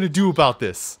 What are you gonna do about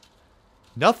this?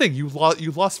 Nothing. You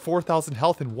lost 4,000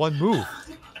 health in one move.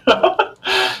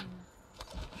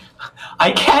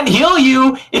 I can't heal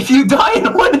you if you die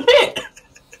in one hit.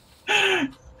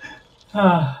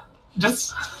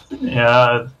 Just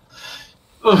Yeah.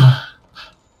 Ugh.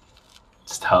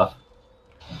 It's tough.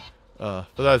 But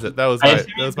that was it. That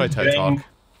was my TED talk.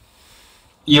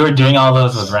 You were doing all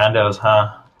those with randos,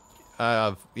 huh?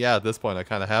 Yeah. At this point, I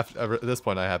kind of have. At this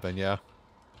point, I have been. Yeah.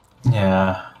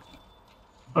 Yeah.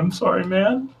 I'm sorry,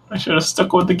 man. I should have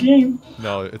stuck with the game.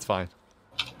 No, it's fine.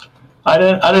 I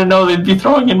didn't know they'd be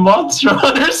throwing in Monster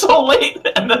Hunter so late,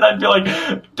 and then I'd be like,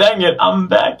 "Dang it, I'm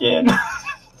back in."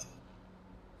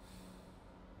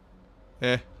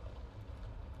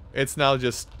 It's now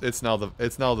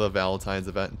the Valentine's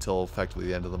event until effectively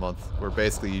the end of the month, where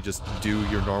basically you just do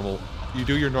your normal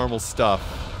stuff,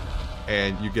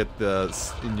 and you get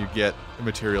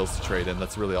materials to trade in.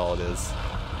 That's really all it is.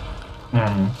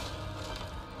 Hmm.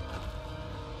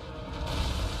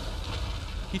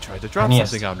 He tried to drop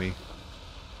something on me.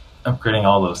 Upgrading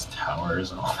all those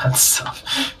towers and all that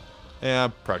stuff. Yeah,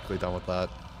 I'm practically done with that.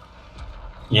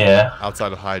 Yeah.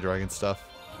 Outside of High Dragon stuff.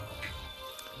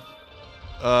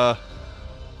 Hey,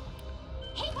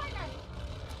 partner.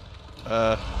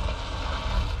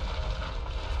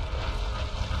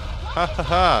 Ha ha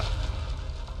ha.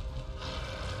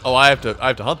 Oh, I have to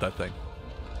hunt that thing.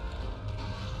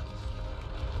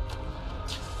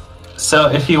 So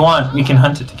if you want, we can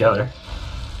hunt it together.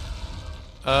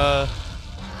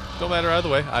 Don't matter either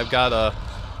way. I've got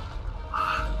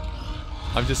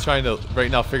I'm just trying to right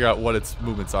now figure out what its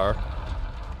movements are.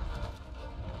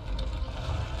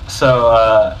 So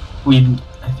I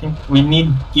think we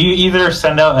need you either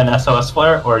send out an SOS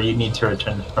flare or you need to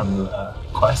return it from the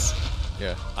quest.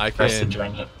 Yeah, I For us to can.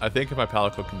 join it. I think if my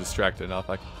palico can distract it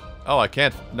enough, oh, I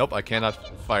can't. Nope, I cannot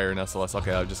fire an SOS.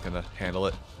 Okay, I'm just gonna handle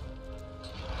it.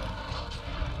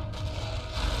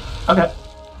 Okay.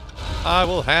 I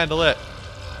will handle it.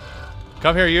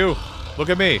 Come here, you. Look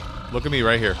at me. Look at me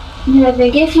right here. Yeah, I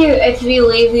think if you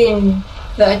leave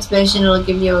the exhibition, it'll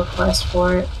give you a quest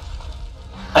for it.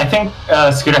 I think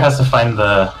Scooter has to find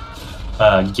the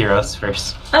Gyros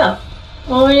first. Oh,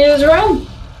 well, we just run.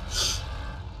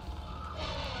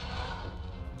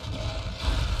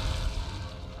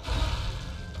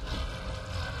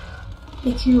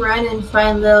 You can run and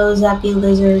find those zappy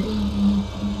lizard.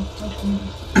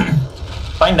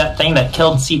 Find that thing that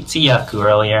killed Tsiyaku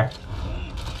earlier.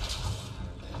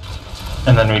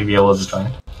 And then we'd be able to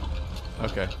join.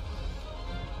 Okay.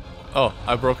 Oh,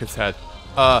 I broke its head.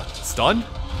 Stunned?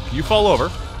 Can you fall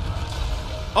over?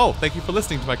 Oh, thank you for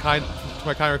listening to my kind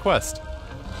request.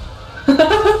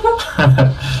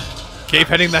 Keep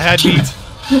hitting the head meat.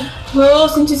 Well,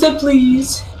 since you said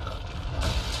please.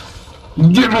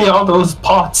 Give me all those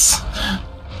pots.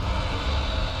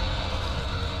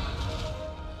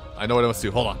 I know what I must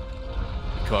do. Hold on.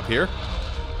 Come up here.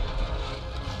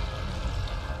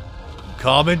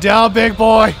 Calming down, big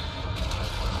boy.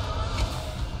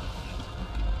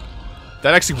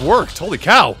 That actually worked. Holy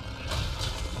cow.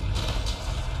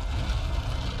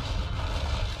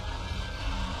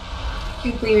 I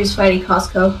can't believe he's fighting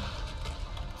Costco.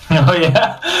 Oh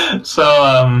yeah. So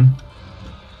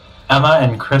Emma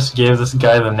and Chris gave this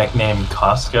guy the nickname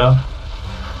Costco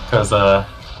because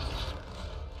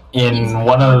in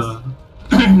one of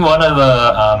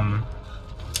the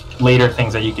later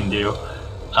things that you can do,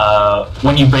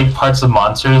 when you break parts of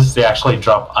monsters, they actually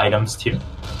drop items too.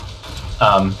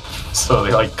 So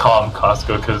they like call him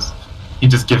Costco because he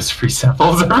just gives free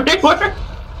samples everywhere.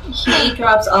 He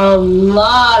drops a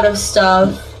lot of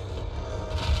stuff.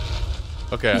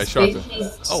 Okay, I sharpened.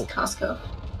 He's just Costco.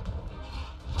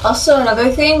 Also, another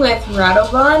thing with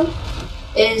Radovan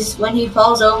is when he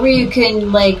falls over, you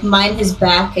can like mine his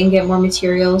back and get more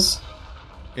materials.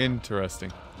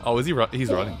 Interesting. Oh, is he?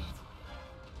 He's running.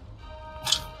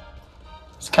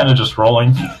 It's kind of just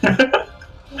rolling.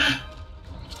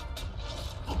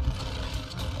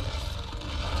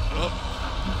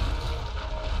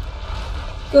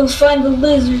 Go find the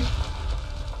lizard.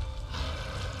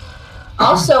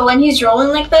 Also, when he's rolling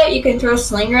like that, you can throw a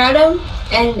slinger at him,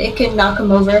 and it can knock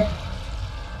him over.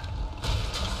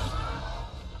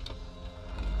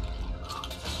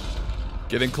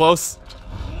 Getting close.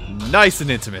 Nice and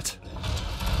intimate.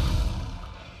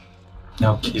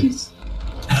 No kids.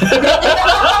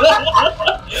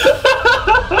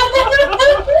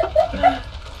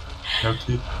 No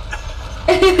kids.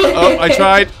 Oh, I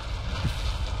tried.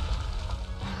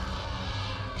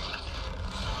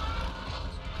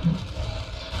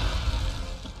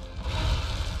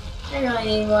 I really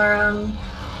need more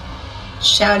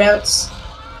shout outs.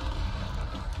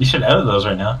 You should edit those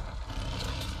right now.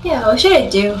 Yeah, what should I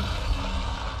do?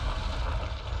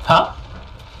 Huh?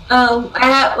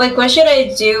 What should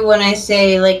I do when I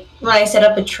say, like, when I set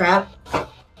up a trap?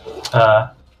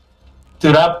 Trap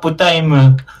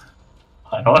time.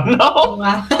 I don't know.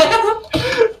 Wow.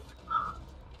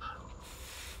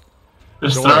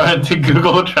 Just Don't throw worry. it into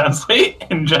Google Translate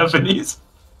in Japanese.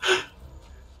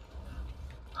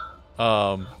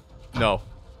 No.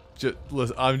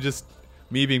 Listen, I'm just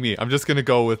me being me. I'm just gonna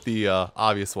go with the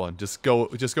obvious one. Just go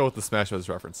with the Smash Bros.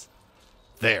 Reference.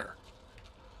 There.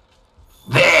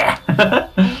 There!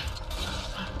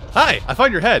 Hi, I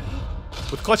found your head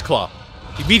with Clutch Claw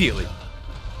immediately.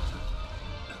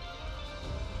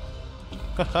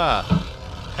 Haha.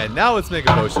 And now it's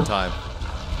Mega Potion time.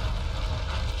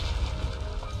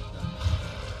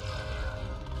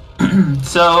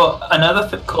 So,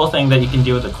 another cool thing that you can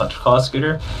do with the Clutch Claw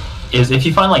scooter is if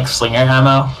you find like slinger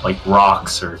ammo, like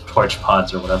rocks or torch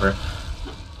pods or whatever,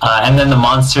 and then the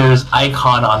monster's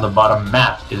icon on the bottom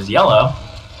map is yellow,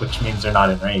 which means they're not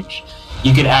in range,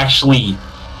 you could actually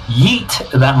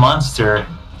yeet that monster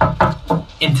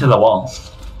into the wall.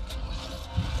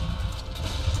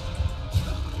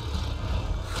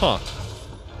 Huh.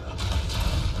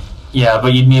 Yeah,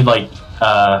 but you'd need like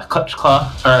Clutch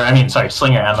Claw,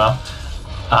 Slinger ammo.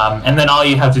 And then all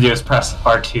you have to do is press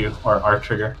R2 or R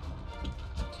trigger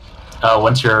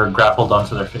once you're grappled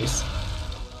onto their face.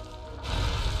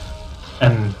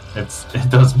 And it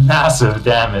does massive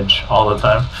damage all the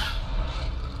time.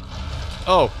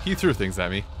 Oh, he threw things at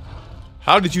me.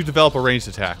 How did you develop a ranged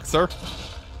attack, sir?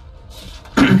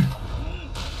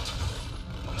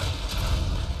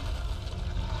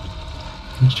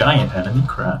 Giant enemy,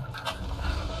 crap.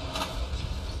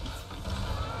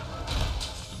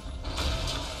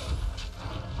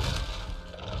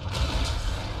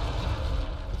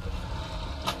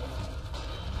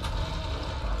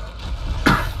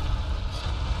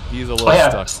 He's a little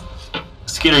stuck.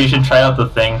 Scooter, you should try out the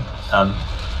thing.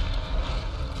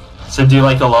 So do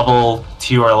like a level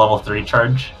 2 or a level 3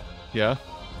 charge. Yeah.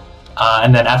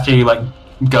 And then after you like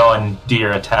go and do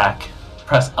your attack,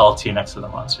 press L2 next to the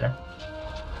monster.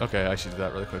 Okay, I should do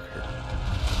that really quick here.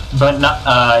 But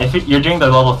not, if you're doing the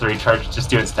level 3 charge, just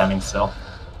do it standing still.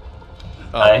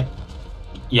 Oh.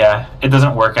 Yeah, it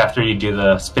doesn't work after you do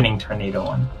the spinning tornado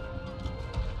one.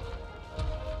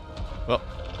 Well.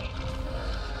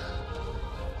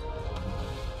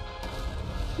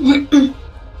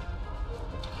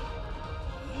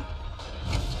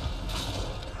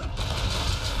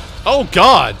 Oh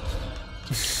God!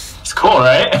 It's cool,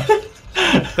 right?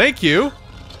 Thank you.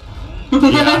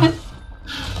 Yeah.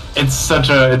 It's such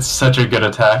a good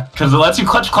attack because it lets you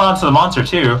clutch claw into the monster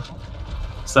too.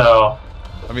 So.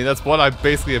 I mean, that's what I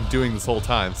basically am doing this whole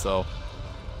time. So.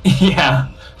 Yeah.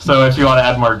 So if you want to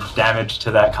add more damage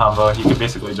to that combo, you could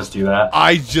basically just do that.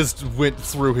 I just went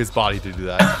through his body to do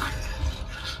that.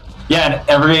 Yeah,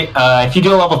 and if you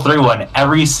do a level 3 one,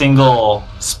 every single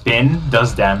spin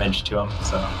does damage to him.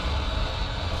 So.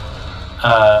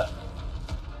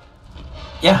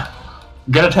 Yeah.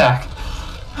 Good attack.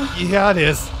 Yeah, it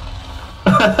is.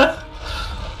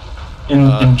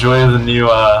 Enjoy the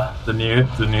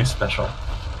new special.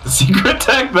 The secret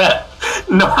attack that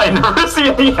I never see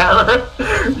any hammer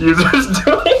users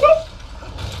doing.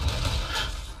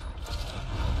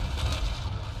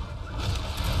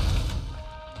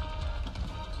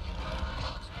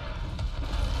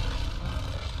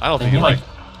 I don't think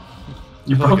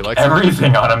you broke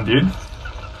everything on him, dude.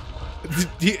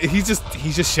 He's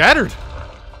just shattered.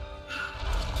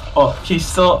 Well,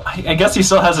 I guess he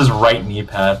still has his right knee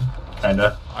pad,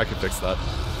 kinda. I can fix that.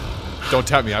 Don't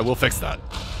tap me, I will fix that.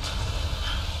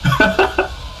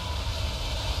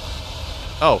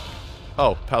 Oh,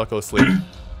 Palico asleep.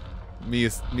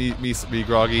 me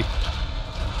groggy.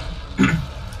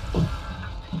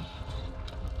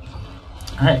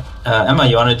 Alright, Emma,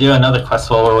 you want to do another quest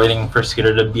while we're waiting for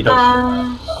Scooter to beat up?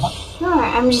 Sure,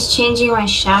 I'm just changing my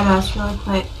shoutouts really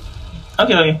quick.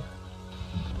 Okay.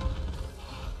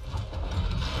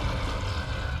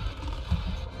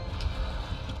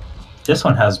 This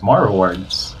one has more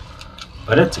rewards,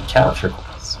 but it's a capture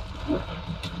quest.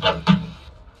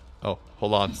 Oh,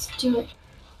 hold on. Let's do it.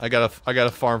 I gotta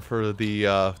farm for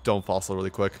the dome fossil really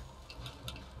quick.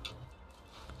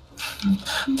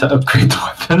 To upgrade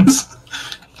the weapons.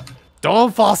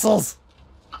 Dome fossils.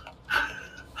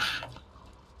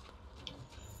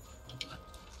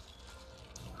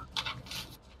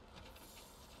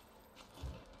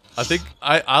 I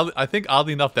think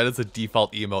oddly enough that is a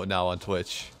default emote now on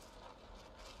Twitch.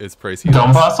 Is praise helix.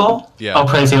 Dome fossil? Yeah. Oh,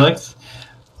 praise helix.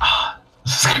 I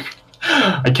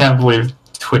can't believe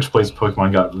Twitch Plays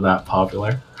Pokemon got that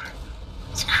popular.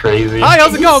 It's crazy. Hi,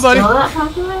 how's it going, buddy? Still that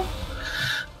popular?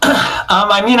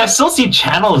 I mean, I still see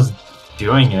channels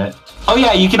doing it. Oh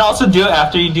yeah, you can also do it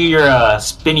after you do your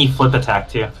spinny flip attack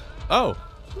too. Oh,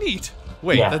 neat.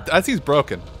 Wait, Yeah. that seems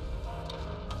broken.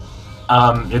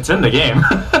 It's in the game.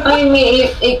 I mean,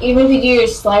 even if you do your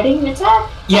sliding attack?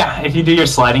 Yeah, if you do your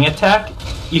sliding attack,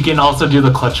 you can also do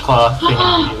the clutch claw thing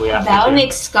immediately after. That would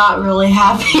make Scott really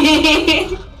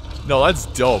happy. No, that's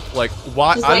dope. Like,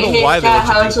 why? Just I like, don't know hey, why they Scott,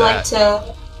 let you do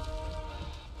that.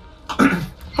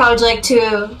 how would you like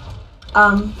to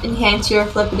enhance your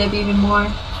flip-a-dip even more?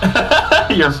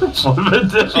 Your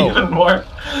flip-a-dip Oh. even more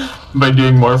by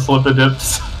doing more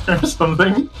flip-a-dips or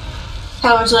something.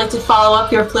 How would you like to follow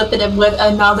up your flip-a-dip with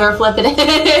another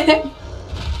flip-a-dip?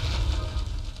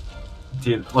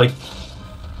 Dude, like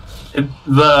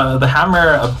the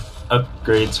hammer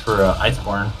upgrades for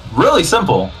Iceborne, really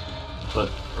simple, but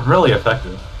really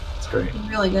effective. It's great.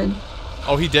 Really good.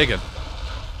 Oh, he digging.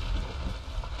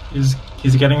 He's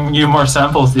getting you more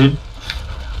samples, dude.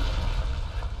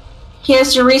 He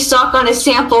has to restock on his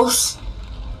samples.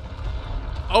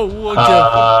 Oh,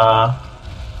 okay.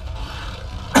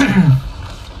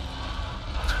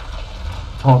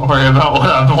 Don't worry about what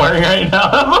I'm wearing right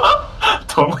now.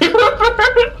 Totally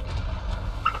remember.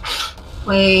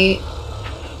 Wait.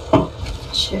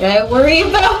 Should I worry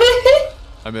about it?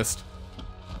 I missed.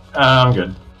 I'm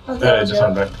good. Oh, I that just was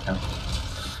went back to camp.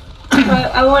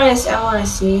 I want to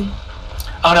see.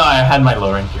 Oh no, I had my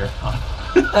low rank gear on.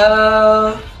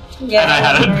 Oh. Yeah. And I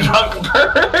had a drunk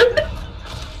bird.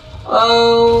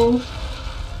 Oh.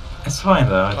 It's fine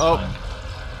though, it's fine.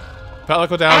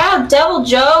 Palico down. Ah, Devil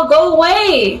Joe, go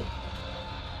away!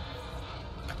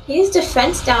 He's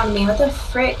defense down me, what the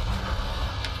frick?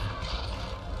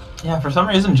 Yeah, for some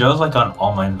reason Joe's like on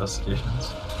all my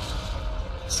investigations.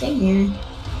 Same here.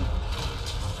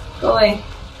 Go away.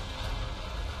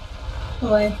 Go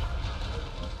away.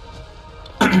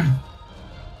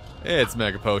 It's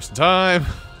Mega Potion time.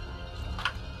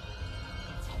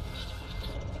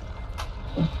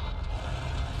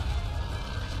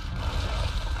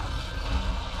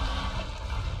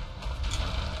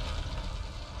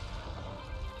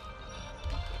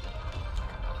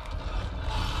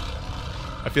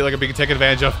 I feel like I'm being taken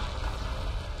advantage of.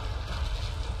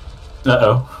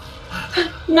 Uh-oh.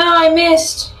 No, I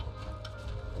missed!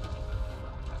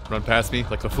 Run past me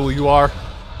like the fool you are.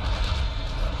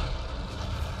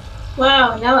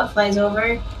 Wow, now it flies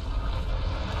over.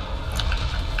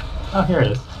 Oh, here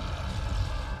it is.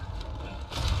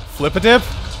 Flip a dip?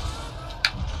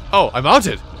 Oh, I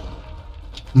mounted.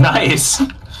 Nice!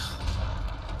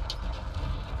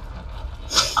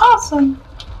 Awesome!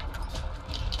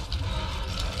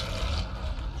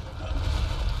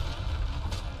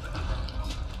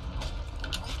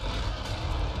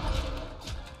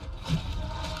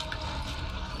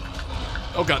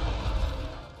 Oh god.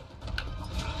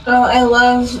 Oh, I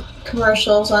love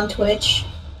commercials on Twitch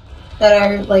that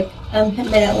are like a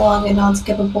minute long and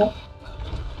non-skippable.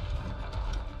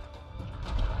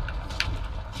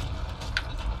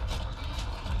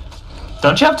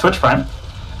 Don't you have Twitch Prime?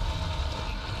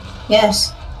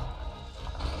 Yes.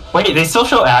 Wait, they still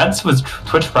show ads with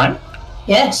Twitch Prime?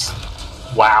 Yes.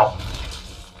 Wow.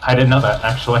 I didn't know that,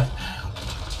 actually.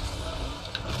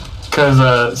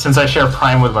 Because since I share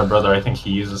Prime with my brother, I think he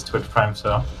uses Twitch Prime,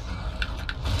 so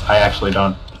I actually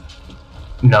don't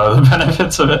know the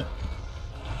benefits of it.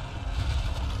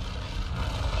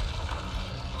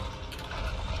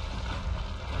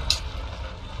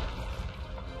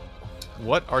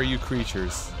 What are you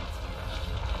creatures?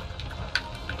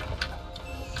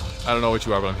 I don't know what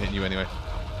you are, but I'm hitting you anyway.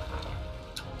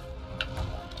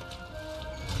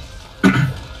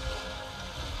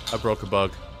 I broke a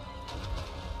bug.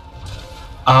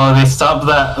 Oh, they stopped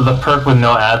the perk with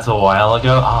no ads a while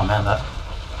ago. Oh man, that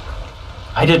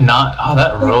I did not. Oh,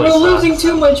 that really. We're losing sucks.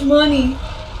 too much money.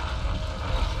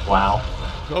 Wow.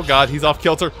 Oh god, he's off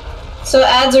kilter. So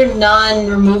ads are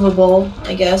non-removable,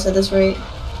 I guess, at this rate.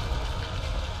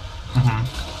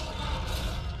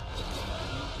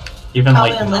 Even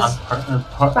Probably like unless- non-partner.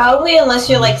 Probably unless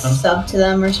you're like Makes sense. sub to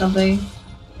them or something.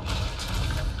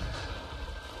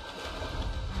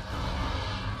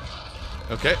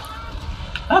 Okay,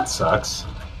 That sucks.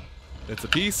 it's a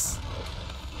piece.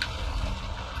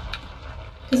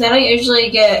 Because I don't usually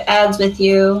get ads with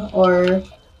you or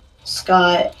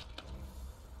Scott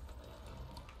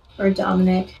or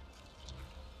Dominic.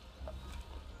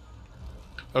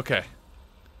 Okay.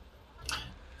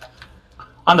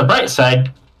 On the bright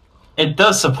side, it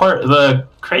does support the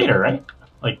creator, right?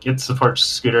 Like it supports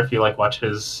Scooter if you like watch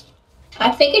his.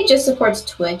 I think it just supports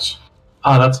Twitch.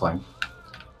 Oh, that's fine.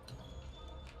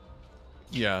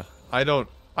 Yeah, I don't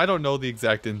know the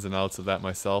exact ins and outs of that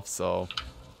myself, so.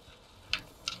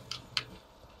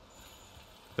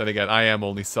 Then again, I am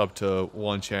only sub to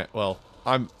one channel. Well,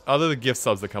 other than gift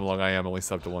subs that come along, I am only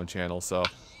sub to one channel, so.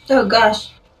 Oh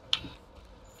gosh.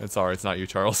 It's alright, it's not you,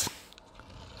 Charles.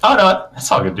 Oh no,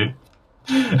 it's all good, dude.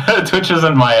 Twitch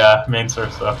isn't my main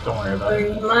source, so don't worry about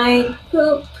it. Where's my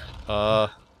poop?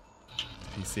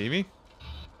 Did he see me?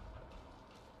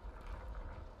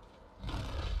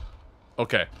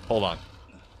 Okay, hold on.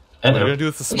 We're gonna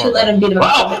do this the We smart should let way. him beat him up.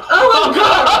 Wow. Oh my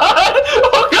god!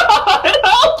 Oh god!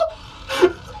 Help!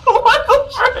 What the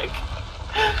frick?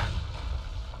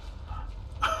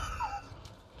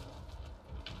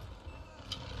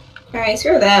 Alright,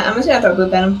 screw that. I'm just gonna throw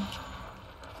poop at him.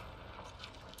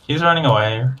 He's running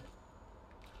away.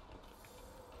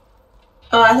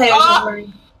 Oh, I thought he was just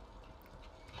running.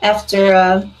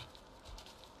 After,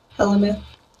 Halumu.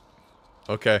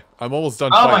 Okay, I'm almost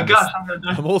done Oh my fighting gosh, this. I'm gonna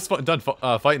die. I'm almost done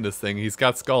fighting this thing. He's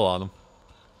got skull on him.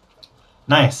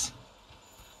 Nice.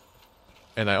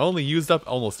 And I only used up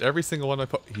almost every single one I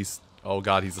put. Oh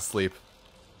god, he's asleep.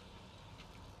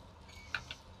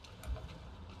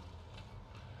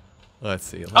 Let's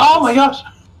see. Oh my gosh!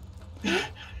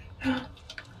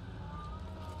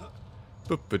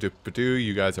 Boop-a-doop-a-doo.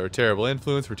 You guys are a terrible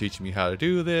influence for teaching me how to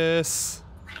do this.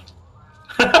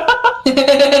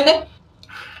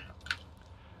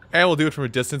 And we'll do it from a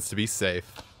distance to be safe.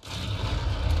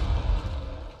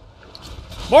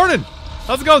 Morning!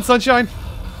 How's it going, sunshine?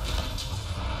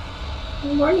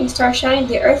 Good morning, Starshine.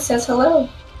 The Earth says hello.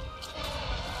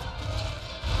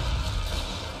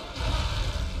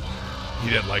 He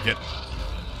didn't like it.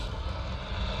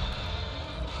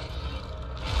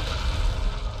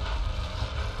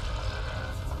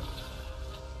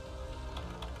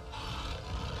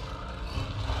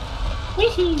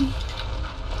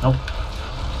 Nope.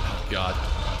 God.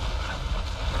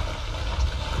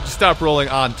 Could you stop rolling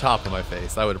on top of my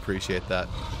face? I would appreciate that.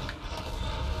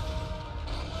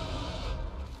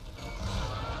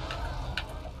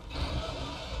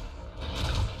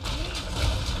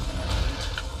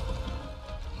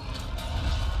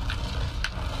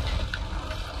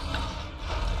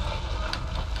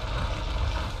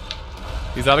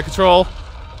 He's out of control.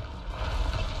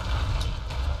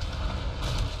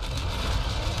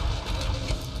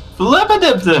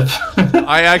 Flip-a-dip-dip!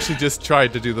 I actually just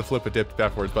tried to do the flip-a-dip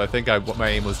backwards, but I think my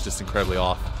aim was just incredibly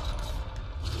off.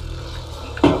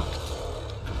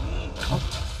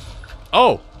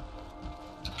 Oh!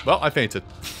 Well, I fainted.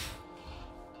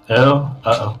 Oh,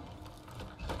 uh-oh.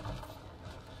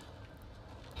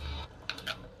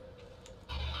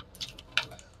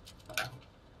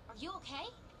 Are you okay?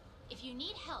 If you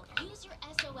need help, use your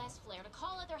SOS flare to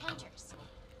call other hunters.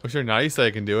 Oh, sure, now you say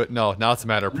I can do it. No, now it's a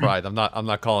matter of pride. I'm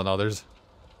not calling others.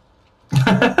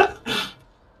 There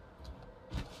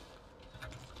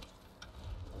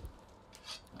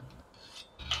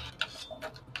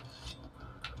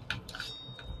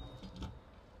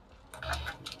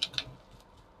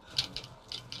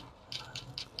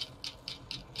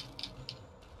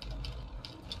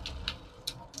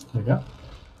you go.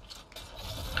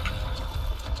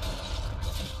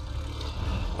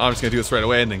 I'm just gonna do this right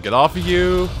away and then get off of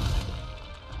you.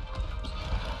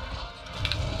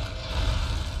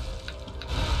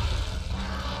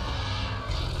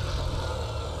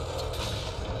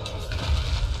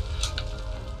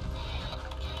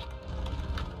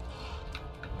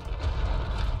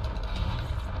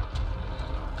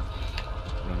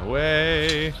 Run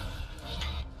away.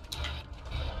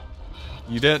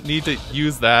 You didn't need to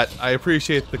use that. I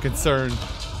appreciate the concern,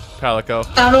 Palico.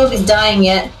 I don't know if he's dying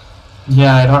yet.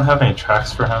 Yeah, I don't have any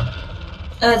tracks for him.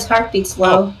 His heartbeat's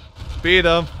low. Beat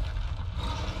him.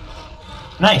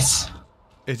 Nice.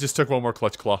 It just took one more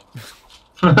clutch claw.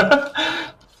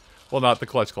 Well, not the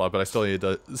clutch claw, but I still needed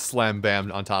to slam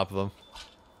bam on top of him.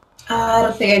 I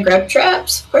don't think I grabbed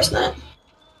traps. Of course not.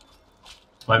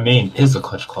 My main is a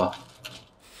clutch claw.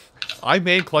 I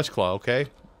made clutch claw, okay?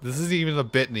 This isn't even a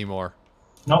bit anymore.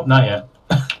 Nope, not yet.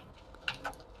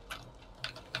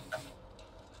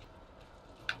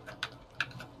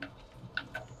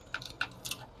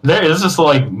 There is this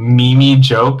like meme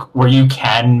joke where you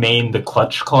can main the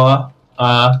clutch claw,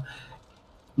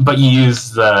 but you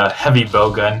use the heavy bow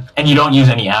gun and you don't use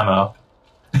any ammo,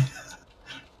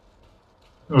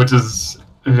 which is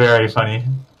very funny.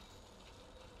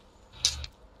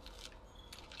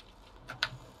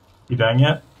 You done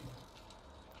yet?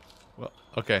 Well,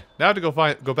 okay. Now I have to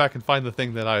go back and find the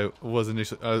thing that I was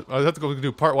initially. I have to go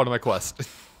do part 1 of my quest.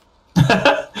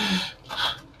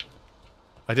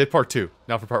 I did part 2.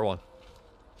 Now for part 1.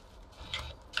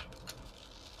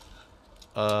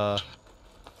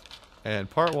 And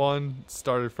part 1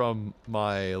 started from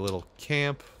my little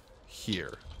camp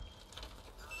here.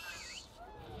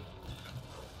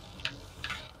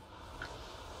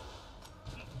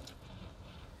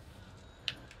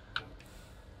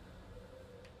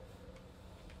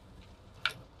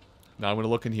 Now I'm gonna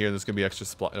look in here and there's gonna be extra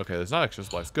supplies. Okay, there's not extra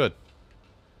supplies. Good.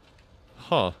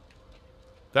 Huh.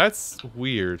 That's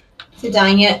weird. Is it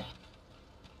dying yet?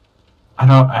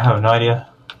 I have no idea.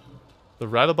 The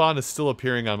Rattlebond is still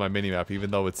appearing on my minimap even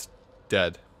though it's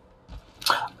dead.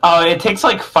 Oh, it takes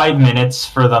like 5 minutes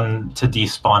for them to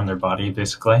despawn their body,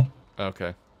 basically.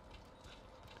 Okay.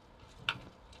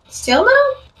 Still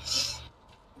no?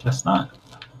 Guess not.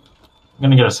 I'm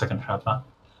gonna get a second trap though.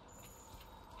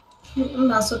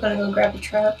 I'm also gonna go grab a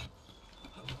trap.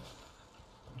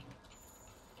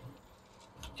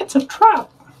 It's a trap.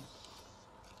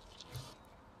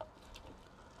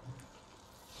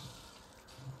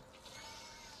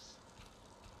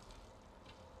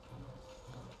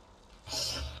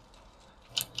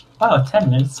 Wow, 10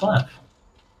 minutes left.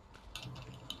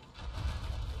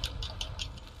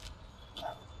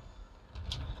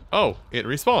 Oh, it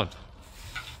respawned.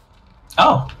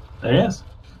 Oh, there he is.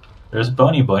 There's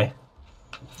Bony Boy.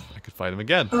 I could fight him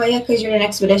again. Oh yeah, because you're in an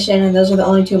expedition and those are the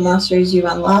only 2 monsters you've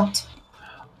unlocked.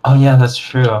 Oh yeah, that's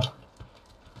true.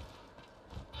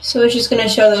 So it's just gonna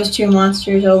show those 2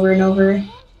 monsters over and over.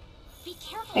 Be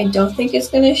careful. I don't think it's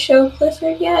gonna show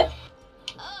Clifford yet.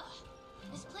 Ugh.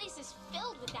 This place is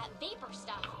filled with that vapor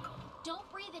stuff. Don't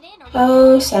breathe it in or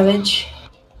Oh, savage.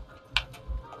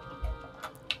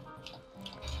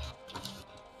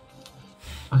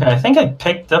 Okay, I think I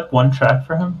picked up 1 trap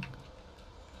for him.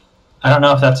 I don't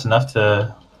know if that's enough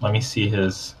to let me see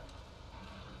his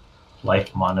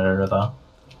life monitor though.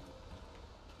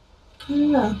 I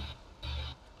don't know.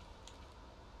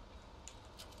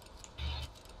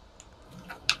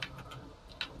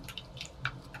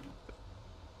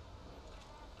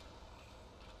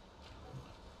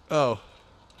 Oh.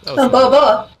 That Oh,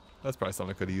 Boa. That's probably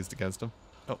something I could have used against him.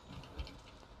 Oh.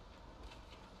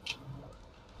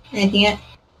 Anything yet?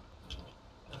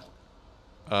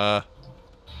 I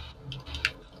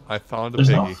found a There's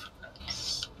piggy.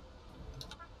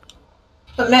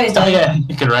 Oh, now he's Oh done. yeah,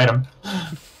 you could ride him.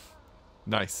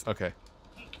 Nice. Okay.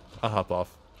 I'll hop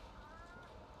off.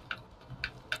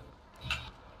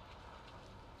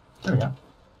 There we go.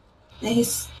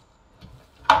 Nice.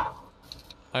 I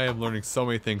am learning so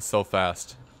many things so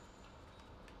fast.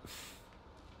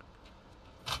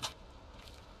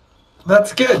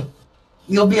 That's good.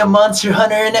 You'll be a monster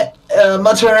hunter and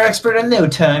monster hunter expert in no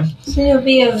time. So you'll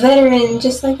be a veteran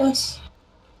just like us.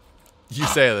 You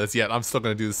say this, yet I'm still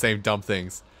gonna do the same dumb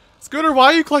things. Scooter, why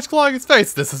are you clutch clawing his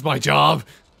face? This is my job.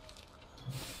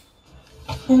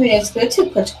 I mean, it's good to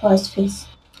clutch claw's face.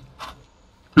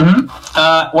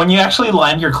 When you actually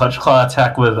land your clutch claw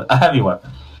attack with a heavy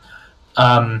weapon,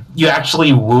 you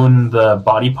actually wound the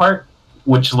body part,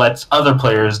 which lets other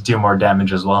players do more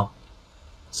damage as well.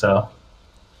 So,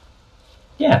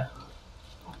 yeah.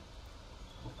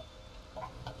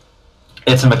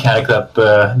 It's a mechanic that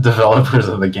the developers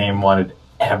of the game wanted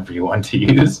everyone to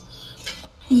use.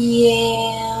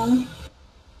 Yeah.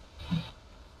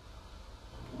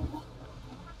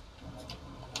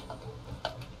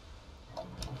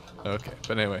 Okay,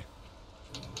 but anyway.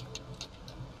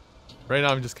 Right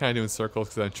now I'm just kind of doing circles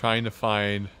because I'm trying to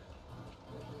find...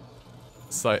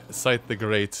 Sight the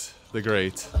great. The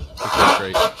great.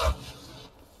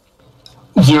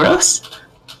 Gyros?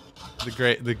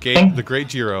 The great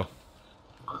Giro.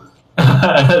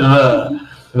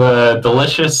 the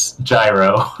delicious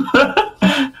gyro.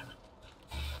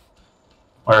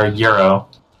 Or Euro.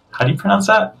 How do you pronounce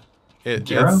that?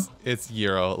 Gyro? It's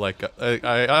Euro. Like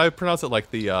I pronounce it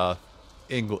like the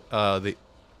the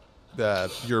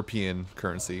European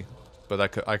currency, but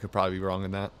I could probably be wrong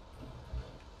in that.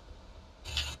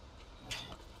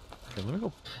 Okay, let me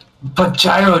go. But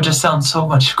gyro just sounds so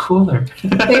much cooler.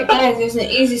 Quick guys, there's an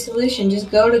easy solution. Just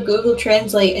go to Google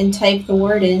Translate and type the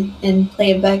word in and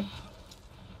play it back.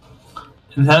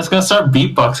 And then it's gonna start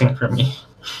beatboxing for me.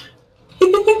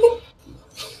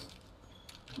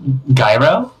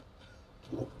 Gyro?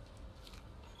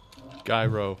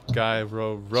 Gyro,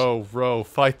 row,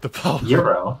 fight the power.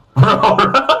 Euro.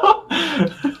 Row.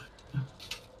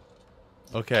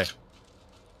 Okay.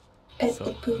 At So-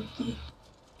 the poopy.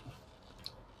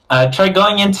 Try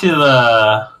going into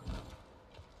the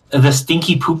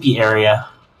stinky poopy area.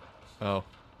 Oh.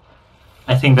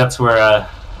 I think that's where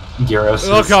Gyros is.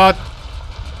 Oh god!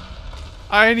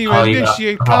 I didn't even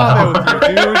initiate combat with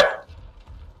you, dude.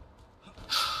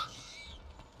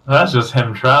 That's just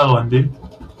him traveling, dude.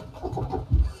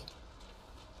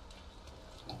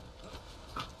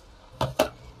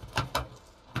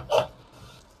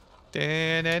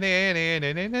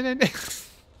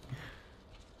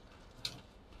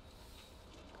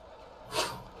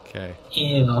 Okay.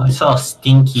 Ew, it's all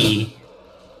stinky.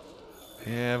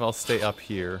 And I'll stay up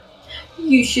here.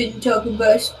 You shouldn't talk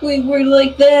about Squidward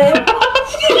like that.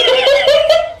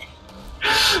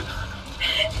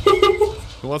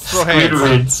 Who wants to throw hands?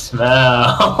 Squidward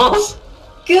smells.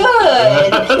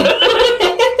 Good.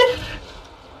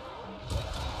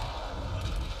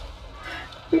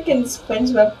 Freaking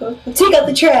SpongeBob goes, take out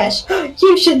the trash.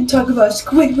 You shouldn't talk about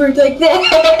Squidward like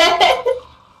that.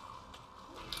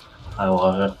 I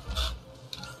love it.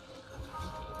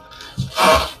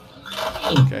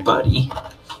 Okay. Buddy.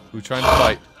 Who's trying to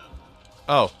fight?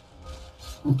 Oh.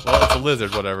 Well, it's a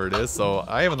lizard, whatever it is, so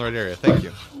I am in the right area. Thank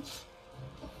you.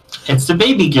 It's the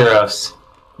baby Gyros.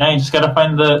 Now you just gotta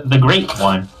find the great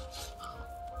one.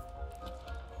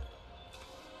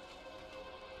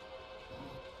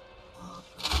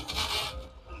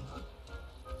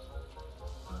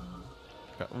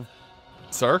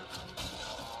 Sir?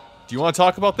 Do you want to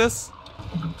talk about this?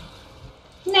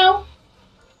 No.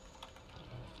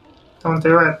 Don't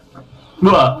do it.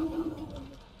 What?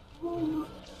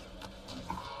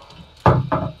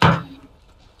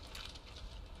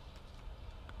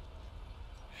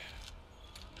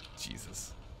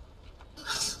 Jesus.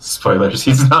 Spoilers,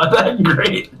 he's not that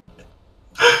great.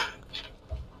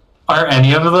 Are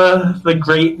any of the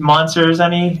great monsters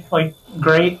any, like,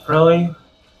 great, really?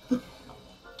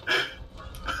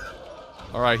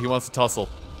 Alright, he wants to tussle.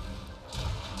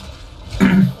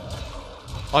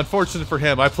 Unfortunate for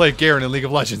him, I played Garen in League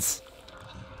of Legends.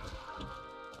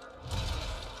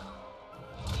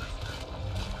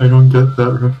 I don't get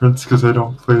that reference because I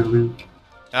don't play League.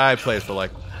 I played for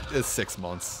like 6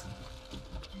 months.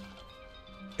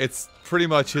 It's pretty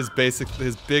much his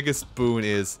biggest boon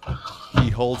is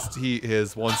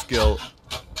his one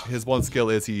skill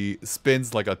is he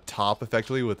spins like a top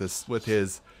effectively with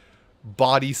his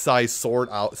body size sword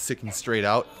out sticking straight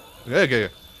out. Okay.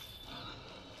 Okay.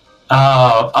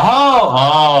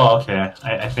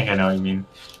 I think I know what you mean.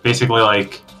 Basically,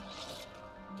 like,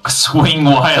 swing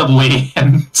wildly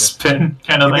and spin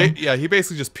kind of thing. Yeah, he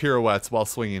basically just pirouettes while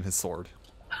swinging his sword.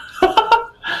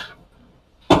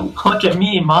 Look at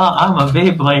me, Ma. I'm a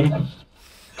Beyblade.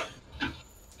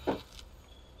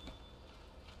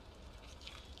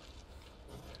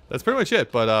 That's pretty much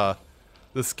it, but how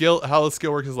the skill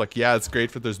works is like, yeah, it's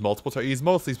great if there's multiple targets. He's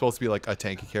mostly supposed to be like a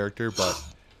tanky character, but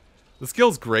the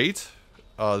skill's great.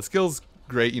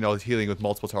 You know, healing with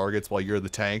multiple targets while you're the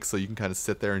tank, so you can kind of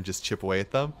sit there and just chip away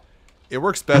at them. It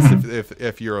works best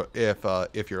if you're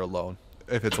alone.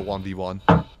 If it's a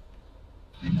 1v1.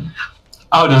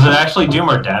 Oh, does it actually do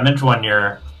more damage when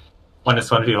it's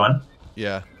 1v1?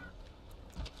 Yeah.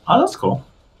 Oh, that's cool.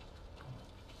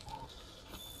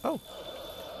 Oh.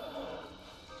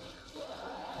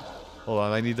 Hold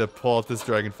on, I need to pull out this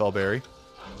Dragonfell berry.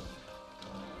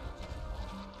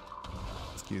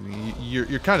 Excuse me,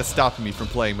 you're kind of stopping me from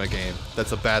playing my game.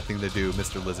 That's a bad thing to do,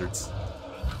 Mr. Lizards.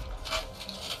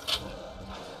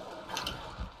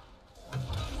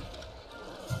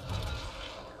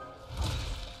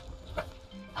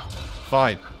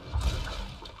 Fine.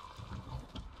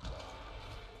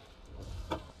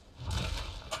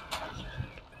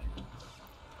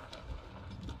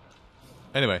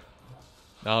 Anyway,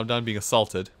 now I'm done being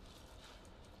assaulted.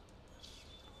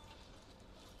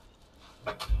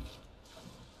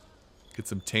 Get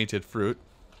some tainted fruit.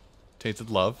 Tainted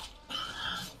love.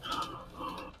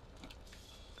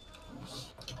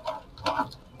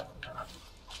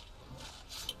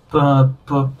 Oh,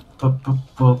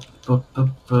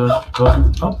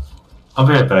 I'll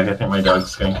be right back. I think my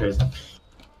dog's going crazy.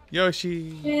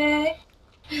 Yoshi!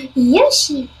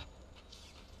 Yoshi!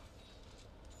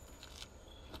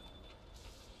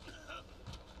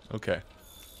 Okay.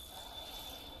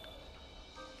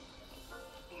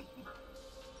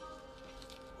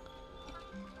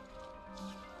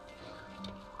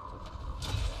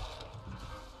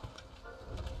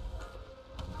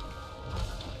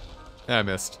 I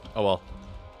missed. Oh well.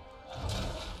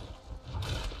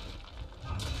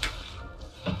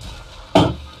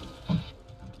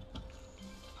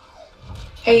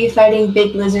 Are you fighting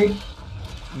Big Lizard?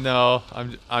 No,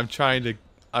 I'm trying to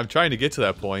get to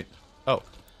that point. Oh.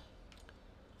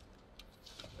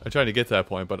 I'm trying to get to that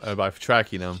point, but by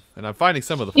tracking him, and I'm finding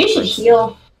some of the. You should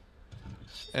heal.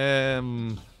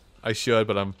 I should,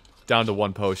 but I'm down to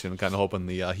 1 potion. Kind of hoping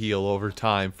the heal over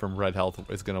time from red health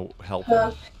is gonna help.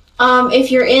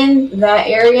 If you're in that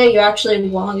area, you actually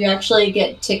won't. You actually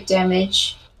get tick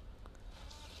damage.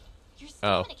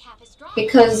 Oh.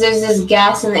 Because there's this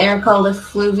gas in the air called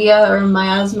effluvia or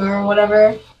miasma or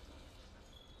whatever.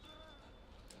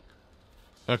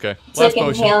 Okay. It's like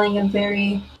inhaling a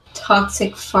very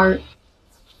toxic fart.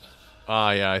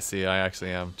 Ah, yeah, I see. I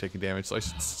actually am taking damage, so I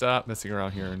should stop messing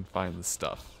around here and find the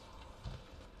stuff.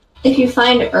 If you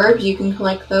find herbs, you can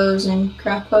collect those and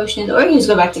craft potions, or you can just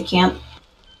go back to camp.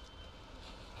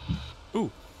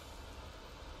 Ooh.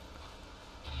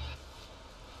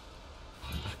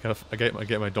 I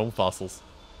get my dome fossils.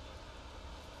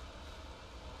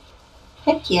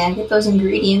 Heck yeah, get those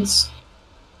ingredients.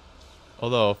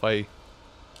 Although, if I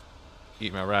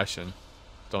eat my ration,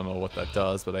 don't know what that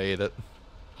does, but I ate it.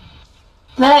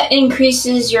 That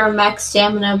increases your max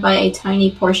stamina by a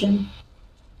tiny portion.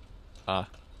 Ah.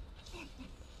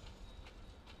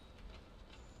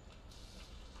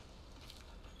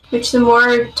 Which the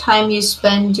more time you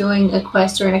spend doing a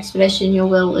quest or an expedition, you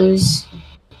will lose.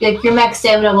 Like, your max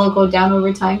stamina will go down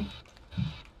over time.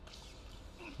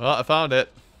 Well, I found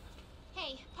it.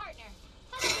 Hey, partner.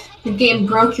 The game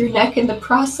broke your neck in the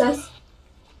process.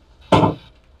 Oh,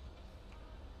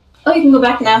 you can go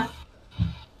back now.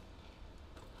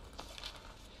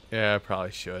 Yeah, I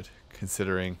probably should,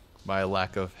 considering my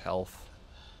lack of health.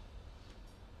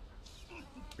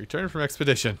 Return from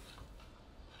expedition.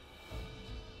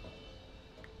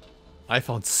 I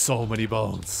found so many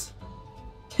bones.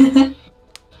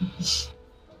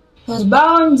 Those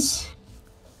bones!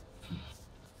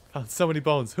 Found so many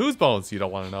bones. Whose bones? You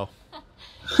don't want to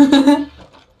know.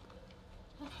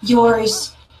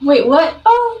 Yours. Wait, what?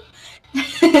 Oh!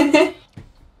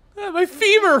 Ah, my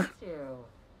femur!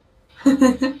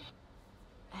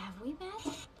 Have we met?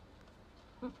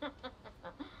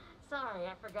 Sorry,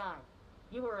 I forgot.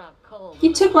 You were out cold.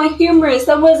 You took my humerus.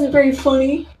 That wasn't very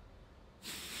funny.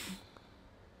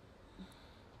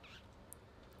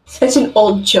 Such an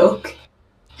old joke.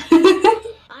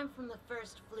 I'm from the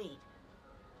First Fleet.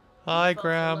 Hi, Folks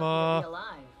are lucky to Grandma. be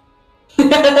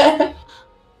alive.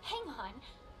 Hang on.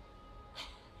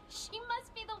 She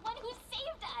must be the one who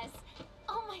saved us.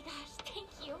 Oh my gosh, thank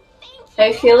you. Thank you.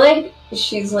 I feel like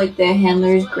she's like the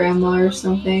handler's grandma or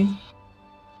something.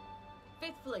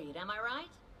 Fifth Fleet, am I right?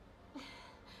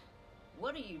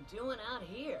 What are you doing out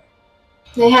here?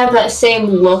 They have that same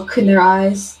look in their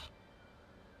eyes.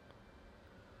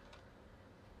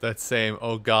 That same,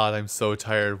 oh god, I'm so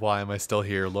tired, why am I still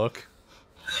here, look.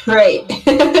 Right.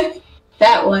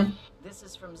 That one. This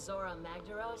is from Zora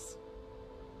Magdaros.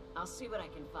 I'll see what I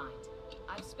can find.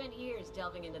 I've spent years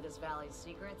delving into this valley's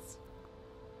secrets,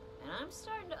 and I'm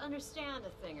starting to understand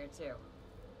a thing or two.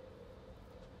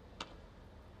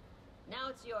 Now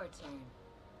it's your turn.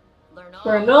 Learn all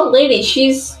For an old lady,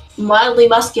 she's mildly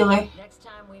muscular. Next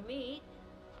time we meet,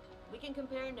 we can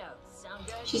compare notes. Sound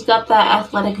good? She's got that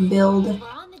athletic build. We're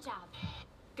on the job.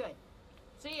 Good.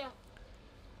 See ya.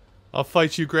 I'll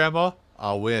fight you, Grandma.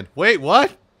 I'll win. Wait,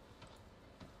 what?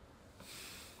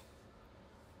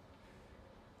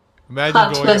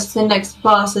 Plot twist, the next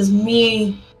boss is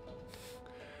me.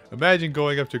 Imagine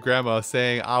going up to Grandma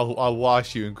saying, I'll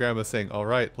wash you, and Grandma saying,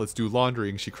 alright, let's do laundry,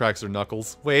 and she cracks her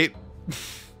knuckles. Wait.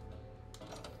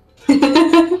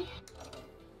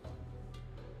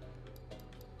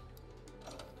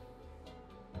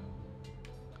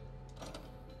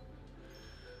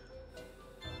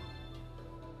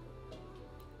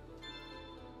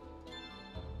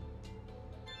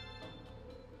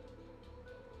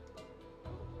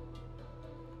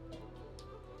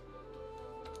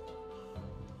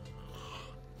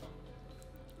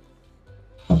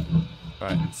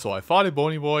 Alright, so I fought a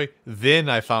bony boy, then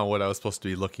I found what I was supposed to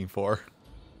be looking for.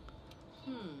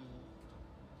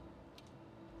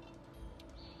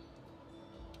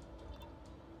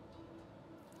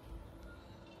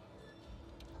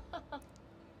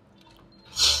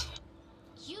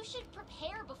 You should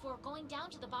prepare before going down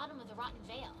to the bottom of the Rotten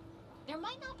Vale. There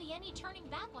might not be any turning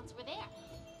back once we're there.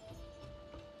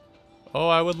 Oh,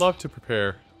 I would love to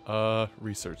prepare.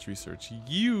 Research.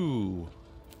 You!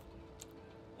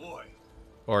 Boy,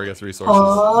 Or I guess resources.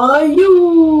 Oh,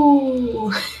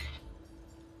 you!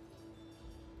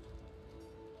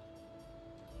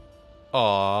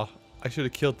 Aw, I should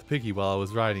have killed the piggy while I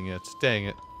was riding it. Dang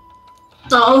it.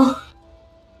 Oh.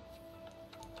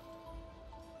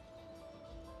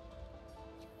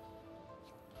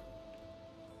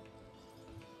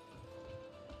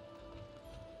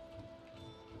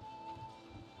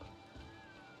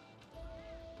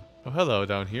 Oh, hello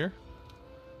down here.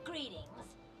 Greetings.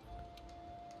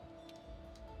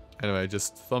 Anyway,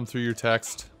 just thumb through your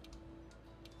text.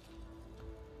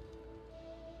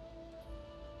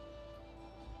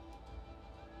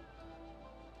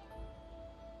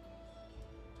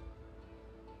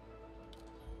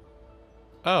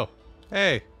 Oh,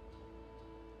 hey.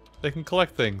 They can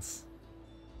collect things.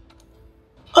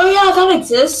 Oh yeah, that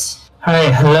exists.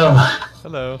 Hi, hello.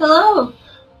 Hello. Hello.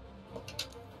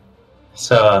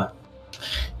 So,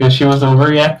 Yoshi was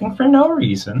overreacting for no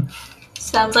reason.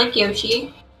 Sounds like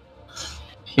Yoshi.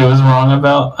 he was wrong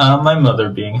about my mother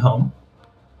being home.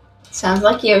 Sounds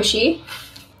like Yoshi.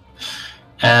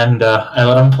 And I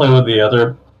let him play with the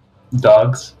other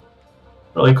dogs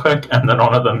really quick, and then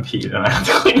one of them peed, and I had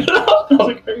to clean it up. I was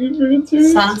like, are you being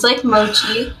serious? Sounds like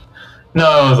Mochi.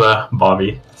 No, it was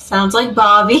Bobby. Sounds like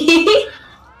Bobby.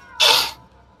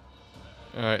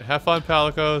 Alright, have fun,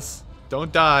 Palicos.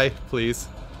 Don't die, please.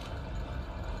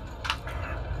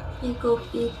 You go,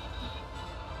 Pete.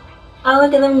 Oh,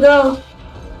 look at them go.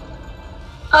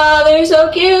 Oh, they're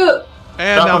so cute.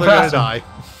 And now they're gonna die.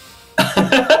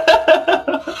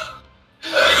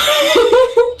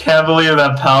 Can't believe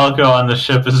that Palico on the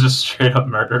ship is just straight up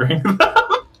murdering them.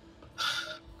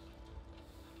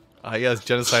 Yes,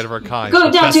 genocide of our kind. Go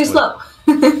down too slow.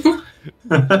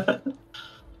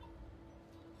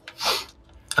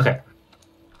 Okay.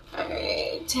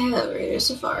 Alright, Raider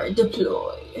Safari,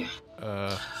 deploy.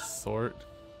 Sort.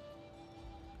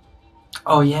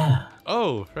 Oh, yeah.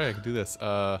 Oh, right, I can do this.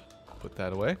 Put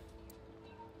that away.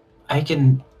 I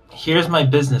can... Here's my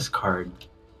business card.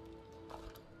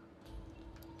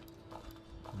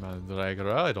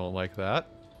 Mandragora, I don't like that.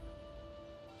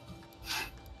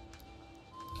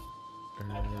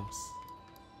 Herbs.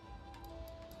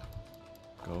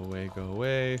 Go away, go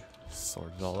away.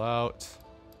 Sort it all out.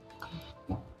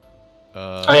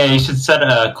 Oh yeah, you should set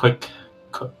a quick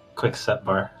set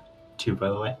bar too, by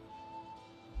the way.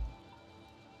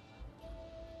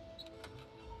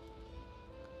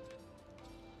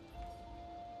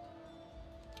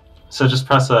 So just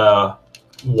press a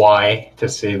Y to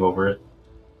save over it.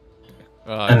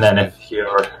 And then if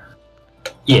you're...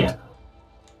 Yeah.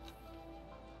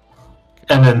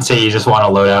 And then say you just want to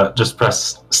load out, just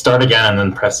press start again and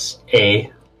then press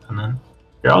A. And then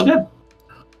you're all good.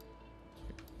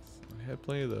 I had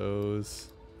plenty of those.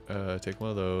 Take one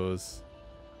of those.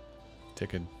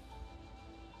 Take a...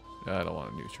 I don't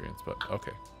want nutrients, but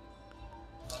okay.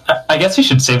 I guess you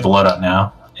should save the loadout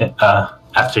now,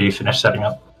 after you finish setting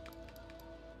up.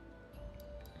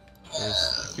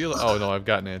 Oh no, I've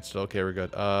got an antidote. Okay, we're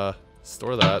good.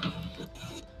 Store that.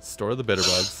 Store the bitter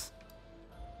bugs.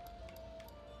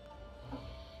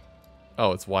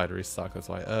 Oh, it's Y to restock, that's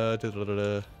why.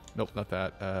 Nope, not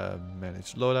that.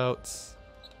 Manage loadouts.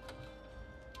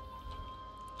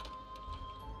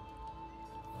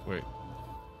 Wait.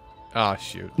 Ah,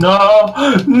 shoot. No!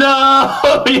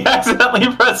 No! You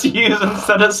accidentally pressed use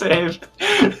instead of save.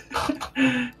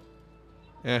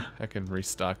 Yeah, I can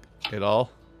restock it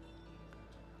all.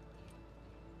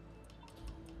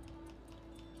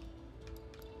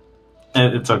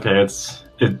 It's okay.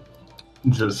 It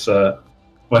just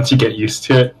once you get used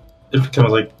to it, it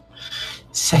becomes like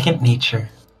second nature.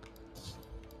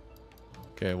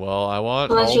 Okay, well I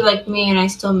want. Unless you're like me and I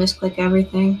still misclick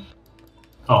everything.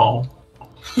 Oh.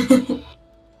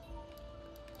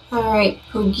 Alright,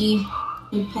 Poogie.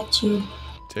 We pet you.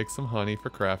 Take some honey for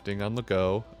crafting on the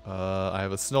go. I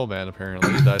have a snowman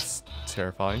apparently. That's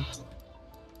terrifying.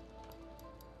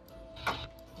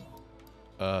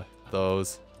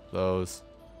 Those.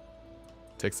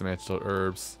 Take some antidote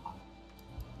herbs.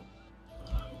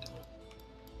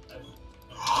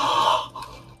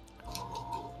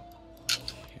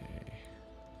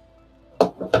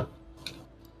 Okay.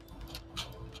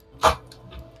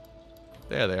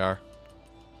 There they are.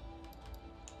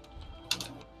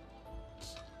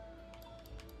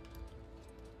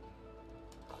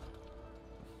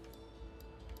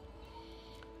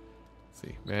 Let's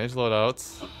see, manage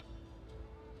loadouts.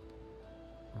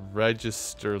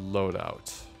 Register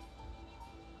loadout.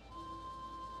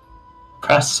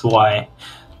 Press Y.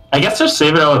 I guess just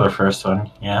save it over the first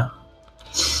one. Yeah.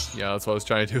 Yeah, that's what I was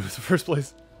trying to do in the first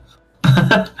place.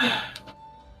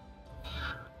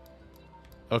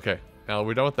 Okay, now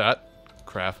we're done with that.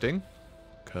 Crafting.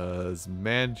 Because,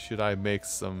 man, should I make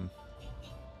some...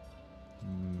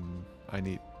 I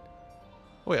need...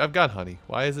 Oh, wait, I've got honey.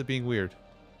 Why is it being weird?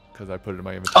 Because I put it in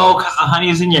my inventory. Oh, because the honey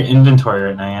is in your inventory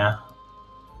right now, yeah.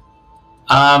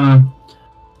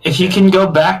 If you can go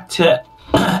back to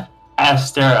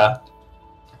Astera,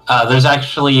 there's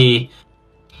actually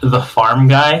the farm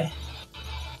guy.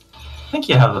 I think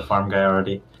you have the farm guy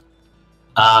already.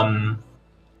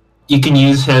 You can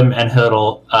use him, and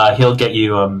he'll get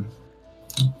you.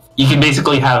 You can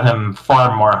basically have him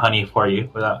farm more honey for you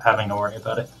without having to worry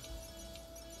about it.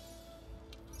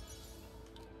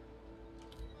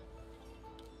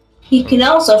 He can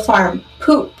also farm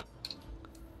poop.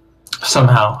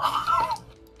 Somehow.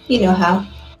 You know how.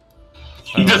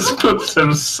 He just poops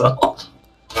himself.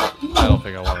 I don't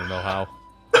think I want to know how.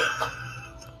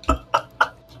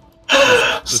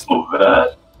 So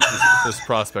bad. This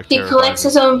prospect He collects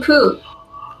his own poop.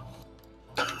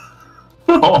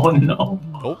 Oh no.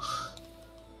 Nope.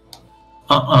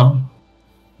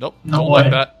 Nope. No Don't way.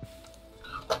 like that.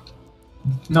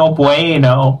 No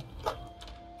bueno.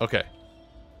 Okay.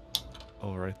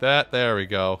 Overwrite that. There we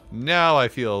go. Now I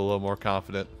feel a little more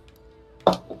confident.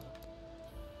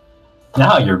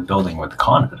 Now you're building with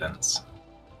confidence.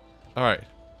 Alright.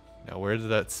 Now where did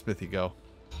that smithy go?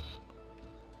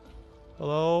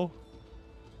 Hello?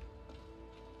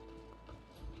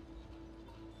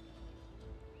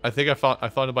 I think I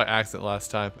found him by accident last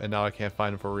time, and now I can't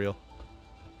find him for real.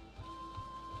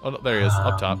 Oh no, there he is,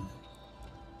 up top.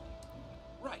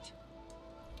 Right.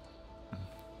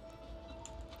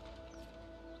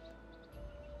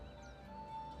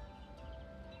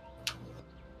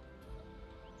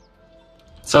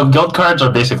 So guild cards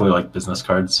are basically like business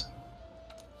cards.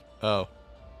 Oh.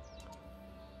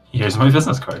 Here's my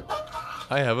business card.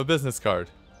 I have a business card.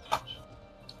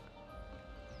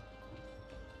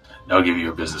 I'll give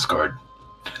you a business card.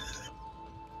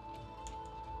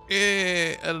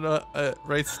 I don't know.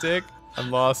 Right stick?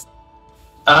 I'm lost.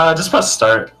 Just press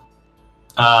start.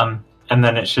 And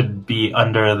then it should be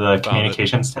under the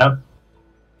communications tab.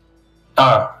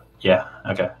 Oh, yeah,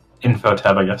 okay. Info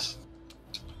tab, I guess.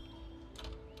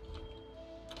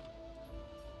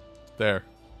 There.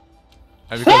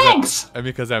 And Thanks! And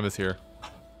because Emma's here.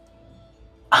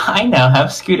 I now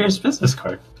have Scooter's business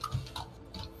card.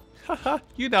 Haha,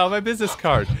 you now have my business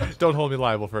card. Don't hold me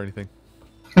liable for anything.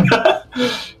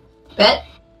 Bet.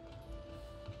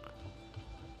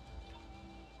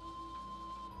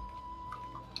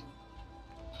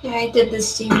 Yeah, I did the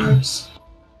Steamworks.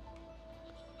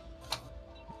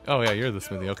 Oh yeah, you're the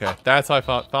smithy. Okay, that's how I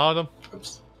found him.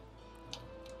 Oops.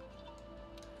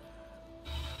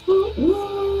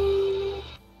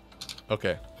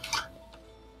 Okay.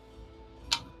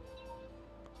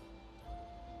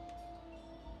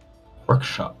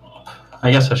 Workshop.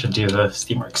 I guess I should do the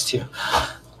Steamworks too.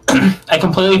 I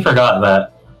completely forgot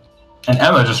that. And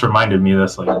Emma just reminded me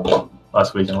this like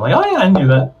last week, and I'm like, oh yeah, I knew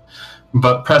that.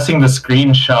 But pressing the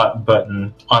screenshot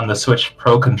button on the Switch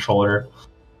Pro controller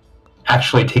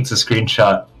actually takes a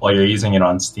screenshot while you're using it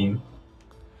on Steam.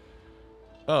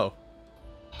 Oh.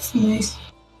 It's nice.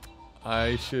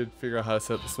 I should figure out how to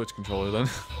set up the Switch controller then.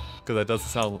 Because that doesn't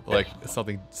sound like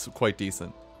something quite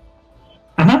decent.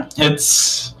 Mm-hmm.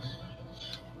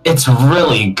 It's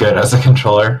really good as a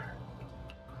controller.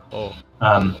 Oh.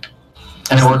 And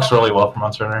it works really well for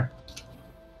Monster Hunter.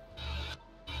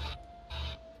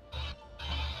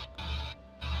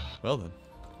 Well then.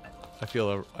 I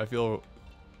feel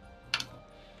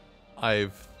I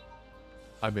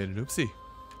made an oopsie.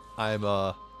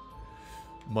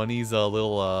 Money's a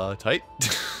little tight.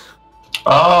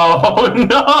 Oh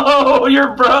no,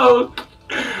 you're broke.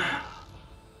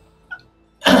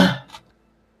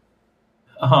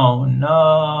 Oh no.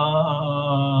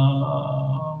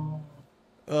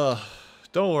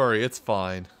 Don't worry, it's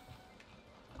fine.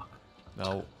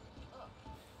 Now,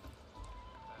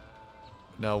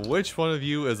 which one of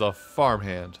you is a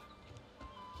farmhand?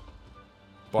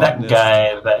 That Botanist.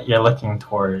 guy that you're looking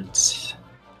towards.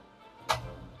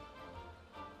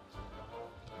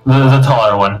 The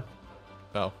taller one.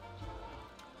 Oh.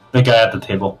 The guy at the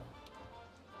table.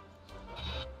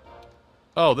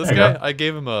 Oh, this There you guy? go. I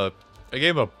gave him a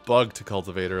bug to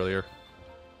cultivate earlier.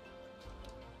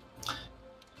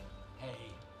 Hey.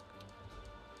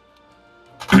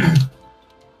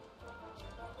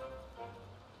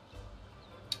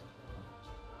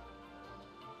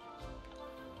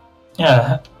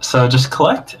 Yeah, so just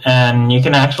collect, and you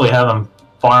can actually have them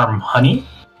farm honey,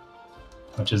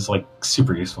 which is like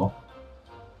super useful.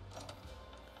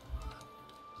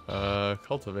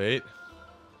 Cultivate.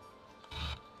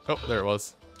 Oh, there it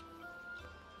was.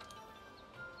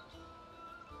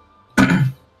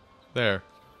 There.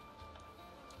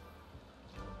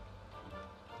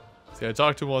 See, I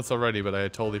talked to him once already, but I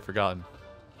had totally forgotten.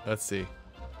 Let's see.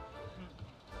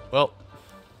 Well,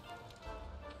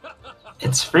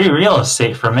 It's free real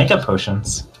estate for makeup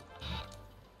potions.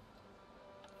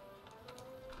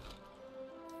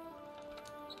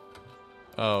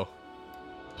 oh.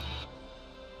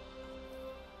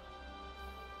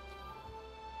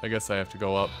 I guess I have to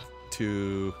go up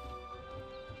to...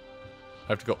 I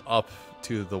have to go up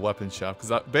to the weapon shop,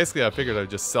 because basically I figured I'd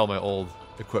just sell my old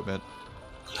equipment.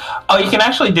 Oh, you can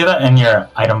actually do that in your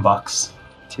item box,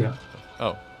 too.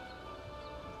 Oh.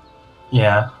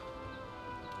 Yeah.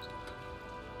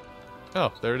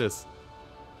 Oh, there it is.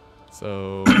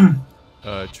 So,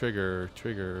 trigger,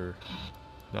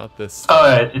 not this.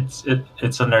 Oh,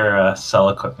 it's under sell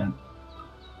equipment.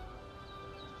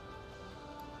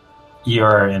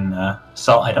 You're in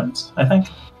sell items, I think.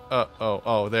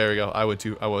 Oh, there we go.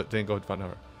 Didn't go to find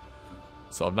her.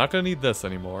 So I'm not gonna need this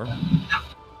anymore.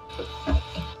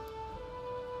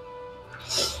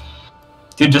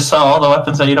 Dude, just sell all the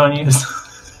weapons that you don't use.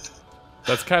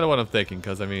 That's kind of what I'm thinking,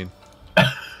 because I mean,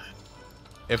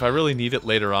 if I really need it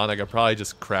later on, I could probably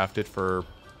just craft it for,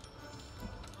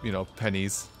 you know,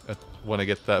 pennies when I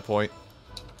get to that point.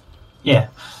 Yeah,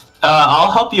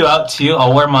 I'll help you out too.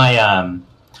 I'll wear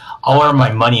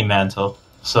my money mantle,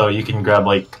 so you can grab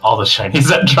like all the shinies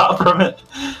that drop from it.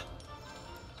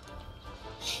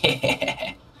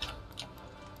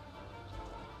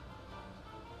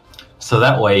 So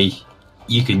that way,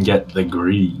 you can get the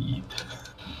greed.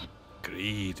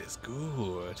 Greed is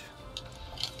good.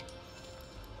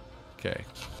 Okay,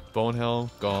 Bone Helm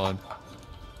gone.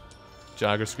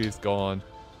 Jogger Screed's gone.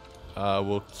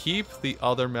 We'll keep the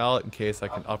other mallet in case I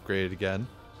can upgrade it again.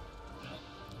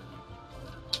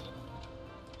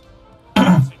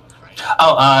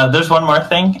 Oh, there's one more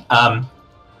thing.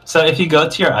 So if you go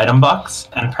to your item box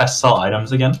and press sell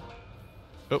items again.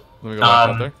 Oh, let me go back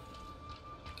up there.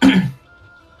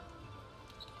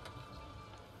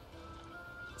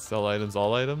 Sell items,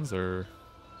 all items, or?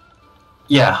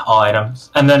 Yeah, all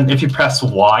items. And then if you press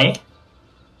Y,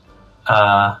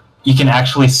 you can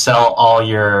actually sell all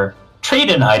your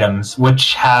trade-in items,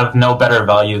 which have no better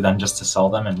value than just to sell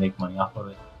them and make money off of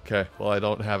it. Okay, well I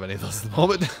don't have any of those at the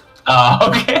moment.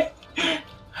 Okay.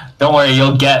 Don't worry,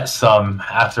 you'll get some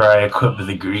after I equip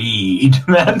the greed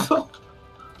mantle.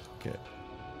 Okay.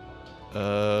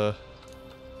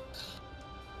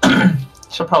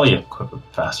 Should probably equip a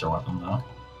faster weapon though.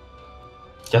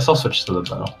 Guess I'll switch to the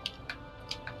bow.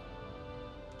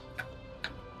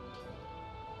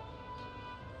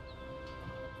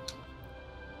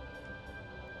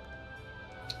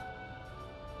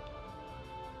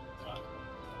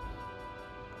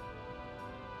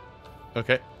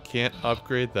 Okay, can't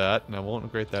upgrade that, and I won't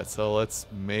upgrade that, so let's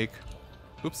make...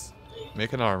 Oops.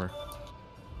 Make an armor.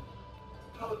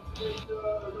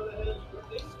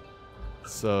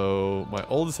 So, my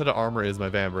oldest set of armor is my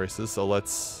van braces, so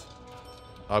let's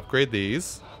upgrade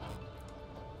these.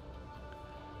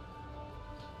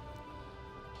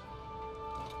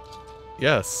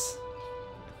 Yes.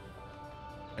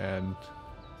 And...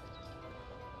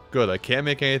 Good, I can't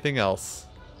make anything else.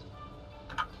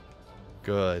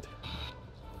 Good.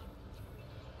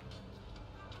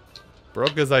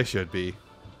 Broke as I should be.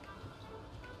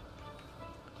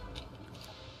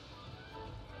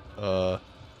 Oh.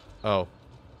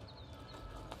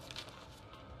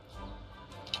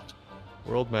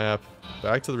 World map.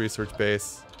 Back to the research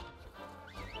base.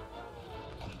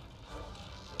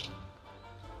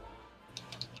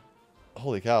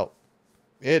 Holy cow.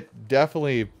 It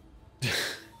definitely...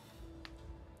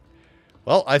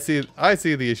 Well, I see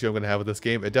the issue I'm going to have with this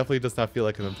game. It definitely does not feel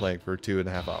like I've been playing for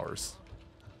 2.5 hours.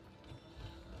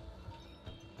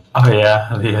 Oh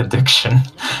yeah, the addiction.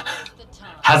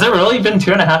 Has it really been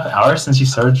 2.5 hours since you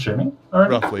started streaming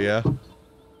already? Roughly, yeah.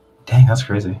 Dang, that's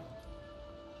crazy.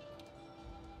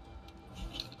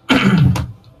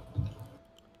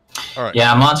 Alright.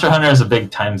 Yeah, Monster Hunter is a big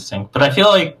time sink, but I feel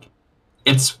like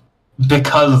it's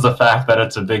because of the fact that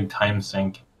it's a big time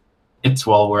sink, it's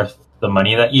well worth the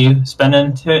money that you spend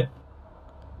into it.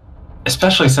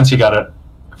 Especially since you got it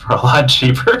for a lot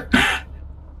cheaper.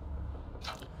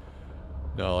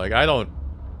 No, I don't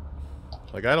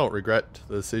regret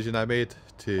the decision I made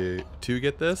to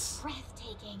get this.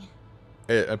 Breathtaking.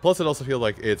 And plus, it also feels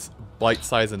like it's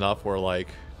bite-sized enough where, like,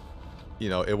 you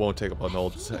know, it won't take up an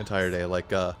entire day. Like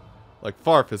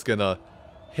Farf is gonna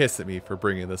hiss at me for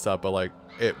bringing this up, but like,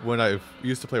 when I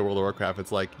used to play World of Warcraft,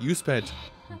 it's like you spent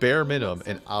bare minimum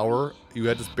an hour. You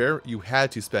had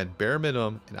to spend bare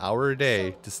minimum an hour a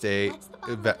day to stay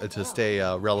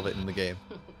relevant in the game.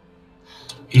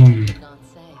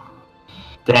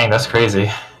 Dang, that's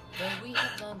crazy.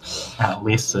 At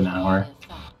least an hour.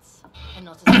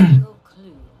 At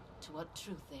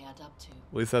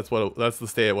least that's the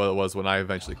state of what it was when I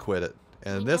eventually quit it.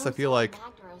 And this, I feel like,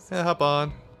 hop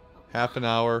on, half an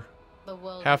hour,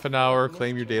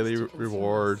 claim your daily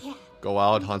reward, go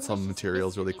out, hunt some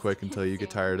materials really quick until you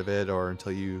get tired of it, or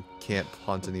until you can't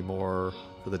hunt anymore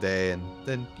for the day, and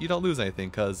then you don't lose anything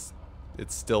because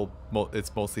it's still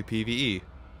it's mostly PvE.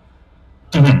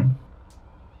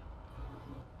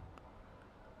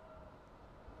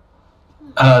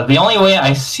 The only way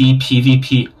I see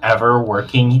PvP ever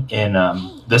working in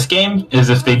this game is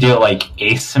if they do it like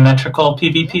asymmetrical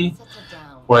PvP,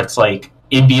 where it's like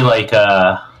it'd be like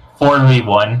a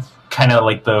 4v1, kind of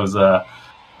like those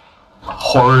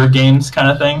horror games kind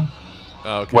of thing,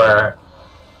 okay. Where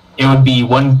it would be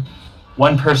one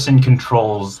person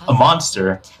controls a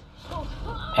monster,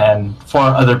 and 4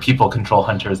 other people control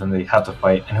hunters, and they have to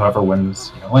fight, and whoever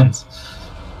wins, wins.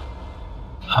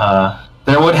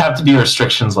 There would have to be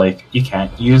restrictions, like you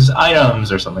can't use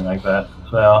items or something like that.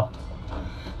 Well,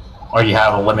 or you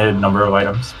have a limited number of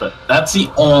items, but that's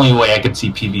the only way I could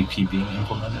see PvP being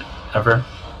implemented ever.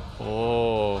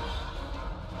 Oh,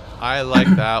 I like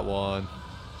that one.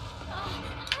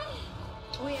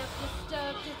 We have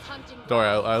disturbed his hunting ground. Sorry,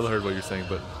 I heard what you're saying,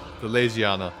 but the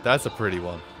Legiana, that's a pretty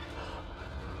one.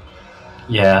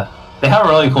 Yeah, they have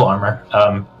really cool armor.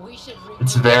 We should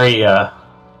It's very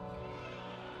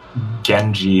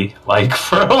Genji-like,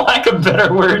 for lack of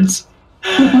better words.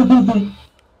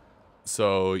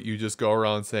 So you just go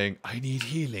around saying, I need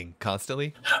healing,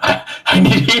 constantly? I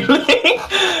need healing.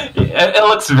 It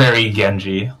looks very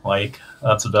Genji-like.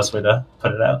 That's the best way to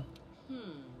put it out.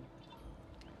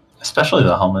 Especially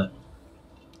the helmet.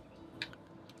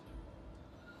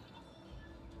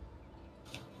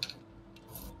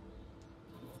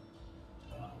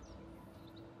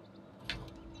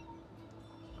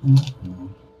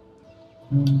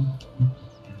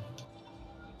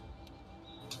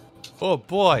 Oh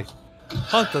boy,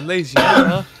 hunt the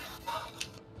Legiana.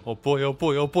 Oh boy, oh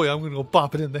boy, oh boy, I'm gonna go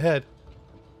bop it in the head.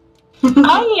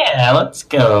 Oh yeah, let's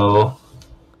go.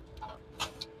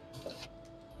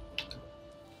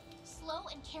 slow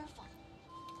and careful.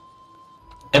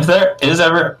 If there is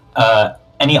ever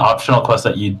any optional quest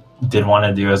that you did want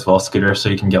to do as well, Scooter, so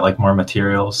you can get like more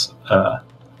materials,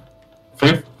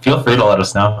 feel free to let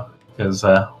us know, because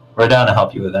we're down to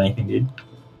help you with anything, dude.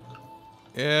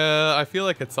 Yeah, I feel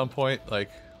like at some point, like,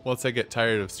 once I get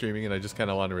tired of streaming and I just kind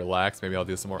of want to relax, maybe I'll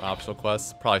do some more optional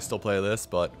quests. Probably still play this,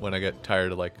 but when I get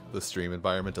tired of, like, the stream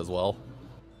environment as well.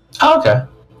 Oh, okay.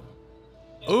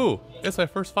 Ooh, it's my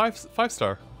first five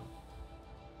star.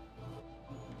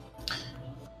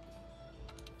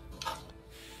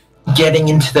 Getting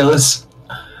into those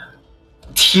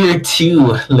tier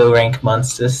 2 low rank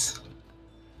monsters.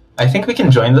 I think we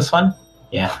can join this one.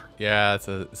 Yeah. Yeah, it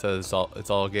says it's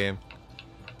all a game.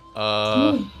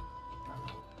 Alright.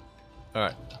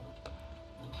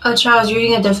 Oh, Charles, you're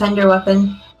using a defender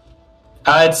weapon.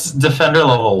 It's defender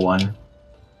level 1.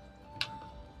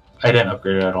 I didn't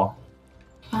upgrade it at all.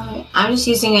 Alright, I'm just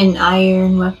using an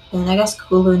iron weapon. I guess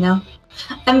Kulu now.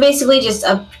 I'm basically just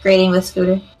upgrading with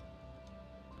Scooter.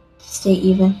 Stay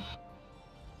even.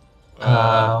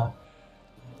 Let's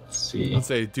see. I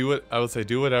would say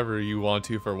do whatever you want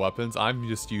to for weapons. I'm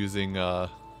just using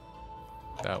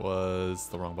that was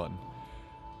the wrong button.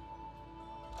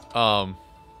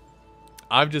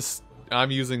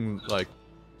 I'm using like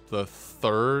the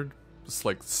third, just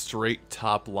like straight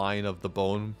top line of the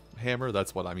bone hammer.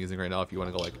 That's what I'm using right now. If you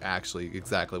want to go like actually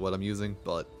exactly what I'm using,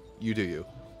 but you do you.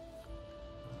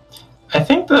 I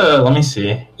think let me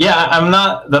see. Yeah,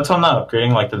 that's why I'm not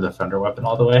upgrading like the defender weapon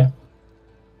all the way.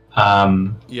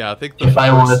 Yeah, I think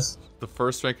the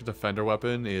first rank defender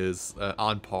weapon is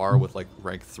on par with like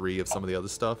rank 3 of some of the other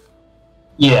stuff.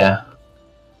 Yeah.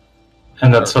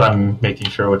 And that's what I'm making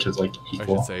sure, which is like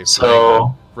equal. I should say,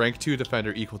 so rank 2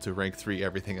 defender equal to rank 3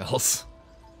 everything else.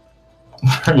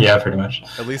 yeah, pretty much.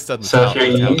 At least at the so top.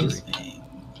 If you're using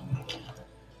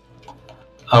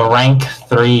a rank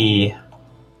 3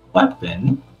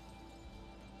 weapon,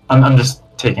 I'm just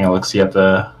taking a look see at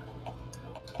the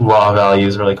raw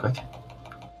values really quick.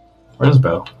 Where's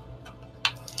Bo?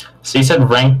 So you said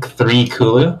rank 3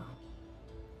 Kulu?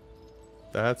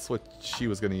 That's what she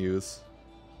was gonna use.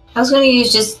 I was gonna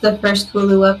use just the first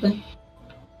Kulu weapon.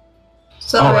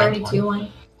 So Oh, rarity right.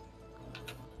 2-1.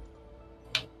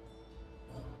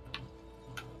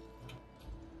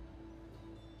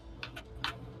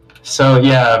 So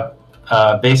yeah,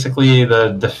 basically the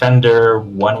Defender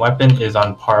 1 weapon is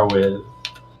on par with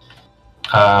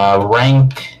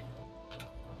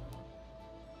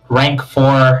rank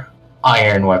 4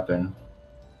 Iron weapon.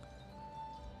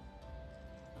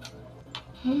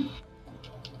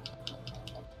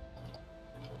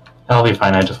 That'll be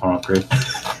fine, I just want to upgrade.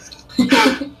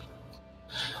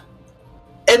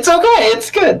 It's okay, it's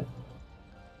good.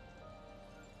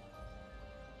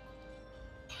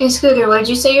 Hey Scooter, what did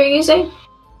you say you're using?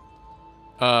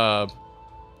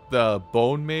 The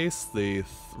bone mace, the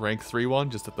rank 3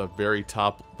 one, just at the very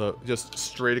top, just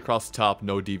straight across the top,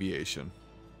 no deviation.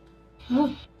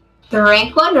 Oh. The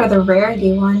rank one or the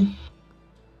rarity one?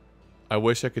 I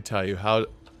wish I could tell you how.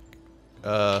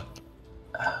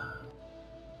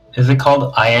 Is it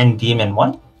called Iron Demon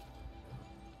 1?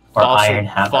 Or Iron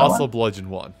Hammer Fossil 1? Bludgeon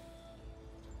 1.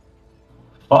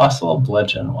 Fossil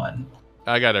Bludgeon 1.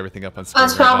 I got everything up on screen.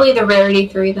 That's probably the rarity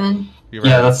 3 then.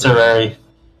 Yeah, that's the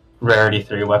rarity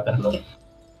 3 weapon. Okay.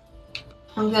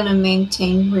 I'm gonna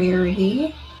maintain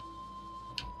rarity.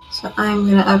 So I'm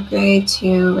gonna upgrade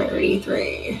to rarity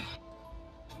 3.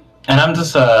 And I'm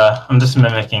just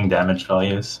mimicking damage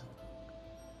values.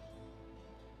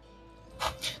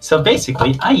 So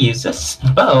basically, I use this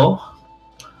bow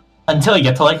until I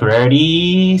get to like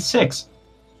rarity 6.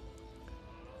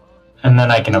 And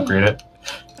then I can upgrade it.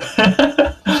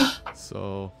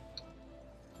 So,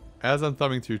 as I'm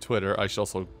thumbing through Twitter, I should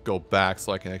also go back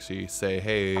so I can actually say,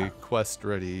 hey, quest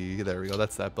ready. There we go,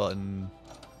 that's that button.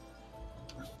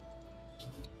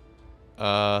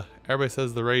 Everybody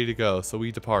says they're ready to go, so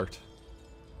we depart.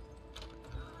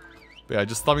 But yeah,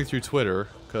 just thumbing through Twitter,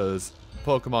 because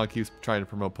Pokemon keeps trying to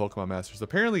promote Pokemon Masters.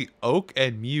 Apparently, Oak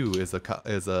and Mew is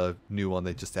a new one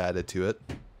they just added to it.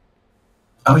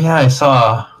 Oh yeah, I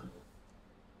saw.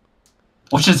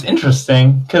 Which is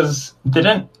interesting, because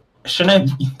don't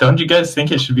you guys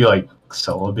think it should be like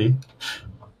Celebi?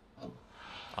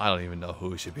 I don't even know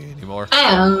who it should be anymore.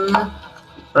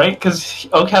 Right? Because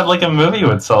Oak had like a movie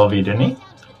with Celebi, didn't he?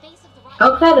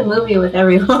 Oak had a movie with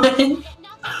everyone.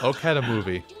 Oak had a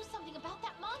movie.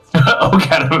 Oak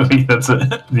had a movie, that's it.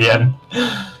 The end.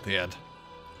 The end.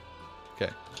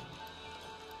 Okay.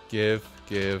 Give.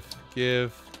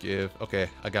 Okay,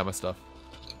 I got my stuff.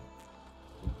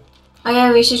 Oh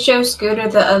yeah, we should show Scooter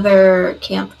the other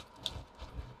camp.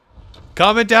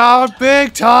 Coming down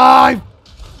big time!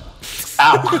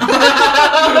 Ow!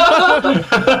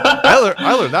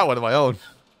 I learned that one on my own.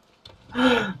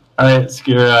 Alright,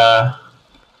 Scooter,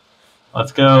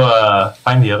 let's go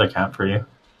find the other camp for you.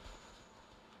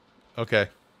 Okay.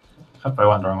 Oh, I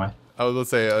went the wrong way. I was gonna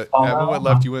say, Evan went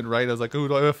left, you went right. I was like, who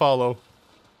do I follow?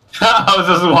 I was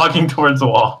just walking towards the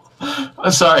wall.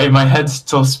 Sorry, my head's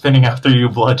still spinning after you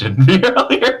bludgeoned me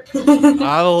earlier. Sorry,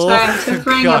 I'm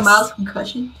suffering a mouth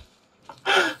concussion.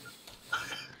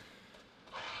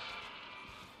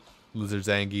 Lizard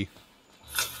Zangy.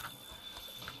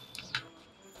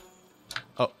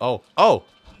 Oh!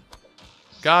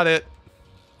 Got it!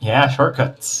 Yeah,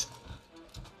 shortcuts.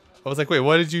 I was like, wait,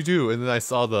 what did you do? And then I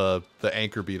saw the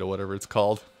anchor beetle, whatever it's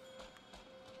called.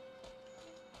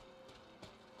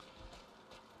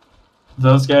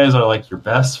 Those guys are like your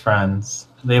best friends.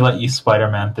 They let you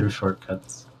Spider-Man through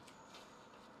shortcuts.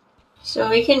 So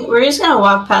we're just gonna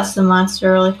walk past the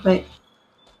monster really quick.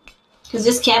 Because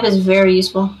this camp is very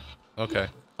useful. Okay.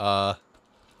 So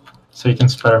you can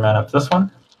Spider-Man up this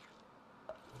one?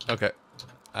 Okay.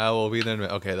 I will be there in a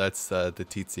minute. Okay, that's the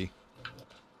Teetsy.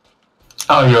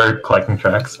 Oh, you're collecting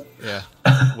tracks. Yeah.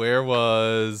 Where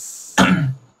was...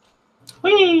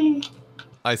 Whee!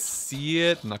 I see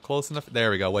it. Not close enough.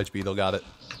 There we go. Wedge Beetle. Got it.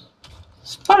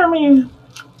 Spider-Man!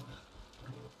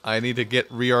 I need to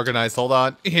get reorganized. Hold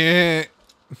on. I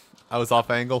was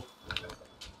off angle.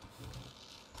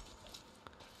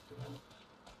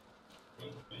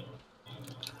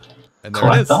 And there it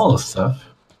Collect is. all this stuff.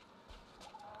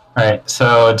 Alright,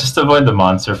 so just avoid the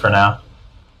monster for now.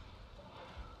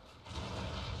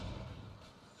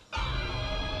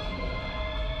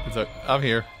 It's like, I'm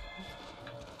here.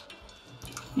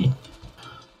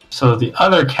 So the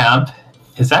other camp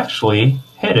is actually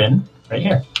hidden right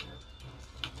here.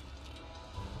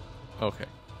 Okay.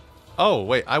 Oh,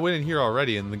 wait. I went in here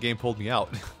already and the game pulled me out.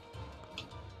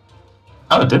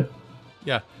 Oh, it did?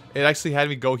 Yeah. It actually had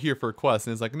me go here for a quest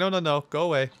and it's like, no, go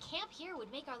away. Camp here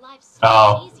would make our lives so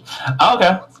Oh. easy. Oh,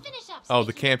 okay. Let's finish up. Oh,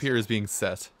 the camp here is being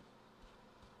set.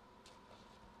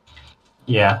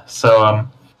 Yeah, so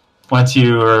once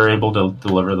you are able to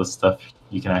deliver the stuff,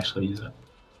 you can actually use it.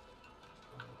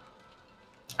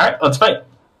 Alright, let's fight.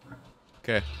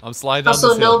 Okay, I'm sliding down Also,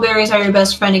 this hill. nullberries are your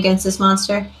best friend against this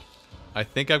monster. I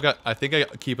think I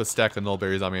keep a stack of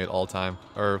nullberries on me at all time.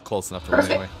 Or close enough to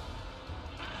Perfect. anyway.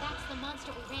 That's the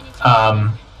monster we ran into.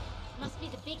 Must be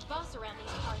the big boss around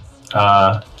these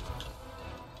parts.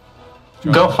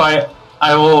 Go fight.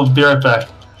 I will be right back.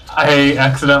 I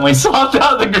accidentally swapped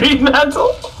out the green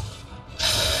mantle.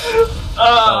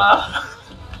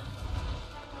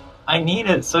 I need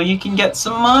it so you can get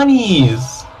some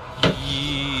monies.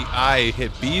 I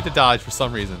hit B to dodge for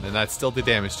some reason, and that still did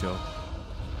damage to him.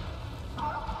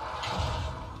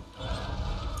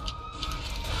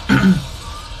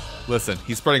 Listen,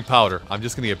 he's spreading powder. I'm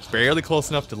just gonna get barely close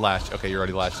enough to latch. Okay, you're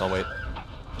already latched. I'll wait.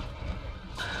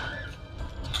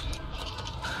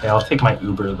 Yeah, I'll take my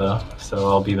Uber though, so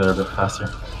I'll be there a bit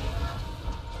faster.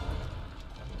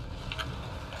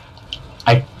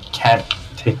 I can't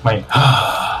take my...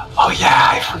 Oh yeah,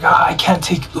 I forgot. I can't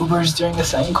take Ubers during the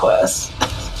same quest.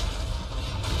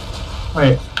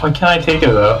 Wait, why can't I take it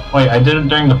though? Wait, I did it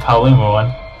during the Paluma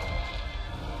one.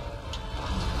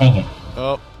 Dang it.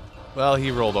 Oh, well,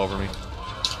 he rolled over me.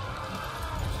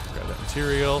 Grab that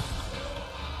material.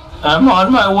 I'm on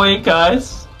my way,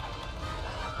 guys.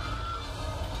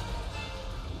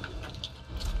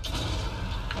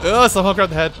 Oh, somehow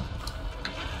grabbed the head.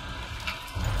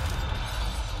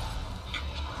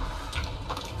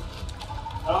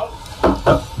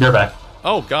 Oh, you're back.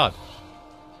 Oh, God.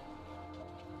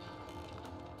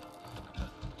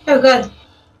 Oh, good.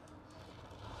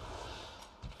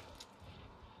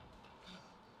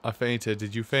 I fainted.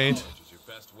 Did you faint? Is your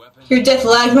best weapon. Your death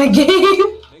lagged my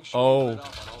game. Make Oh. you put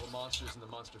it up on all the monsters in the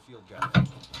monster field guide.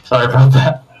 Sorry about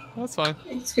that. That's fine.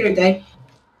 Scooter died.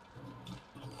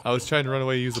 I was trying to run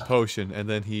away and use a potion, and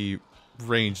then he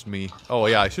ranged me. Oh,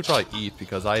 yeah, I should probably eat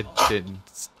because I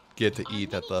didn't get to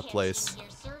eat at the place.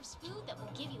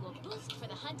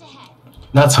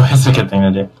 That's always a good thing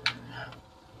to do.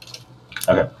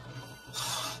 Okay.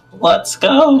 Let's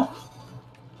go.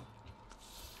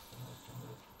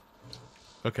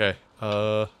 Okay.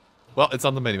 Well, it's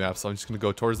on the minimap, so I'm just gonna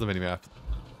go towards the minimap.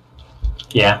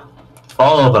 Yeah.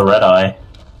 Follow the red eye.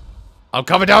 I'm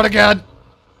coming down again!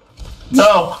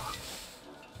 No!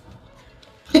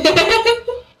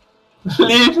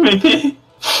 Leave me!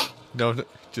 No, no,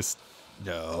 just...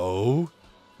 No.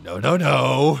 No, no,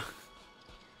 no.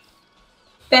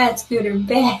 Bad, Scooter,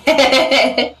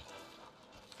 bad.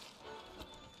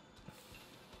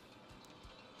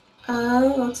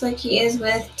 Looks like he is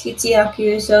with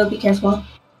Tsuyaku, so be careful.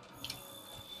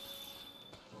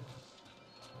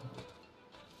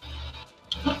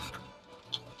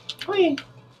 Whee!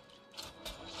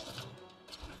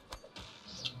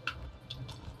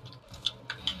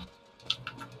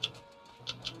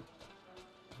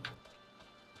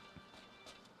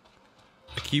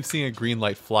 I keep seeing a green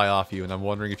light fly off you, and I'm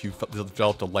wondering if you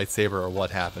developed a lightsaber or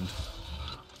what happened.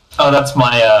 Oh, that's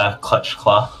my clutch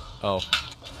claw. Oh.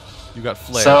 You got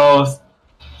flare. So,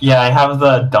 yeah, I have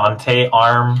the Dante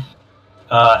arm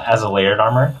as a layered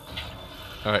armor.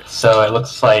 Alright. So it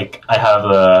looks like I have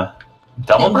the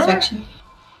double burn? Infection.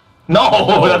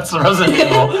 No, that's Resident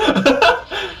Evil.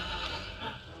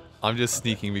 I'm just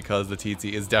sneaking because the TT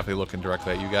is definitely looking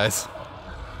directly at you guys.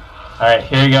 Alright,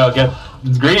 here you go.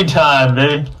 It's green time,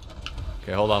 baby.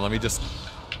 Okay, hold on. Let me just...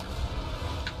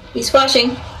 He's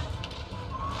flashing.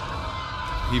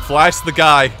 He flashed the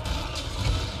guy.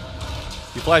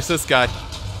 He flashed this guy.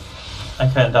 I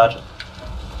couldn't dodge it.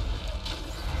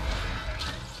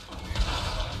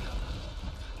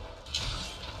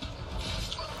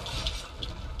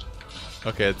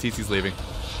 Okay, the TT's leaving.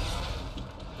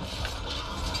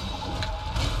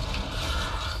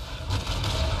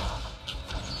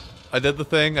 I did the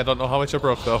thing. I don't know how much I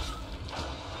broke, though.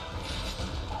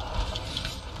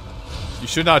 You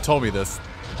should not have told me this.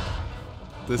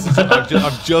 This is...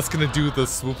 I'm just gonna do the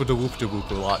swoop-a-da-whoop-da-whoop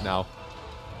a lot now.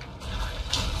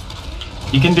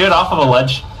 You can do it off of a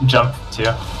ledge jump,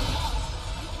 too.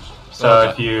 So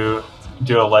Okay. if you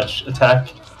do a ledge attack...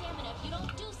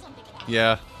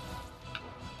 Yeah.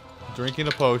 Drinking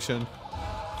a potion.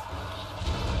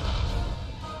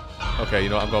 Okay, you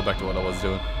know what? I'm going back to what I was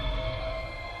doing.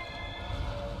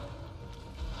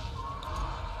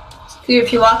 Scooter,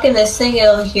 if you walk in this thing,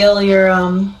 it'll heal your,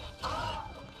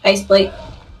 ice blade.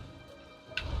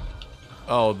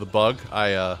 Oh, the bug?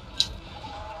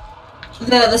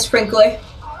 The sprinkler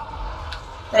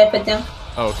that I put down.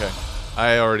 Oh, okay.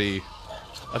 I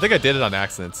think I did it on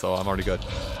accident, so I'm already good.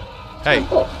 Hey. Oh,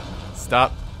 cool.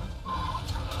 Stop.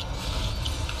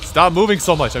 Stop moving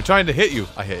so much. I'm trying to hit you.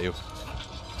 I hit you.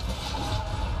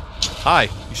 Hi.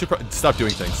 You should stop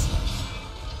doing things.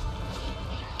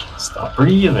 Stop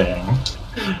breathing.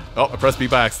 Oh, I pressed B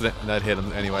by accident, and that hit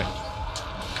him anyway.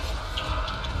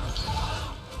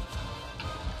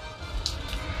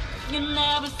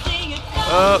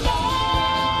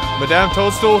 Madame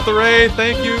Toadstool with the raid.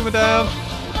 Thank you, Madame.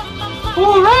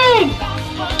 Ooh, raid!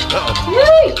 Uh-oh.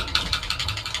 Yay!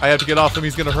 I have to get off him.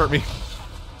 He's gonna hurt me.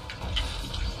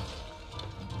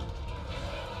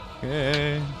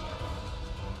 Okay.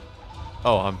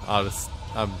 Oh,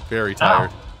 I'm very tired.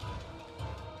 Ow.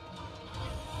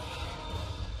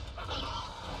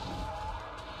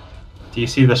 Do you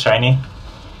see the shiny?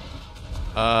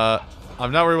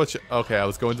 I'm not worried what you... Okay, I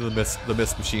was going to the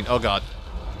mist machine. Oh god.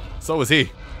 So was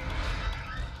he.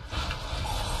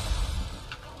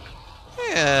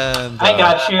 And... I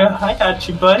got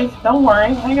you, buddy. Don't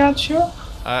worry, I got you.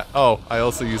 Oh, I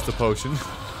also used the potion.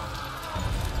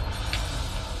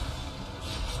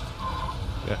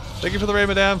 Yeah. Thank you for the raid,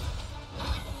 madame.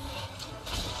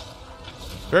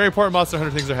 Very important Monster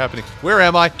Hunter things are happening. Where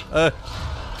am I?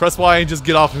 Press Y and just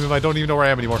get off of him. I don't even know where I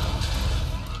am anymore.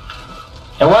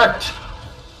 It worked.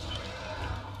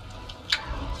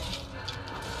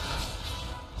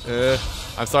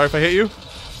 I'm sorry if I hit you.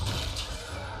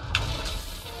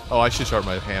 Oh, I should sharpen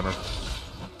my hammer.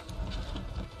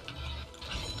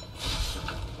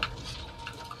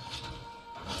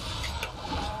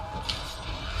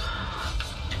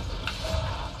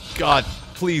 God,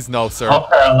 please no, sir. I'll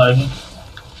paralyze him.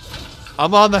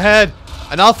 I'm on the head,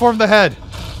 and I'll form the head.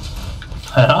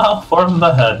 And I'll form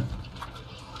the head.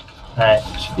 Alright,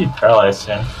 should be paralyzed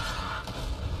soon.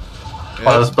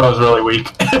 Oh, this bow's really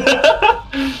weak.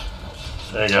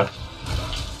 There you go.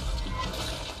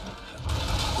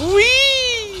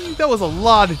 Whee! That was a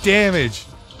lot of damage.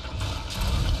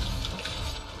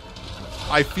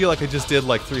 I feel like I just did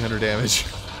like 300 damage.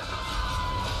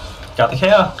 Got the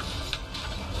KO.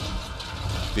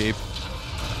 Beep.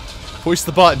 Push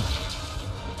the button.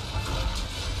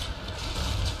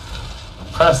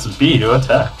 Press B to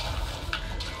attack.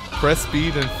 Press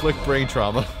B to inflict brain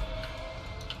trauma.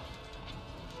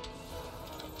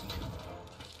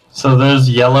 So there's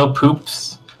yellow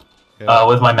poops. Yeah.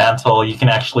 With my mantle, you can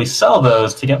actually sell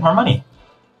those to get more money.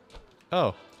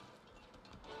 Oh.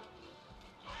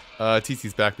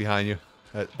 TC's back behind you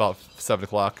at about 7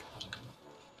 o'clock.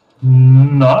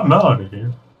 No, I'm out of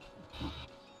here.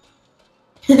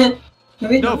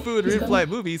 No food or in-flight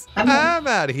movies. I'm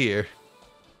out of here.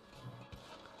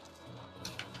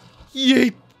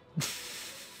 Yeet.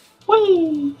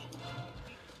 Whee!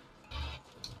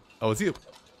 Oh, it's you.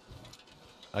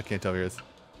 I can't tell who it is.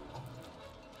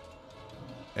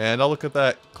 And I'll look at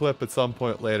that clip at some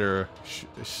point later.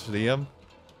 Shliam.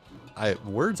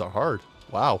 Words are hard.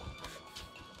 Wow.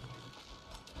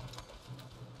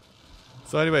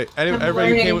 So anyway,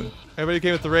 everybody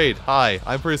came with the raid. Hi,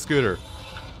 I'm Pretty Scooter.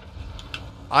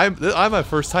 I'm a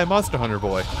first-time Monster Hunter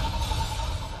boy.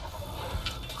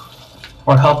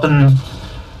 We're helping.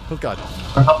 Oh God.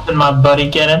 We're helping my buddy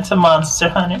get into Monster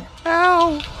Hunter.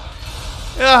 Ow!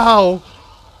 Ow!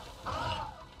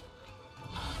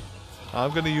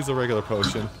 I'm gonna use a regular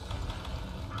potion.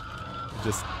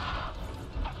 Just...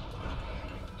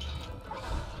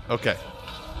 Okay.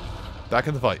 Back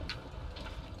in the fight.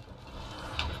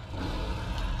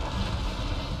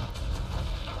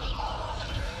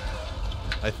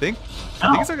 I think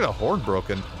he's got a horn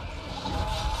broken.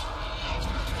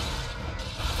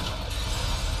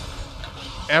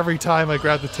 Every time I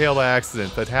grab the tail by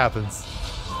accident, that happens.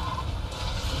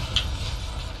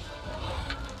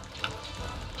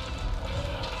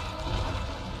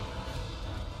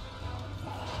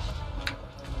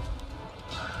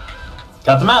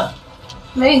 Got them out.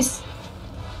 Nice.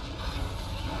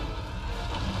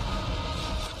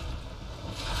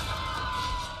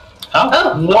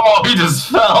 Oh. Whoa, he just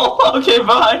fell. Okay,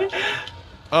 bye.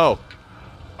 Oh.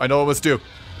 I know what I must do.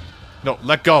 No,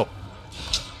 let go.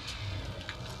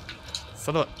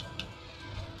 Son of a...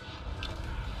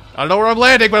 I don't know where I'm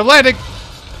landing, but I'm landing!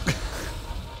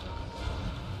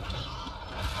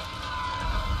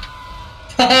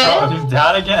 Oh, he's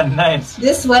down again. Nice.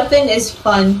 This weapon is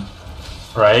fun.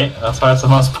 Right? That's why it's the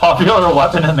most popular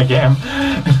weapon in the game.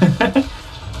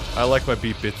 I like my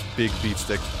big beat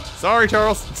stick. Sorry,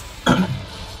 Charles.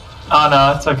 Oh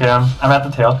no, it's okay. I'm at the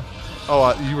tail.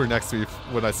 Oh, you were next to me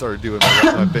when I started doing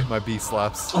my bee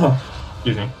slaps.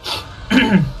 Excuse me.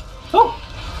 Oh.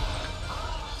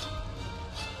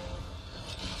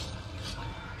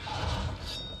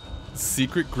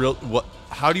 Secret grill. What?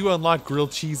 How do you unlock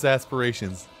grilled cheese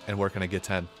aspirations? And where can I get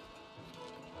 10?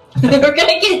 We're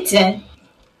gonna get 10.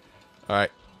 All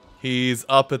right. He's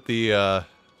up at the.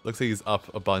 Looks like he's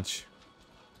up a bunch.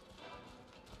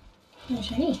 Oh,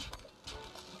 shiny.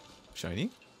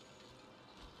 Shiny?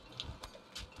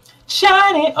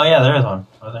 Shiny! Oh yeah, there is one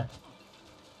over there.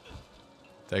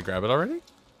 Did I grab it already?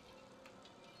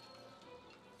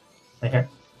 Right here.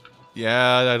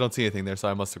 Yeah, I don't see anything there, so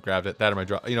I must have grabbed it. That or my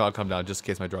draw. You know, I'll come down just in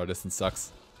case my draw distance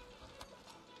sucks.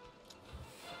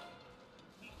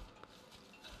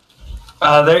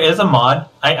 There is a mod.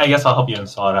 I guess I'll help you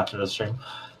install it after the stream.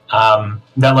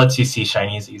 That lets you see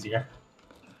shinies easier.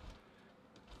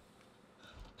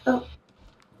 Oh.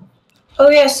 Oh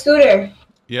yeah, Scooter.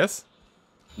 Yes?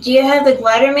 Do you have the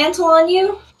glider mantle on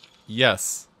you?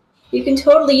 Yes. You can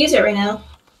totally use it right now.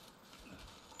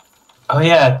 Oh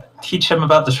yeah, teach him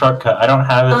about the shortcut. I don't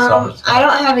have it, so I'm just I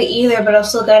don't have it either, but I'll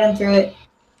still guide him through it.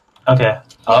 Okay,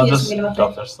 I'll You just meet him up go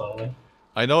there. there slowly.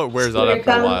 I know it wears out Scooter,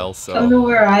 after a while, so... Come to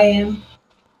where I am.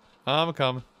 I'm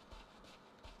coming.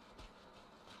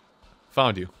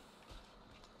 Found you.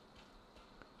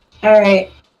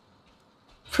 Alright.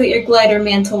 Put your glider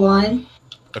mantle on.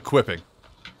 Equipping.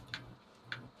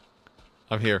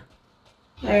 I'm here.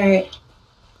 Alright.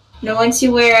 Now once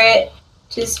you wear it,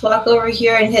 just walk over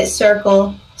here and hit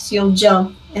circle, so you'll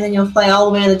jump, and then you'll fly all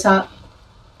the way to the top.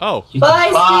 Oh. Bye,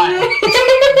 Scooter!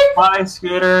 Bye,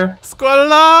 Scooter!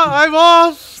 Squadala, I'm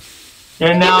off!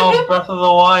 You're now Breath of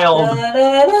the Wild! I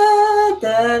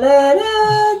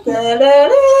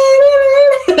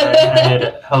hate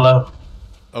it. Hello.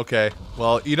 Okay.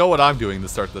 Well, you know what I'm doing to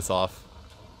start this off.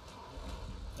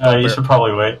 You should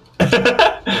probably wait.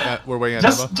 We're waiting on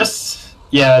Emma? Just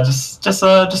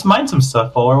mine some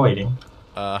stuff while we're waiting.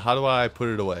 How do I put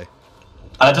it away?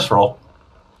 Just roll.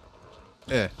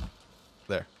 There.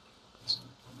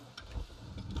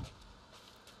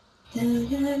 See,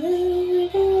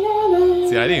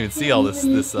 I didn't even see all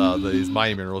these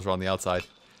mining minerals are on the outside.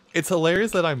 It's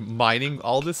hilarious that I'm mining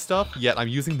all this stuff, yet I'm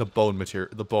using the bone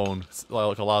material,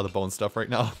 like a lot of the bone stuff right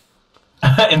now.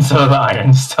 Instead of the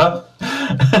iron stuff.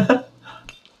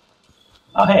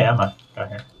 Oh, hey, Emma. Go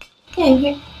here.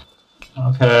 Yeah,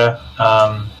 Okay.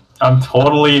 I'm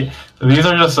totally... These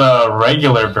are just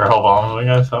regular barrel bombs. What are you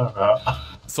guys talking about?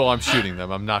 So I'm shooting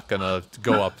them. I'm not gonna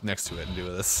go up next to it and do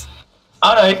this.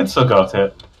 Oh, no, you can still go up to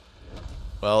it.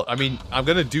 Well, I mean, I'm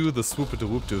gonna do the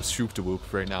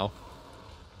swoop-to-whoop right now.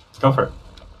 Go for it.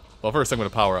 Well, first I'm gonna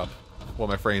power up while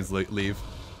my frames leave.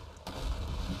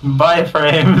 Bye,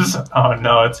 frames. Oh,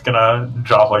 no, it's gonna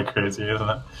drop like crazy, isn't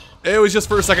it? It was just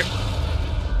for a second.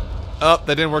 Oh,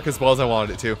 that didn't work as well as I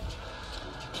wanted it to.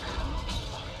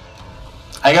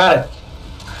 I got it.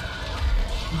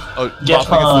 Oh, Get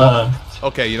punked.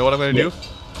 Okay, you know what I'm gonna do?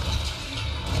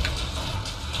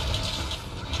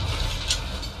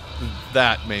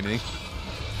 That made me.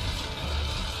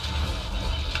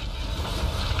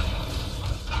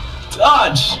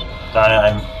 Dodge! Darn it,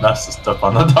 I messed up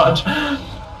on the dodge.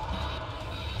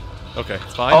 Okay,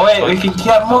 it's fine. Oh wait, we can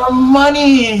get more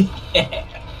money!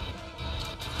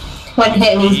 One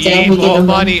hit and he's dead. Need more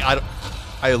money!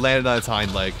 I landed on its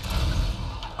hind leg.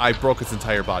 I broke its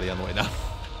entire body on the way down.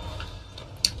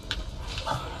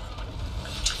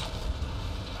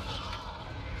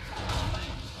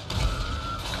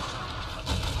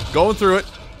 Going through it.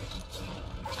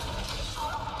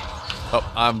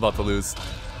 Oh, I'm about to lose.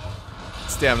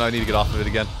 Stamina, I need to get off of it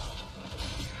again.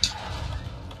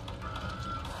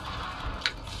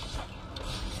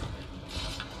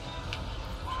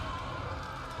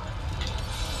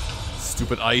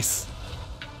 Stupid ice.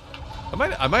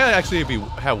 I might actually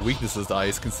have weaknesses to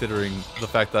ice, considering the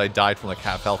fact that I died from like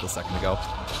half health a second ago.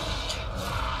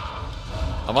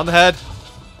 I'm on the head.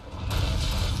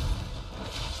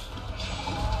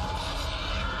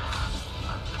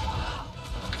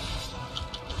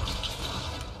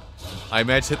 I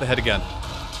managed to hit the head again.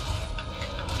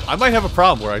 I might have a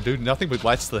problem where I do nothing but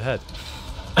latch to the head.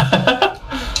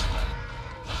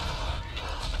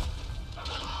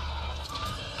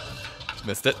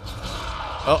 Missed it.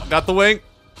 Oh, got the wing.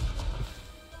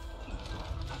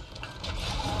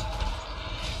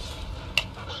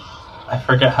 I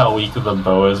forget how weak the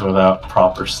bow is without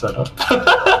proper setup.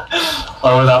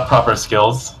 Or without proper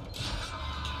skills.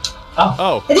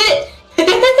 Oh. I did it!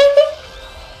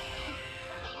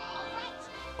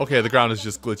 Okay, the ground is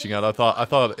just glitching out. I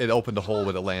thought it opened a hole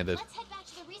when it landed. Let's head back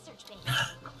to the research base.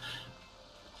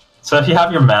 So if you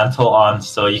have your mantle on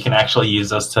still, you can actually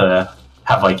use this to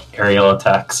have like aerial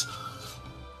attacks.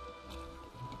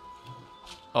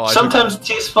 Oh, sometimes it's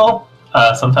useful,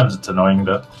 sometimes it's annoying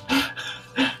though.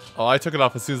 Oh, I took it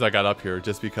off as soon as I got up here,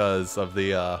 just because of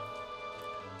the,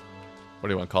 what do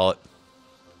you want to call it?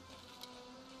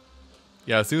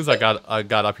 Yeah, as soon as I got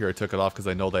up here, I took it off because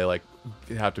I know they, like,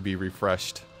 have to be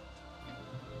refreshed.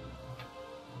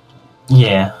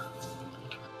 Yeah.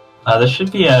 There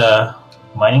should be a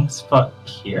mining spot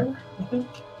here, I think.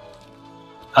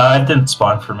 It didn't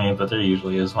spawn for me, but there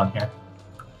usually is one here.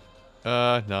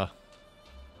 No.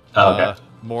 Oh, okay.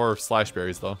 More slash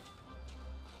berries, though.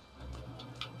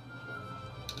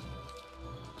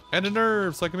 And a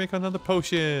nerve, so I can make another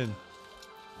potion.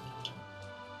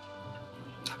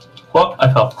 Well,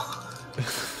 I fell.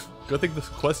 Good thing this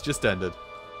quest just ended.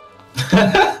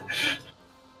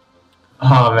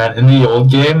 Oh man, in the old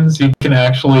games, you can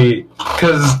actually...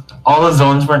 Because all the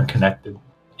zones weren't connected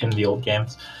in the old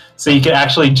games. So you can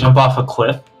actually jump off a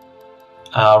cliff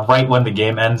right when the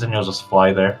game ends and you'll just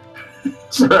fly there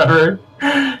forever.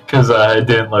 Because it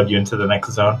didn't load you into the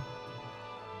next zone.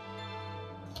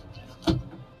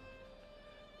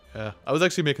 Yeah, I was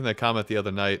actually making that comment the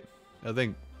other night.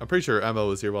 I'm pretty sure Emma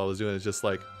was here while I was doing it. It's just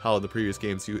like how in the previous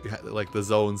games, like the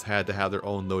zones had to have their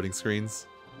own loading screens.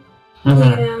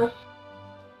 Yeah.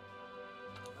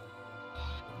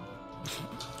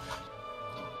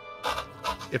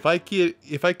 If I keep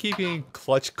getting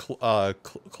clutch claw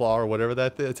or whatever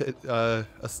that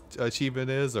achievement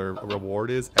is or reward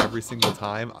is every single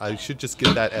time, I should just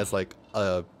get that as like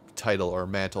a title or a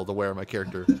mantle to wear my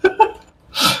character.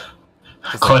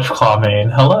 Clutch claw main,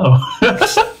 hello.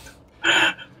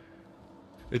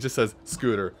 It just says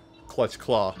Scooter, clutch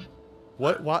claw.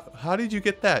 What? How did you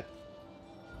get that?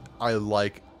 I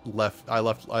like I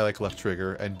like left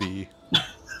trigger and B.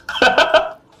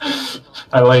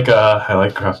 I like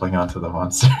grappling onto the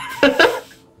monster.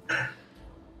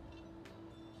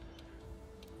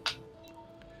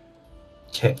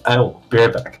 Okay, I will be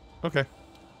right back. Okay.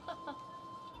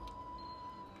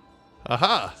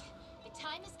 Aha! The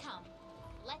time has come.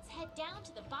 Let's head down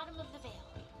to the bottom of the veil.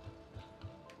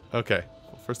 Okay.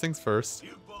 Well, first things first.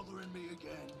 You bothering me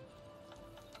again?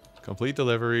 Complete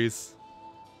deliveries.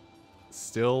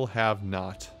 Still have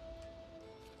not.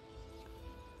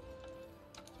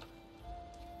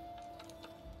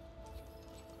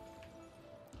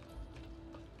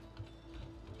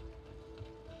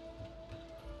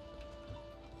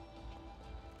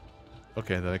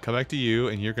 Okay, then I come back to you,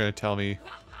 and you're gonna tell me...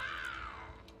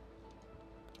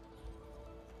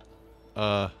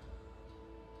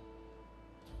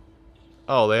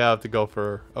 Oh, they have to go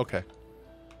for... Okay.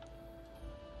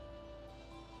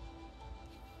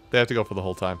 They have to go for the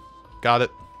whole time. Got it.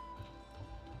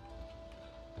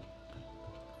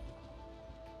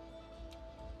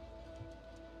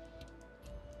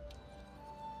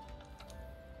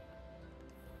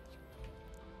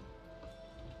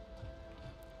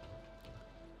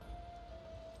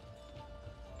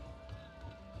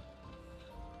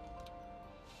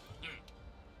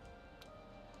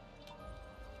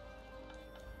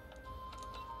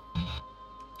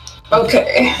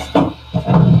 Okay.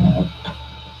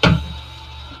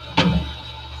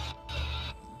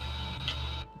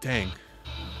 Dang.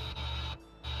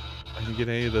 I didn't get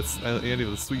any of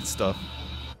the sweet stuff.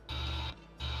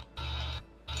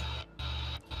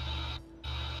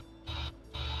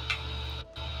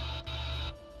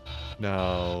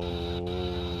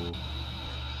 No.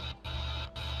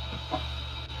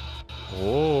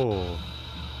 Oh.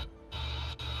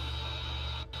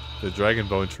 The dragon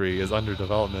bone tree is under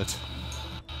development.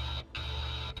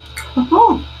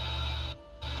 Oh.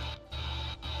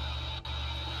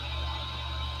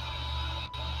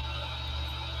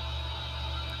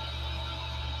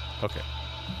 Okay.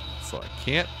 So I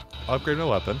can't upgrade my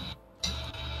weapon.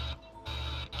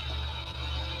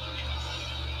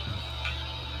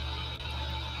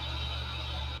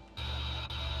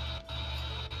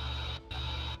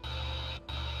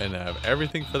 And I have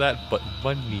everything for that but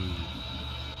money.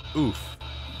 Oof.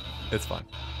 It's fine.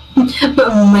 But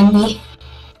money.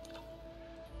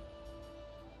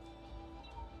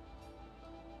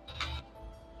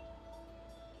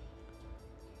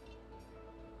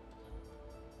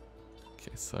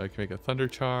 Okay, so I can make a thunder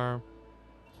charm.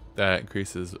 That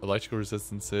increases electrical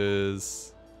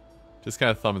resistances. Just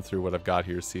kind of thumbing through what I've got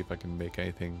here, see if I can make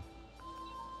anything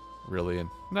really, and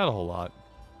not a whole lot.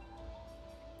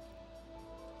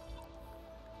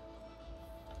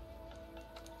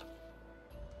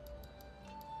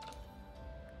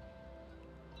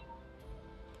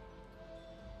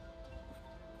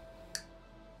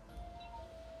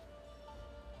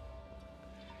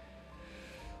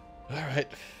 Alright.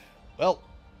 Well,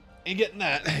 ain't getting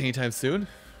that anytime soon.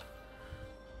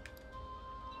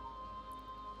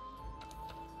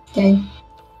 Okay.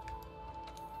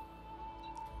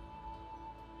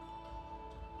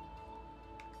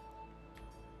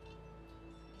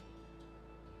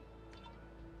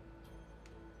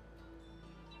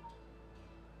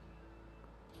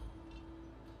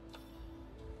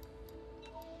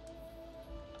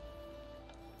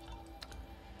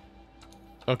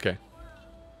 Okay.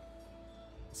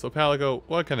 So, Palago,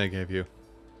 what can I give you?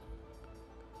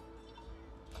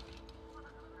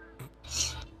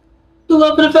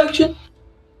 Love and affection.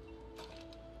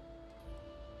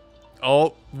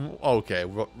 Oh, okay.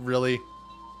 Really?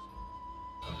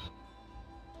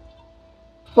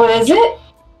 What is it?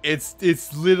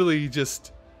 It's literally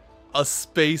just a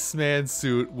spaceman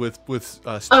suit with two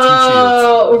shields.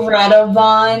 Oh,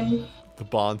 Radobon. The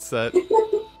Bond set.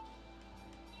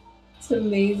 It's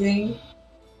amazing.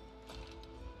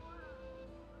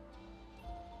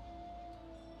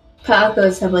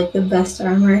 Pacos have like the best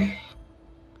armor.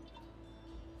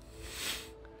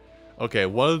 Okay,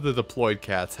 one of the deployed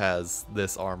cats has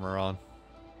this armor on.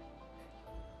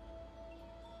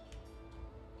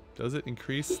 Does it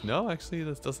increase? No, actually,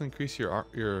 this doesn't increase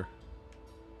your.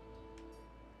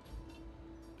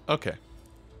 Okay.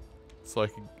 So I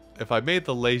could, if I made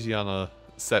the Legiana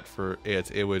set for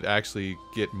it would actually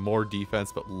get more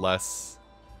defense but less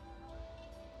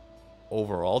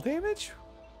overall damage?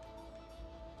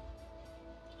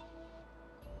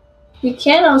 You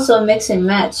can also mix and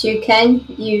match. You can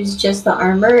use just the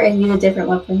armor and use a different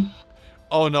weapon.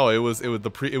 Oh no, it was the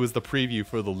preview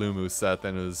for the Lumu set,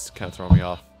 then it was kind of throwing me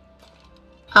off.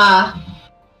 Ah.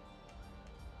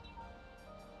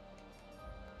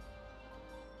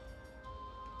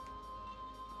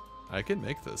 I can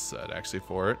make this set actually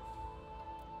for it.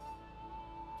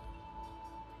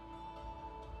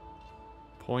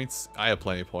 Points. I have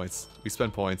plenty of points. We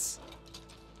spend points.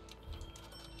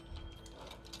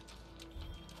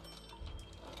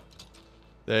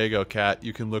 There you go, Cat.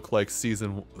 You can look like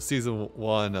season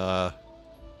 1. Oh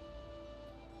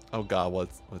God,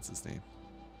 what's his name?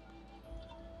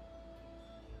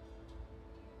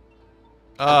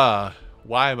 Why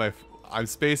am I'm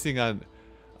spacing on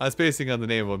the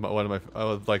name of one of my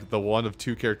like the one of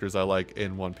 2 characters I like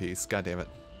in One Piece. God damn it.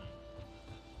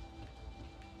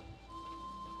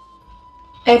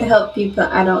 I'd help you,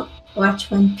 but I don't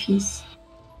watch One Piece.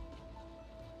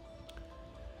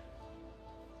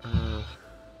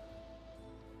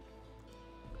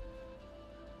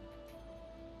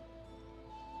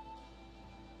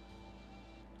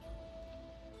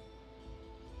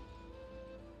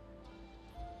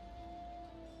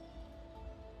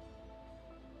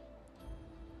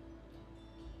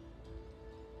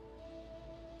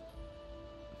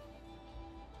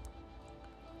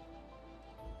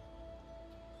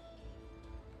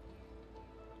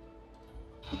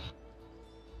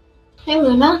 Hey,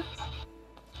 Luna.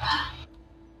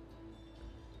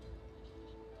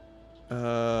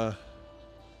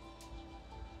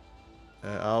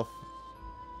 Alf.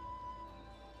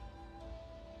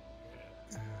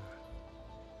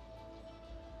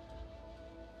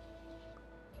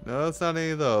 No, it's not any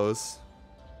of those.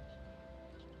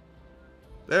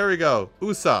 There we go.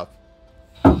 Usopp.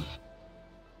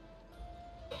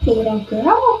 Little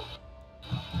girl.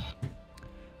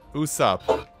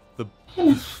 Usopp.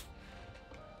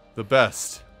 The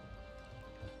best.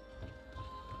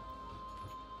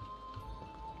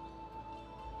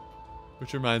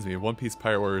 Which reminds me, One Piece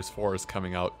Pirate Warriors 4 is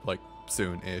coming out, like,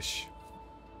 soon-ish.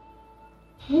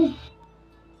 Now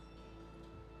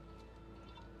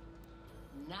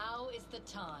is the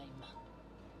time.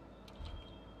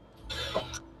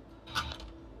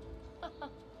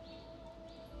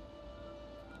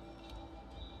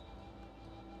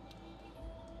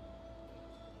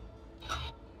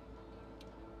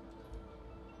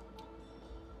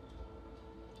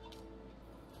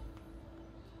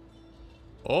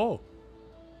 Oh.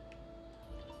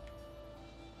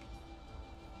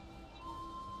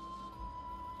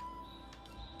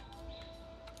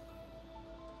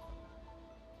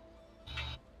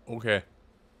 Okay.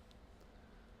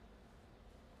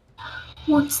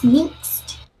 What's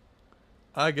next?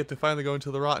 I get to finally go into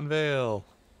the Rotten Vale.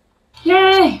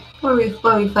 Yay! What are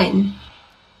we fighting?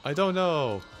 I don't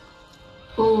know.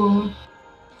 Ooh. There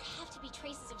have to be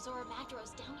traces of Zora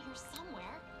Magdaros down here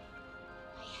somewhere.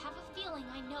 I have a feeling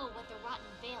I know what the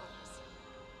Rotten Vale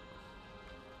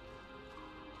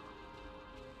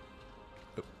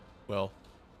is. Well,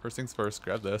 first things first,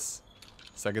 grab this.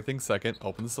 Second things second,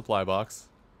 open the supply box.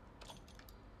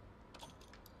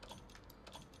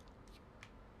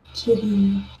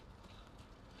 Kitty.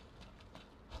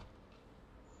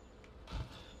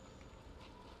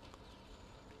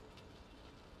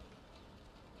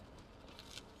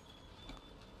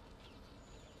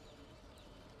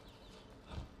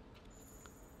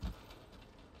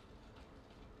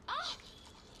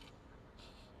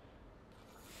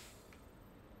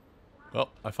 Well,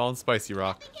 I found Spicy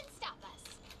Rock. Nothing can stop us.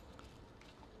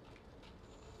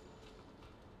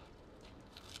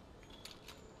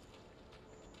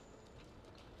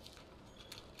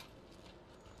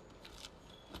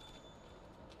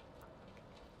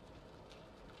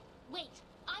 Wait,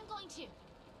 I'm going to.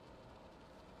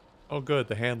 Oh good,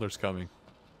 the handler's coming.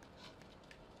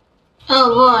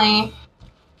 Oh boy.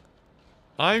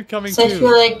 I'm coming So I too.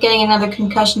 feel like getting another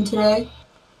concussion today.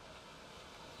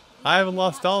 I haven't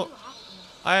lost all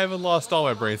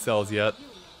my brain cells yet.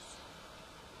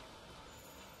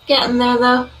 Getting there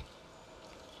though.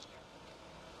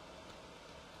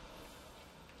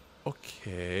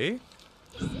 Okay.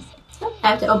 I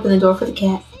have to open the door for the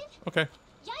cat. Okay.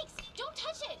 Yikes! Don't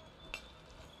touch it.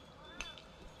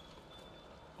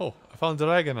 Oh, I found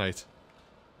Dragonite.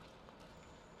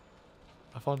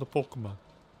 I found a Pokemon.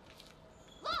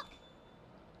 Look.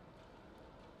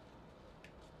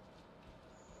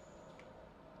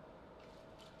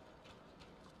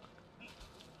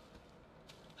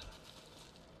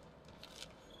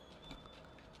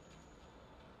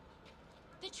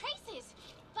 The traces,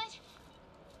 but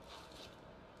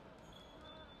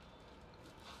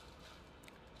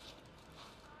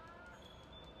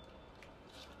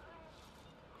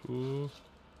Who?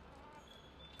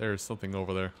 There's something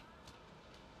over there.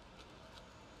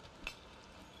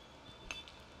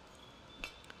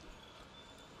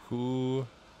 Who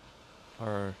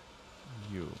are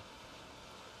you?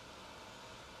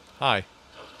 Hi.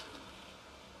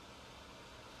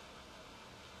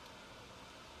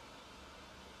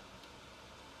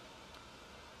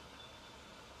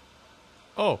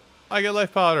 Oh, I get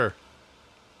life powder.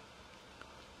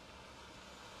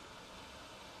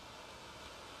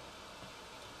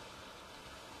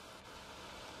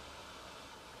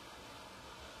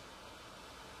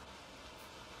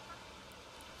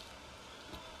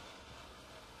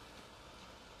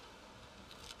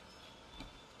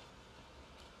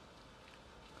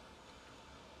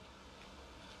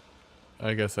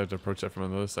 I guess I have to approach that from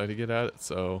another side to get at it,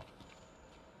 so...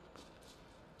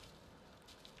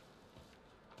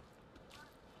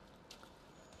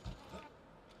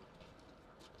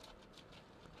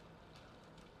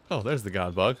 Oh, there's the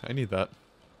god bug. I need that.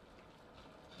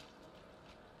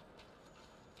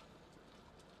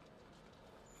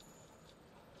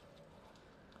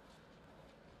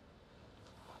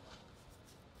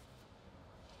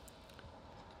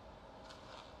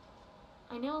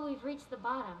 I know we've reached the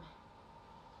bottom.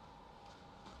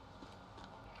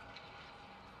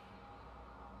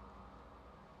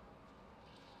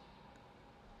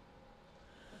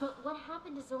 But what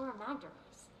happened to Zora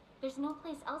Magdaros? There's no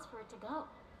place else for it to go.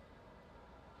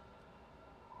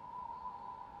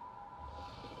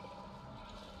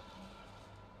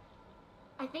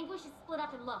 I think we should split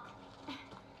up and look.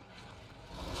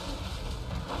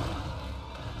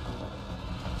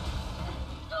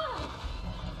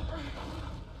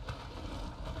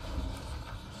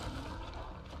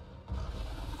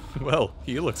 Well,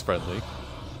 he looks friendly.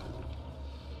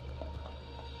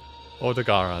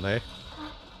 Odagaran, eh?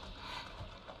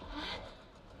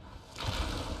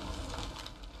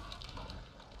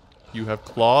 You have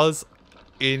claws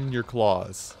in your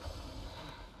claws.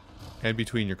 And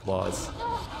between your claws.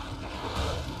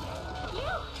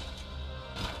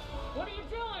 What are you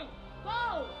doing?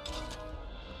 Go!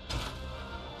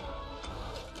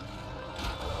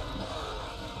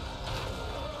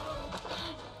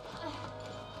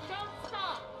 Don't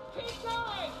stop! Keep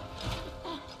going!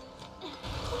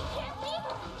 We can't leave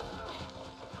her.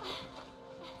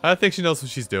 I think she knows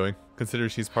what she's doing, considering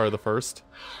she's part of the first.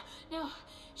 No,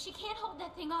 she can't hold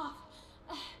that thing off.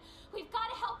 We've got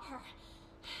to help her.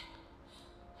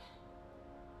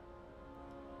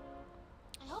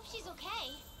 I hope she's okay.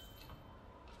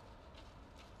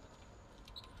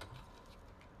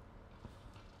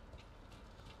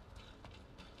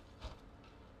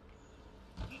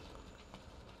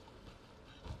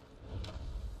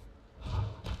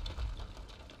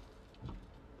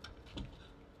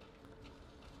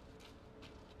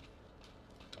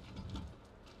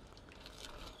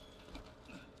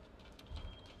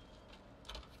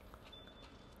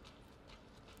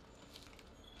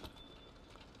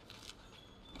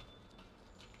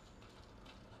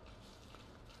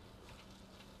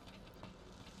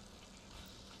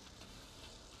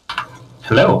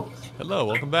 Hello. Hello,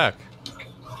 welcome back.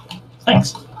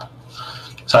 Thanks.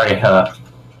 Sorry, I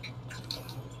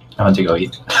went to go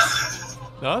eat.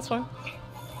 No, that's fine.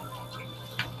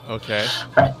 Okay.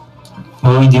 Alright.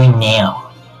 What are we doing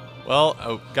now? Well,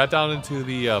 I got down into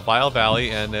the Vile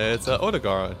Valley, and it's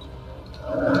Odagaran.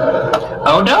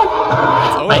 Oh no!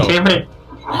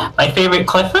 It's My favorite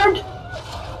Clifford?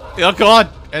 Oh god!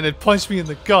 And it punched me in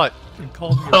the gut and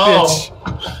called me a bitch.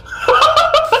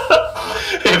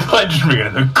 It punched me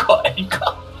in the gut.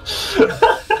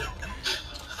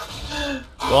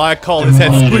 Well, I called his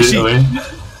head squishy.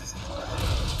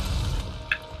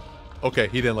 Okay,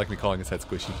 he didn't like me calling his head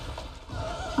squishy.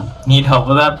 Need help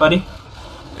with that, buddy?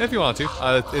 If you want to.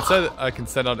 It said I can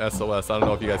send out SOS. I don't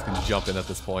know if you guys can jump in at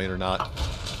this point or not.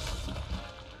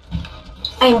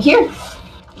 I'm here.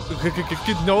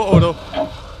 No, Odo.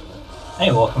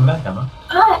 Hey, welcome back, Emma.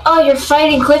 Hi. Oh, you're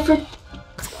fighting Clifford?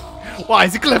 Why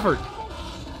is it Clifford?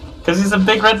 Because he's a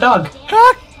big red dog.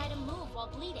 Try to move while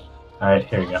bleeding. Alright,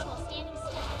 here we go. While standing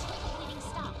still until the bleeding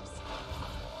stops.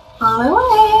 On my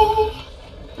way.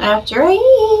 After I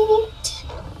eat.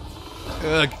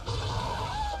 Ugh.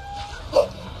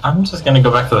 I'm just gonna go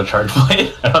back to the charge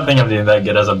blade. I don't think I'm doing that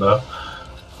good as a bow.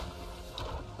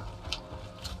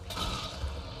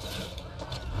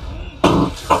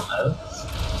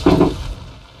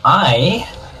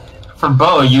 For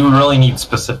bow, you really need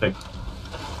specific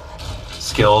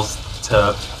skills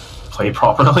to play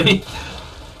properly.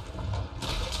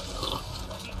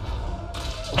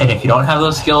 And if you don't have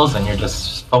those skills, then you're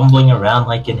just fumbling around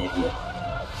like an idiot.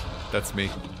 That's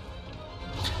me.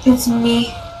 It's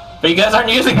me. But you guys aren't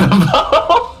using the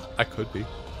bow! I could be.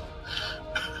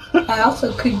 I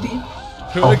also could be.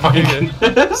 Oh my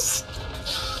goodness!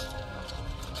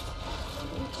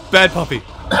 Bad puppy.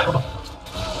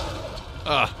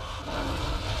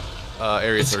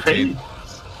 Area It's 13. crazy.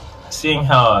 Seeing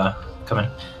how,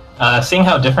 seeing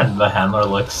how different the handler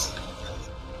looks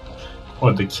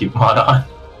with the cute mod on.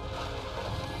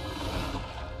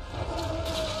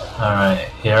 Alright,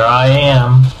 here I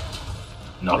am.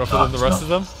 Knock, Rougher than the rest of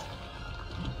them?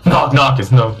 Knock knock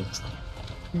is no.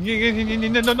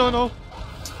 No.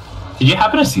 Did you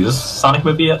happen to see this Sonic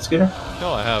movie yet, Scooter?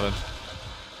 No, I haven't.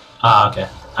 Ah, okay.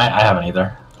 I haven't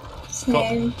either.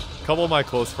 Same. A couple of my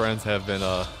close friends have been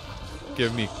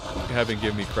giving me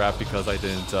crap because I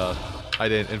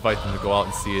didn't invite them to go out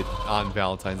and see it on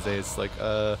Valentine's Day. It's like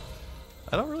I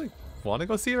don't really want to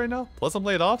go see it right now. Plus I'm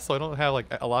laid off, so I don't have like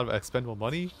a lot of expendable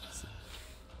money.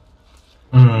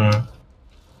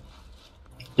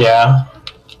 Yeah.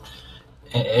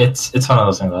 It's one of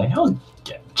those things like I'll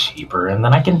get cheaper and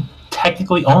then I can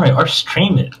technically own it or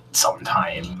stream it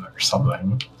sometime or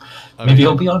something. Maybe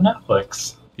it'll be on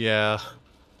Netflix. Yeah.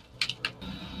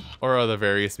 Or other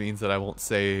various means that I won't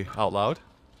say out loud.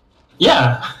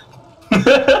 Yeah.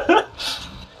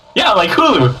 Yeah, like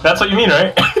Hulu. That's what you mean,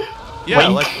 right? Yeah,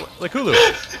 like Hulu.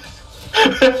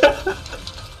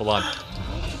 Hold on.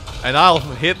 And I'll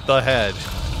hit the head.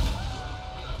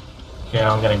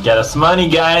 Yeah, I'm gonna get us money,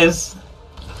 guys.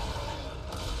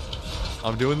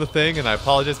 I'm doing the thing, and I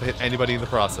apologize if I hit anybody in the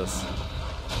process.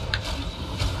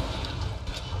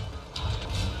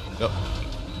 Yep.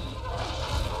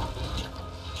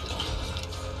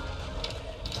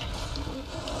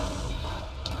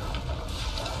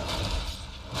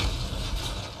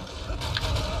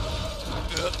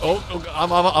 Oh,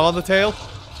 I'm on the tail.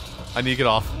 I need to get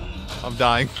off. I'm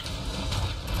dying.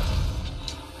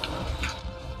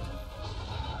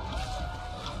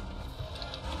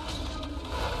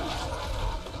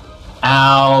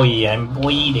 Owie, I'm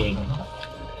bleeding.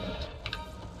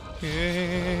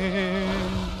 Hey,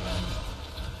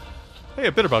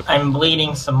 a bitterbug. I'm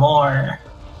bleeding some more.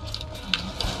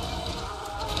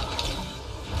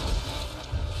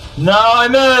 No, I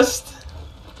missed!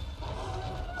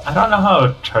 I don't know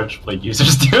how Charge Blade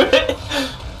users do it.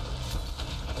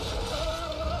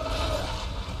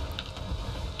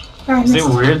 Is it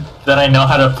weird that I know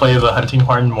how to play the Hunting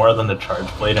Horn more than the Charge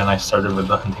Blade and I started with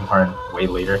the Hunting Horn way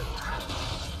later?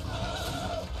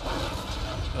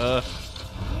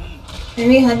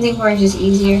 Maybe Hunting Horn is just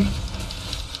easier.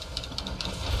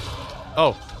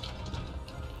 Oh.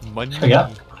 Money. Yeah.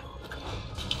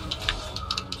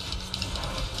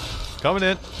 Coming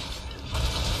in.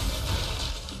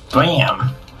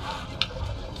 Bam!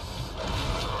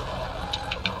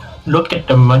 Look at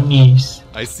the monies.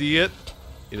 I see it.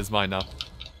 It is mine now.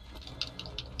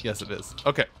 Yes, it is.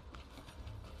 Okay.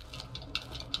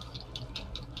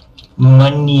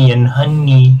 Money and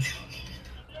honey.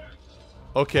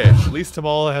 Okay, at least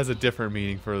Tamala has a different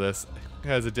meaning for this.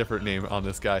 Has a different name on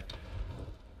this guy.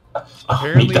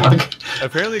 Apparently,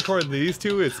 apparently, according to these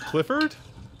two, it's Clifford.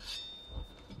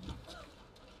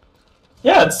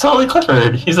 Yeah, it's totally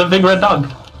Clifford. He's a big red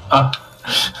dog.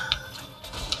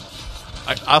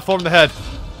 I'll form the head.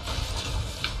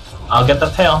 I'll get the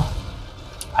tail.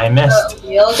 I missed.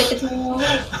 You'll get the tail.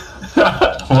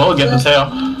 We'll get the tail.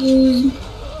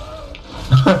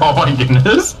 Oh my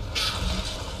goodness.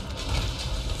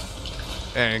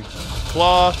 And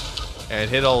claw. And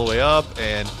hit all the way up.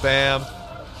 And bam.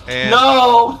 And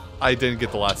no! I didn't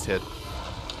get the last hit.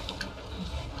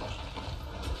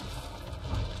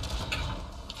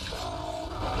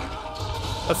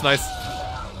 That's nice.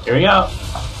 Here we go.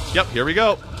 Yep, here we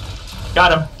go.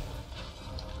 Got him.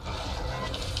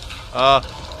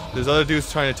 There's other dudes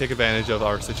trying to take advantage of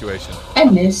our situation. I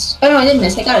missed. Oh no, I didn't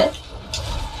miss. I got it.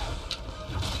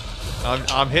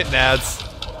 I'm hitting ads.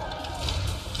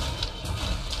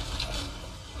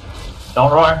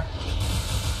 Don't roar.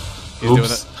 He's Oops.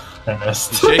 doing it. I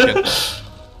missed. He's shaking.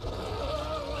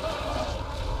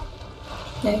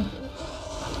 Okay.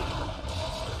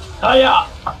 Oh yeah.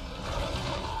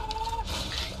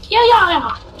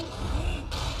 Yeah.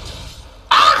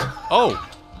 Oh!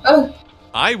 Oh.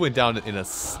 I went down in an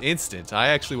instant. I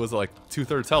actually was like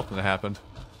 2/3 health when it happened.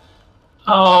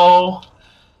 Oh.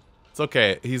 It's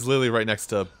okay. He's literally right next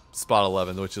to spot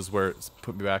 11, which is where it's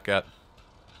put me back at.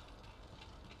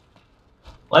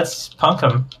 Let's punk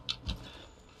him.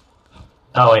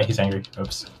 Oh wait, he's angry.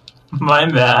 Oops. My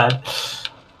bad.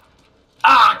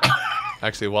 Ah!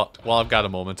 Actually, while I've got a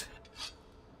moment.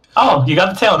 Oh, you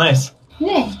got the tail. Nice.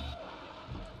 Yeah.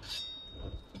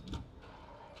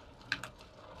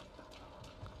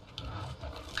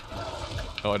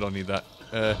 Oh, I don't need that.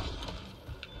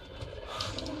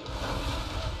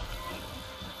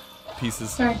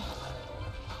 Pieces. Sorry.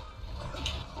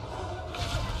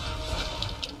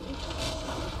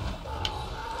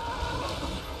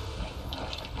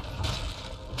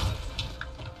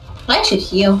 I should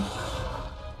heal.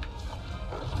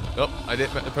 Oh, I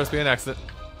didn't press me an accident.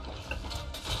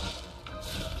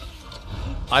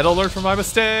 I don't learn from my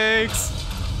mistakes.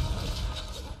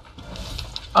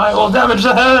 I will damage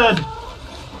the head!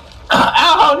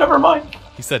 Ow, never mind!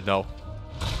 He said no.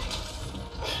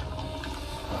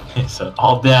 He said,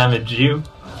 I'll damage you.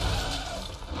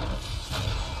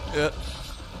 Yeah.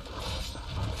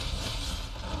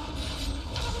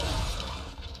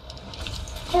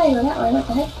 Oh, you go that way, what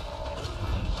the heck?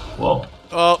 Whoa.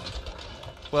 Oh.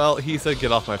 Well, he said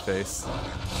get off my face.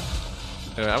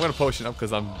 Anyway, I'm gonna potion up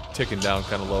because I'm ticking down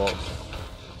kind of low.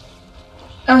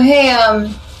 Oh, hey,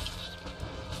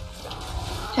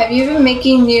 have you been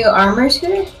making new armor,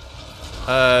 Scooter?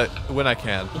 When I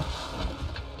can.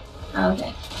 Oh,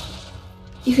 okay.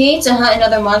 If you need to hunt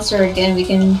another monster again, we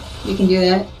can do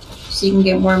that. So you can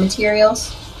get more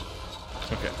materials.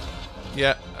 Okay.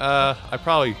 Yeah, I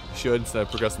probably should instead of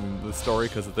progressing the story,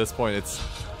 because at this point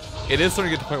it is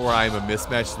starting to get to the point where I am a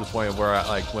mismatch to the point where I,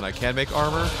 like, when I can make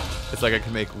armor, it's like I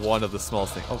can make one of the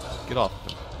smallest things. Oh, get off.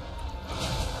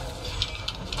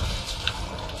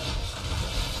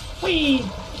 Whee!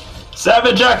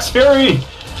 Savage Axe Fury!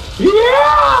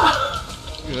 Yeah!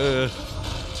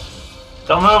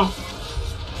 Don't move.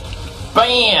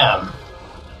 Bam!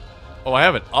 Oh, I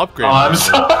haven't upgraded. Oh, I'm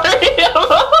sorry.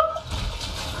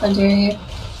 How dare you?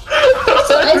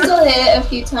 So I still hit it a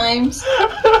few times.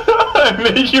 I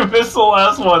made you miss the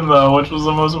last one though, which was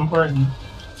the most important.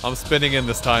 I'm spinning in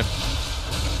this time.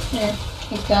 Here,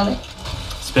 you got it.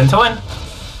 Spin to win.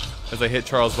 As I hit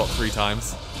Charles about 3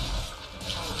 times.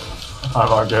 I'm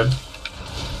all good.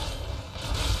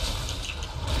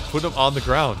 Put him on the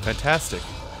ground. Fantastic.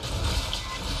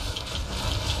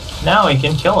 Now we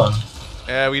can kill him.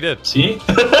 Yeah, we did. See?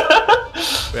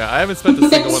 Yeah, I haven't spent a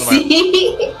single one of my...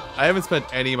 See? I haven't spent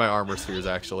any of my armor spheres,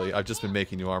 actually. I've just been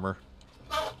making new armor.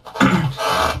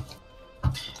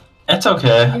 It's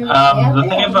okay.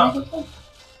 The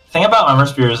thing about armor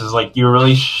spears is, like, you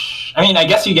really I mean, I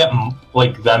guess you get,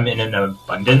 like, them in an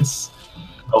abundance,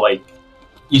 but, like,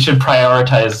 you should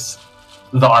prioritize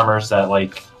the armors that,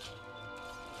 like,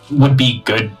 would be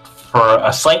good for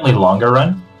a slightly longer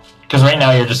run. Because right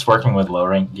now you're just working with low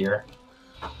rank gear.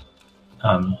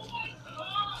 Don't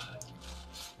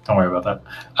worry about that.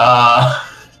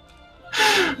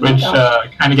 Which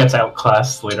kind of gets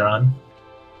outclassed later on.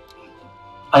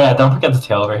 Oh yeah, don't forget the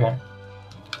tail over here.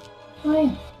 Oh,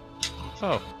 yeah.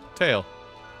 Oh, tail.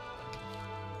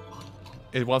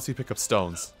 It wants you to pick up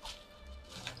stones.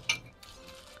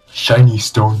 Shiny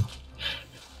stone.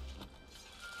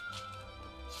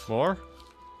 More?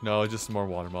 No, just more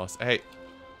water moss. Hey.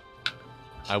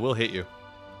 I will hit you.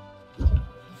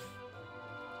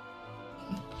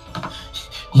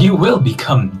 You will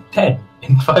become dead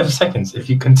in 5 seconds if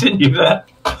you continue that.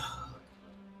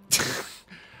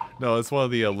 No, it's one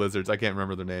of the lizards. I can't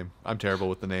remember their name. I'm terrible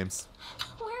with the names.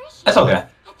 That's okay.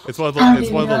 It's one of the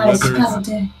lizards.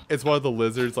 It's one of the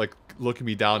lizards, like, looking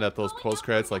me down at those post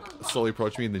credits, like, slowly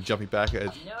approaching me and then jumping back.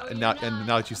 And now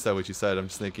that you said what you said, I'm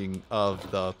just thinking of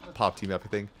the Pop Team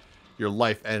Epic thing. Your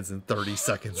life ends in 30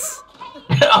 seconds.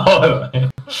 Oh,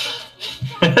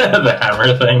 the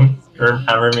hammer thing, or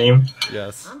hammer meme.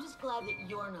 Yes. I'm just glad that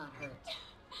you're not hurt.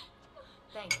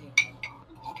 Thank you.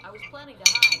 I was planning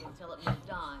to hide until it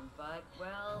moved on, but,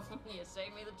 well, you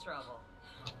saved me the trouble.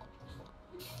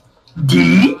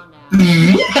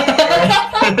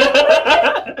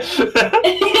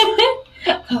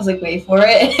 I was like, wait for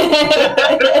it.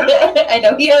 I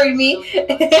know he heard me.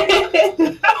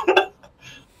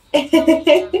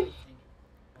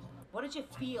 What did you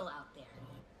feel out there?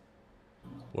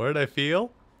 What did I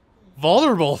feel?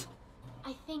 Vulnerable.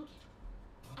 I think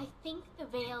the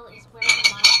Vale is where the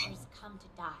monsters come to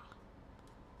die.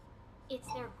 It's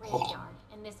their graveyard,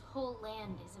 and this whole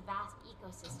land is a vast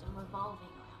ecosystem revolving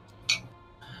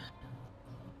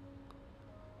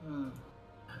around it.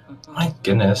 My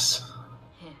goodness.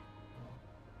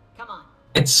 Come on.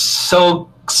 It's so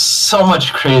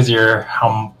much crazier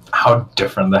how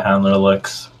different the handler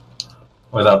looks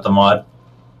without the mod.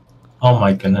 Oh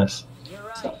my goodness. You're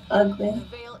right. So ugly. The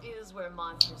Vale is where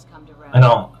monsters come to rest. I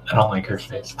don't like her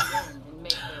face. And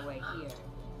make their way here.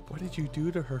 What did you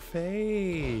do to her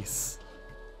face?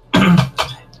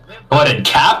 What did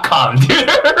Capcom do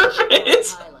to her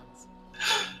face?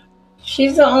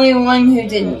 She's the only one who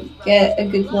didn't get a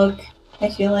good look, I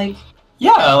feel like.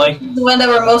 Yeah, like the one that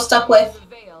we're most stuck with.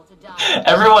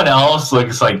 Everyone else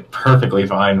looks like perfectly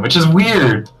fine, which is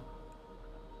weird.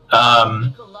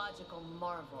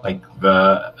 Like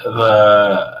the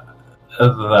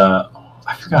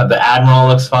I forgot, the Admiral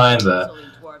looks fine. The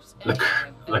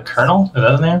Colonel, is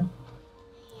that his name?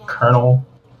 Colonel.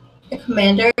 The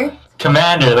Commander. The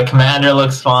Commander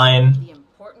looks fine.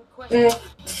 The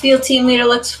Field Team Leader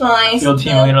looks fine. Field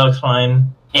Team Leader looks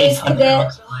fine. Ace Hunter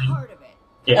looks fine.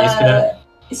 Yeah, Ace Cadet.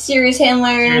 Serious handler.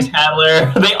 Serious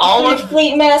handler. They all look.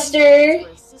 Fleet master.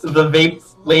 The vape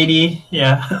lady.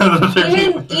 Yeah.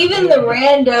 Even the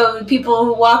rando people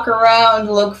who walk around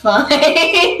look fine.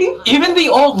 Even the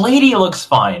old lady looks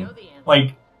fine.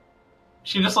 Like,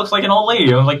 she just looks like an old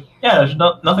lady. I'm like, yeah, there's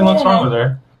nothing looks wrong with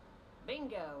her.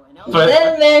 But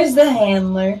then there's the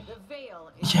handler.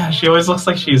 Yeah, she always looks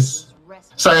like she's.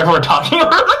 Sorry if we're talking over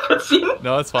the cutscene.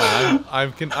 No, it's fine. I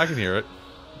can hear it.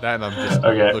 That and I'm just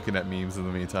looking at memes in the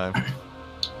meantime.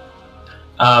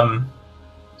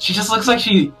 She just looks like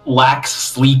she lacks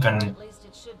sleep and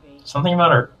something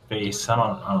about her face. I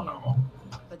don't know.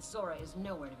 But Zora is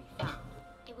nowhere to be found.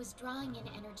 It was drawing in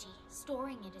energy,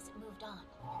 storing it as it moved on.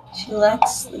 She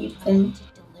lacks sleep and to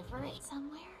deliver it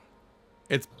somewhere.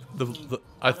 It's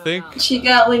I think she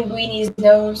got Linguini's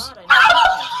nose.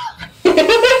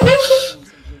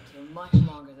 Much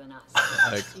longer than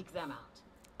us. Like, Seek them out.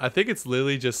 I think it's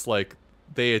literally just like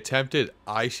they attempted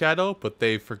eyeshadow, but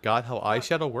they forgot how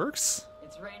eyeshadow works.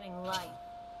 It's raining light.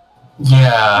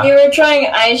 Yeah. They were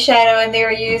trying eyeshadow and they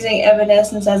were using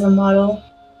Evanescence as a model.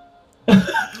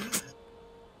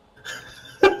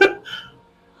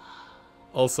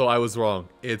 Also, I was wrong.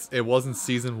 It wasn't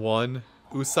season 1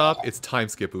 Usopp. It's time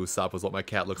skip Usopp was what my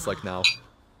cat looks like now.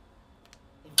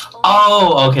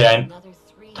 Oh, okay.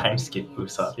 Time skip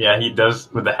Usopp. Yeah, he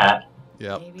does with the hat.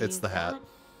 Yep, it's the hat.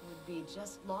 Would be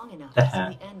just long enough The to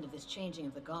hat. see the end of this changing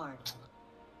of the guard.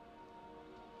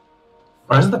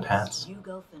 Where's the pants? You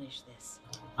go finish this.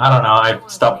 I don't know. I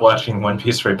stopped watching One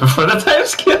Piece right before the time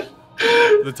skip.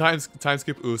 The time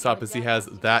skip Usopp is he has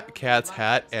that cat's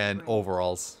hat and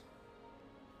overalls.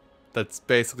 That's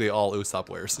basically all Usopp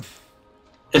wears.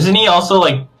 Isn't he also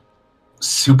like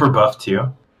super buff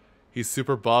too? He's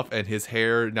super buff and his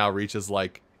hair now reaches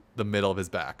like the middle of his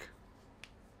back.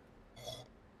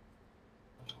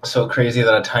 So crazy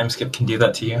that a time skip can do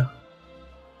that to you.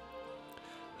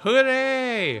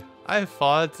 Hooray! I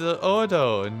fought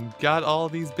Odo and got all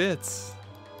these bits.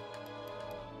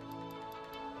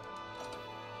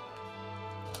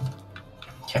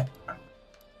 Okay.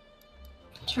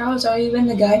 Charles, are you in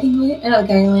the Guiding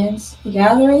Lands? The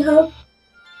Gathering Hub?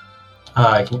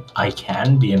 I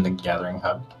can be in the Gathering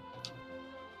Hub.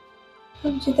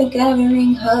 Come to the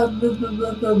Gathering Hub. Blah, blah,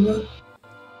 blah, blah, blah.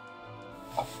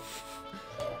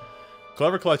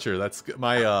 Clever Clutcher, that's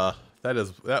my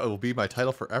that will be my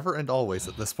title forever and always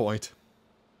at this point.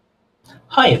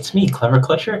 Hi, it's me, Clever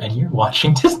Clutcher, and you're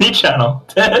watching Disney Channel.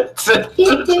 I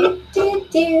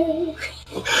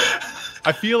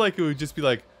feel like it would just be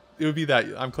like it would be that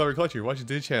I'm Clever Clutcher, you're watching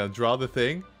Disney Channel, draw the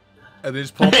thing, and then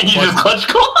just pull And you just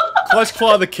clutch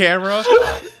claw the camera.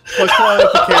 Clutch claw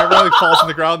at the camera, it falls on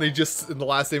the ground, and they just in the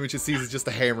last image it sees is just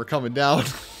a hammer coming down.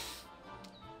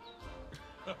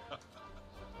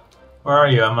 Where are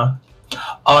you, Emma?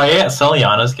 Oh, yeah,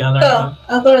 Celiana's Gathering Hub. Oh,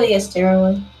 I'll go to the Astera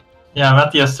one. Yeah, I'm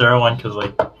at the Astera one because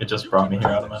like it just brought me here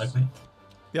automatically.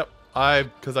 Yep,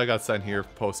 because I got sent here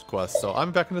post quest, so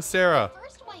I'm back in Astera.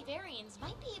 First Wyverians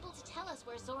might be able to tell us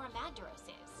where Zora Magdaros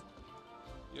is.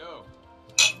 Yo.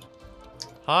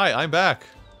 Hi, I'm back.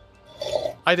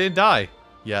 I didn't die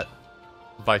yet.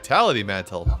 Vitality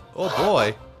Mantle. Oh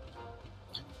boy.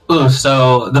 Ooh,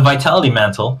 so the Vitality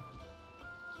Mantle,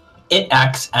 it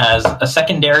acts as a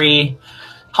secondary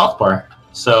health bar.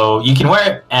 So you can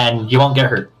wear it and you won't get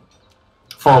hurt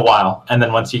for a while. And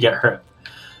then once you get hurt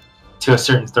to a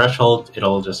certain threshold,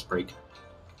 it'll just break.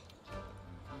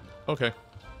 Okay.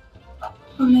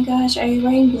 Oh my gosh, are you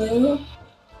wearing blue?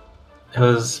 It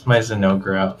was my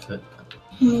Zenogre outfit.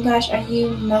 Oh my gosh, are you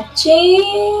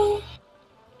matching?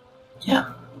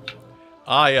 Yeah.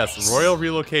 Ah yes, Royal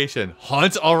Relocation.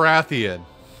 Hunt a Rathian.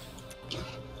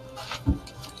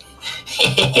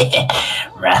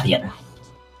 Rathian.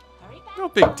 No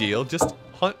big deal. Just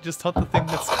hunt the thing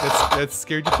that's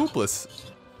scared you poopless.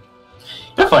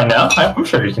 You'll find out. I'm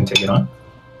sure you can take it on.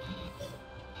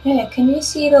 Yeah, can you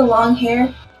see the long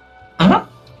hair? Mm-hmm.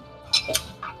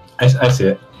 I see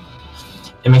it.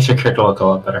 It makes your character look a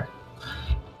lot better.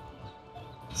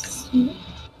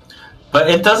 But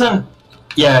it doesn't...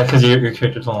 Yeah, because your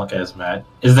character doesn't look as mad.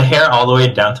 Is the hair all the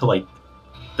way down to, like,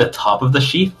 the top of the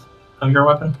sheath of your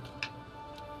weapon?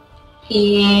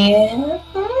 Yes.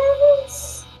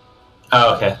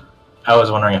 Oh, okay. I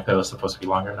was wondering if it was supposed to be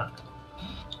longer or not.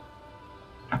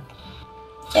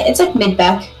 Yeah, it's like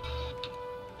mid-back.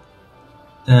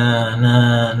 So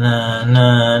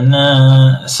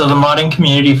the modding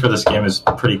community for this game is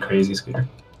pretty crazy, Scooter.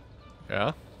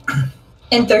 Yeah?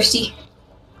 And thirsty.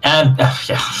 And,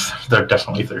 yeah, they're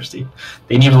definitely thirsty.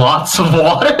 They need lots of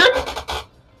water.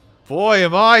 Boy,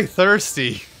 am I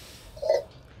thirsty.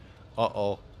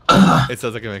 Uh-oh. It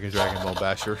says I can make a Dragon Ball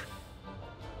Basher.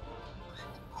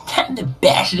 Time to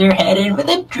bash their head in with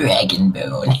a dragon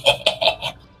bone.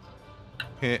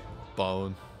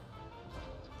 Bone.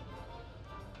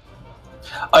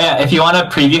 Oh yeah, if you want to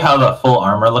preview how the full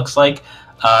armor looks like,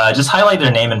 just highlight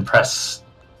their name and press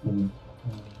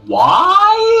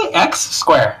Y? X?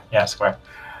 Square. Yeah, square.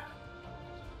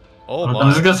 Oh I'm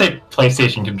my. just gonna say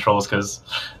PlayStation controls because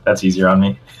that's easier on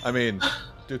me. I mean,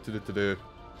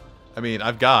 I mean,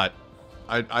 I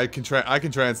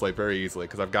can translate very easily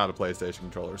because I've got a PlayStation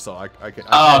controller, so I can.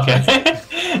 Oh, okay.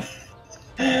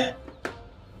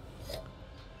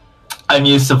 I'm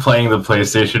used to playing the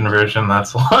PlayStation version.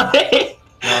 That's why.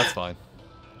 No, that's fine.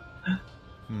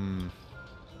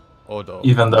 Oh no.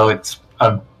 Even though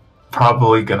I'm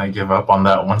probably gonna give up on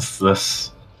that once the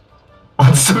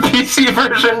PC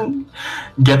version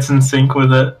gets in sync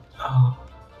with it. Oh,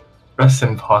 rest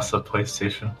in pasta,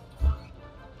 PlayStation.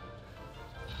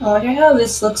 I wonder how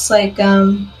this looks like,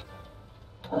 and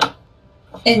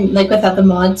like without the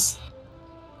mods.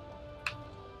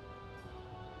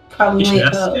 Probably. You should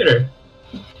ask Scooter.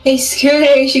 Hey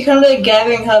Scooter, you should come to the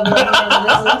gathering hub and look at what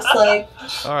this looks like.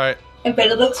 Alright. I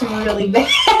bet it looks really bad.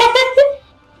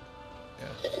 Yeah.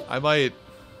 I might.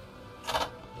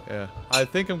 Yeah. I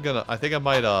think I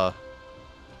might,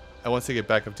 once I get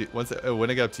back up to,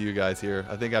 when I get up to you guys here,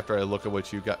 I think after I look at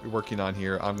what you got working on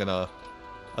here, I think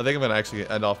I'm gonna actually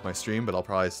end off my stream, but I'll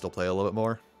probably still play a little bit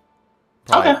more.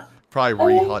 Probably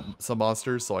re-hunt some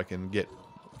monsters so I can get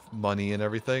money and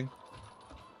everything.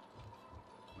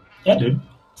 Yeah, dude.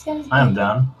 I am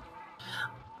down.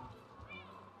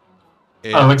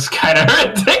 And it looks kind of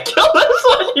ridiculous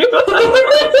on you.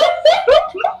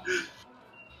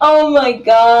 Oh my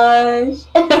gosh.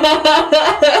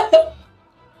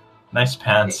 Nice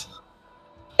pants.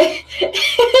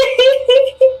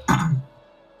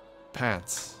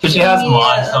 Pants. Because she has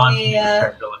mods on, your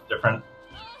character look different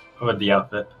with the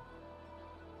outfit.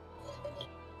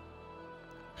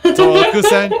 Toku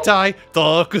Sentai!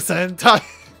 Toku Sentai!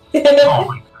 Oh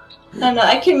my god. I don't know,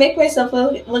 I can make myself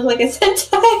look like a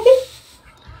Sentai.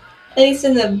 At least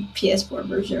in the PS4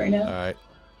 version right now. Alright.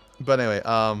 But anyway,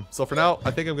 so for now,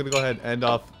 I think I'm going to go ahead and end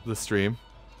off the stream.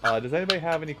 Does anybody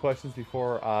have any questions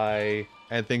before I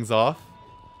end things off?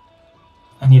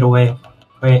 I need a wave.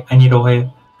 Wait, I need a wave.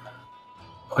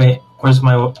 Wait, where's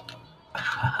my...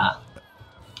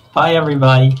 Bye,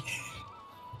 everybody.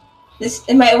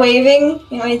 Am I waving?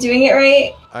 Am I doing it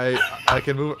right? I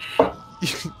can move...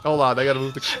 Hold on, I gotta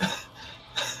move the...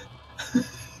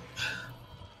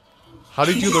 How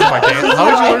did you learn my dance? How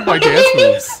did you learn my dance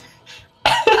moves?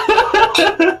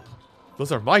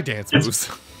 Those are my dance moves.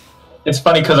 It's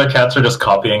funny because our cats are just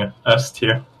copying us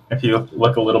too. If you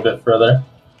look a little bit further.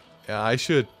 Yeah, I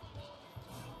should.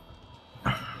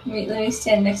 Wait, let me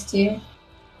stand next to you.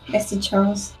 Next to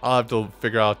Charles. I'll have to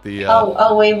figure out the...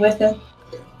 I'll wave with him.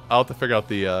 I'll have to figure out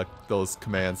the those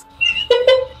commands.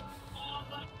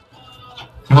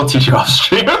 We'll teach you off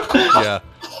stream. Yeah.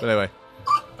 But anyway.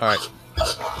 Alright.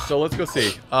 So let's go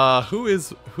see. Who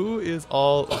is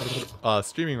all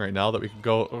streaming right now that we can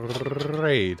go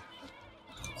raid?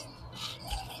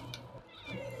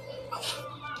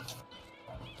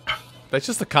 That's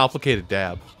just a complicated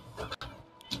dab.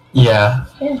 Yeah.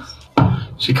 Yes.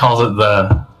 She calls it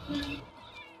the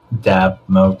dab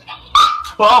mode.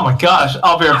 Oh my gosh,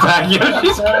 I'll be right back.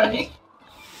 She's great.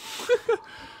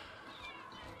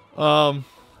 I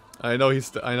know he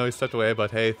stepped away,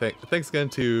 but hey, thanks again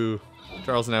to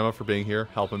Charles and Emma for being here,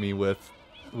 helping me with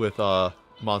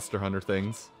Monster Hunter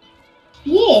things.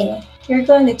 Yeah, you're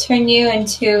going to turn you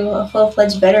into a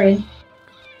full-fledged veteran.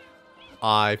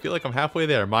 I feel like I'm halfway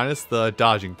there, minus the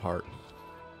dodging part.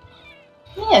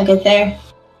 Yeah, I'll get there.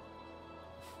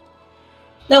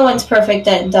 No one's perfect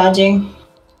at dodging.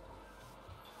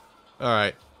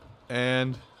 Alright.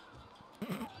 And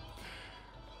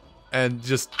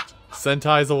just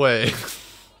Sentai's away.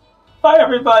 Bye,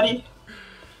 everybody.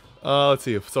 Let's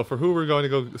see. So for who we're going to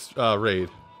go raid?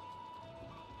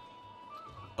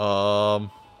 You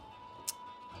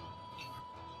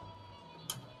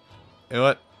know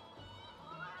what?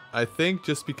 I think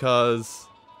just because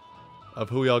of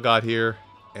who we all got here,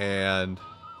 and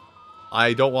I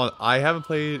haven't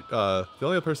played, the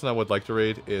only other person I would like to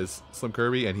raid is Slim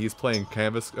Kirby, and he's playing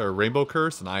Rainbow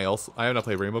Curse, and I have not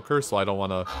played Rainbow Curse, so I don't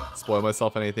want to spoil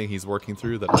myself anything he's working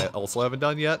through that I also haven't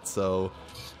done yet, so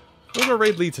we're gonna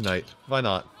raid Lee tonight. Why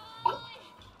not?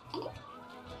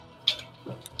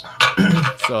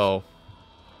 So.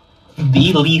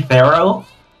 The Lethero?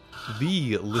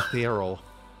 The Lethero.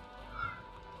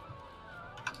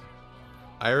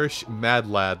 Irish mad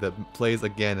lad that plays a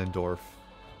Ganondorf.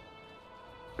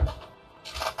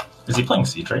 Is he playing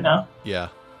Siege right now? Yeah.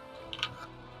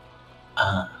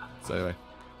 So anyway,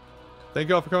 thank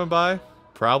you all for coming by.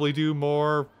 Probably do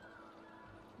more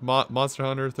Monster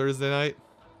Hunter Thursday night.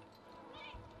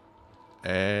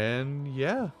 And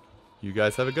yeah, you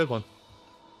guys have a good one.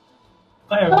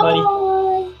 Bye, everybody.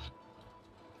 Bye.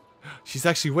 She's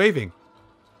actually waving.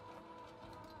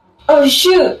 Oh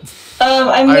shoot!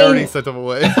 I mean, I already sent them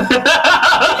away.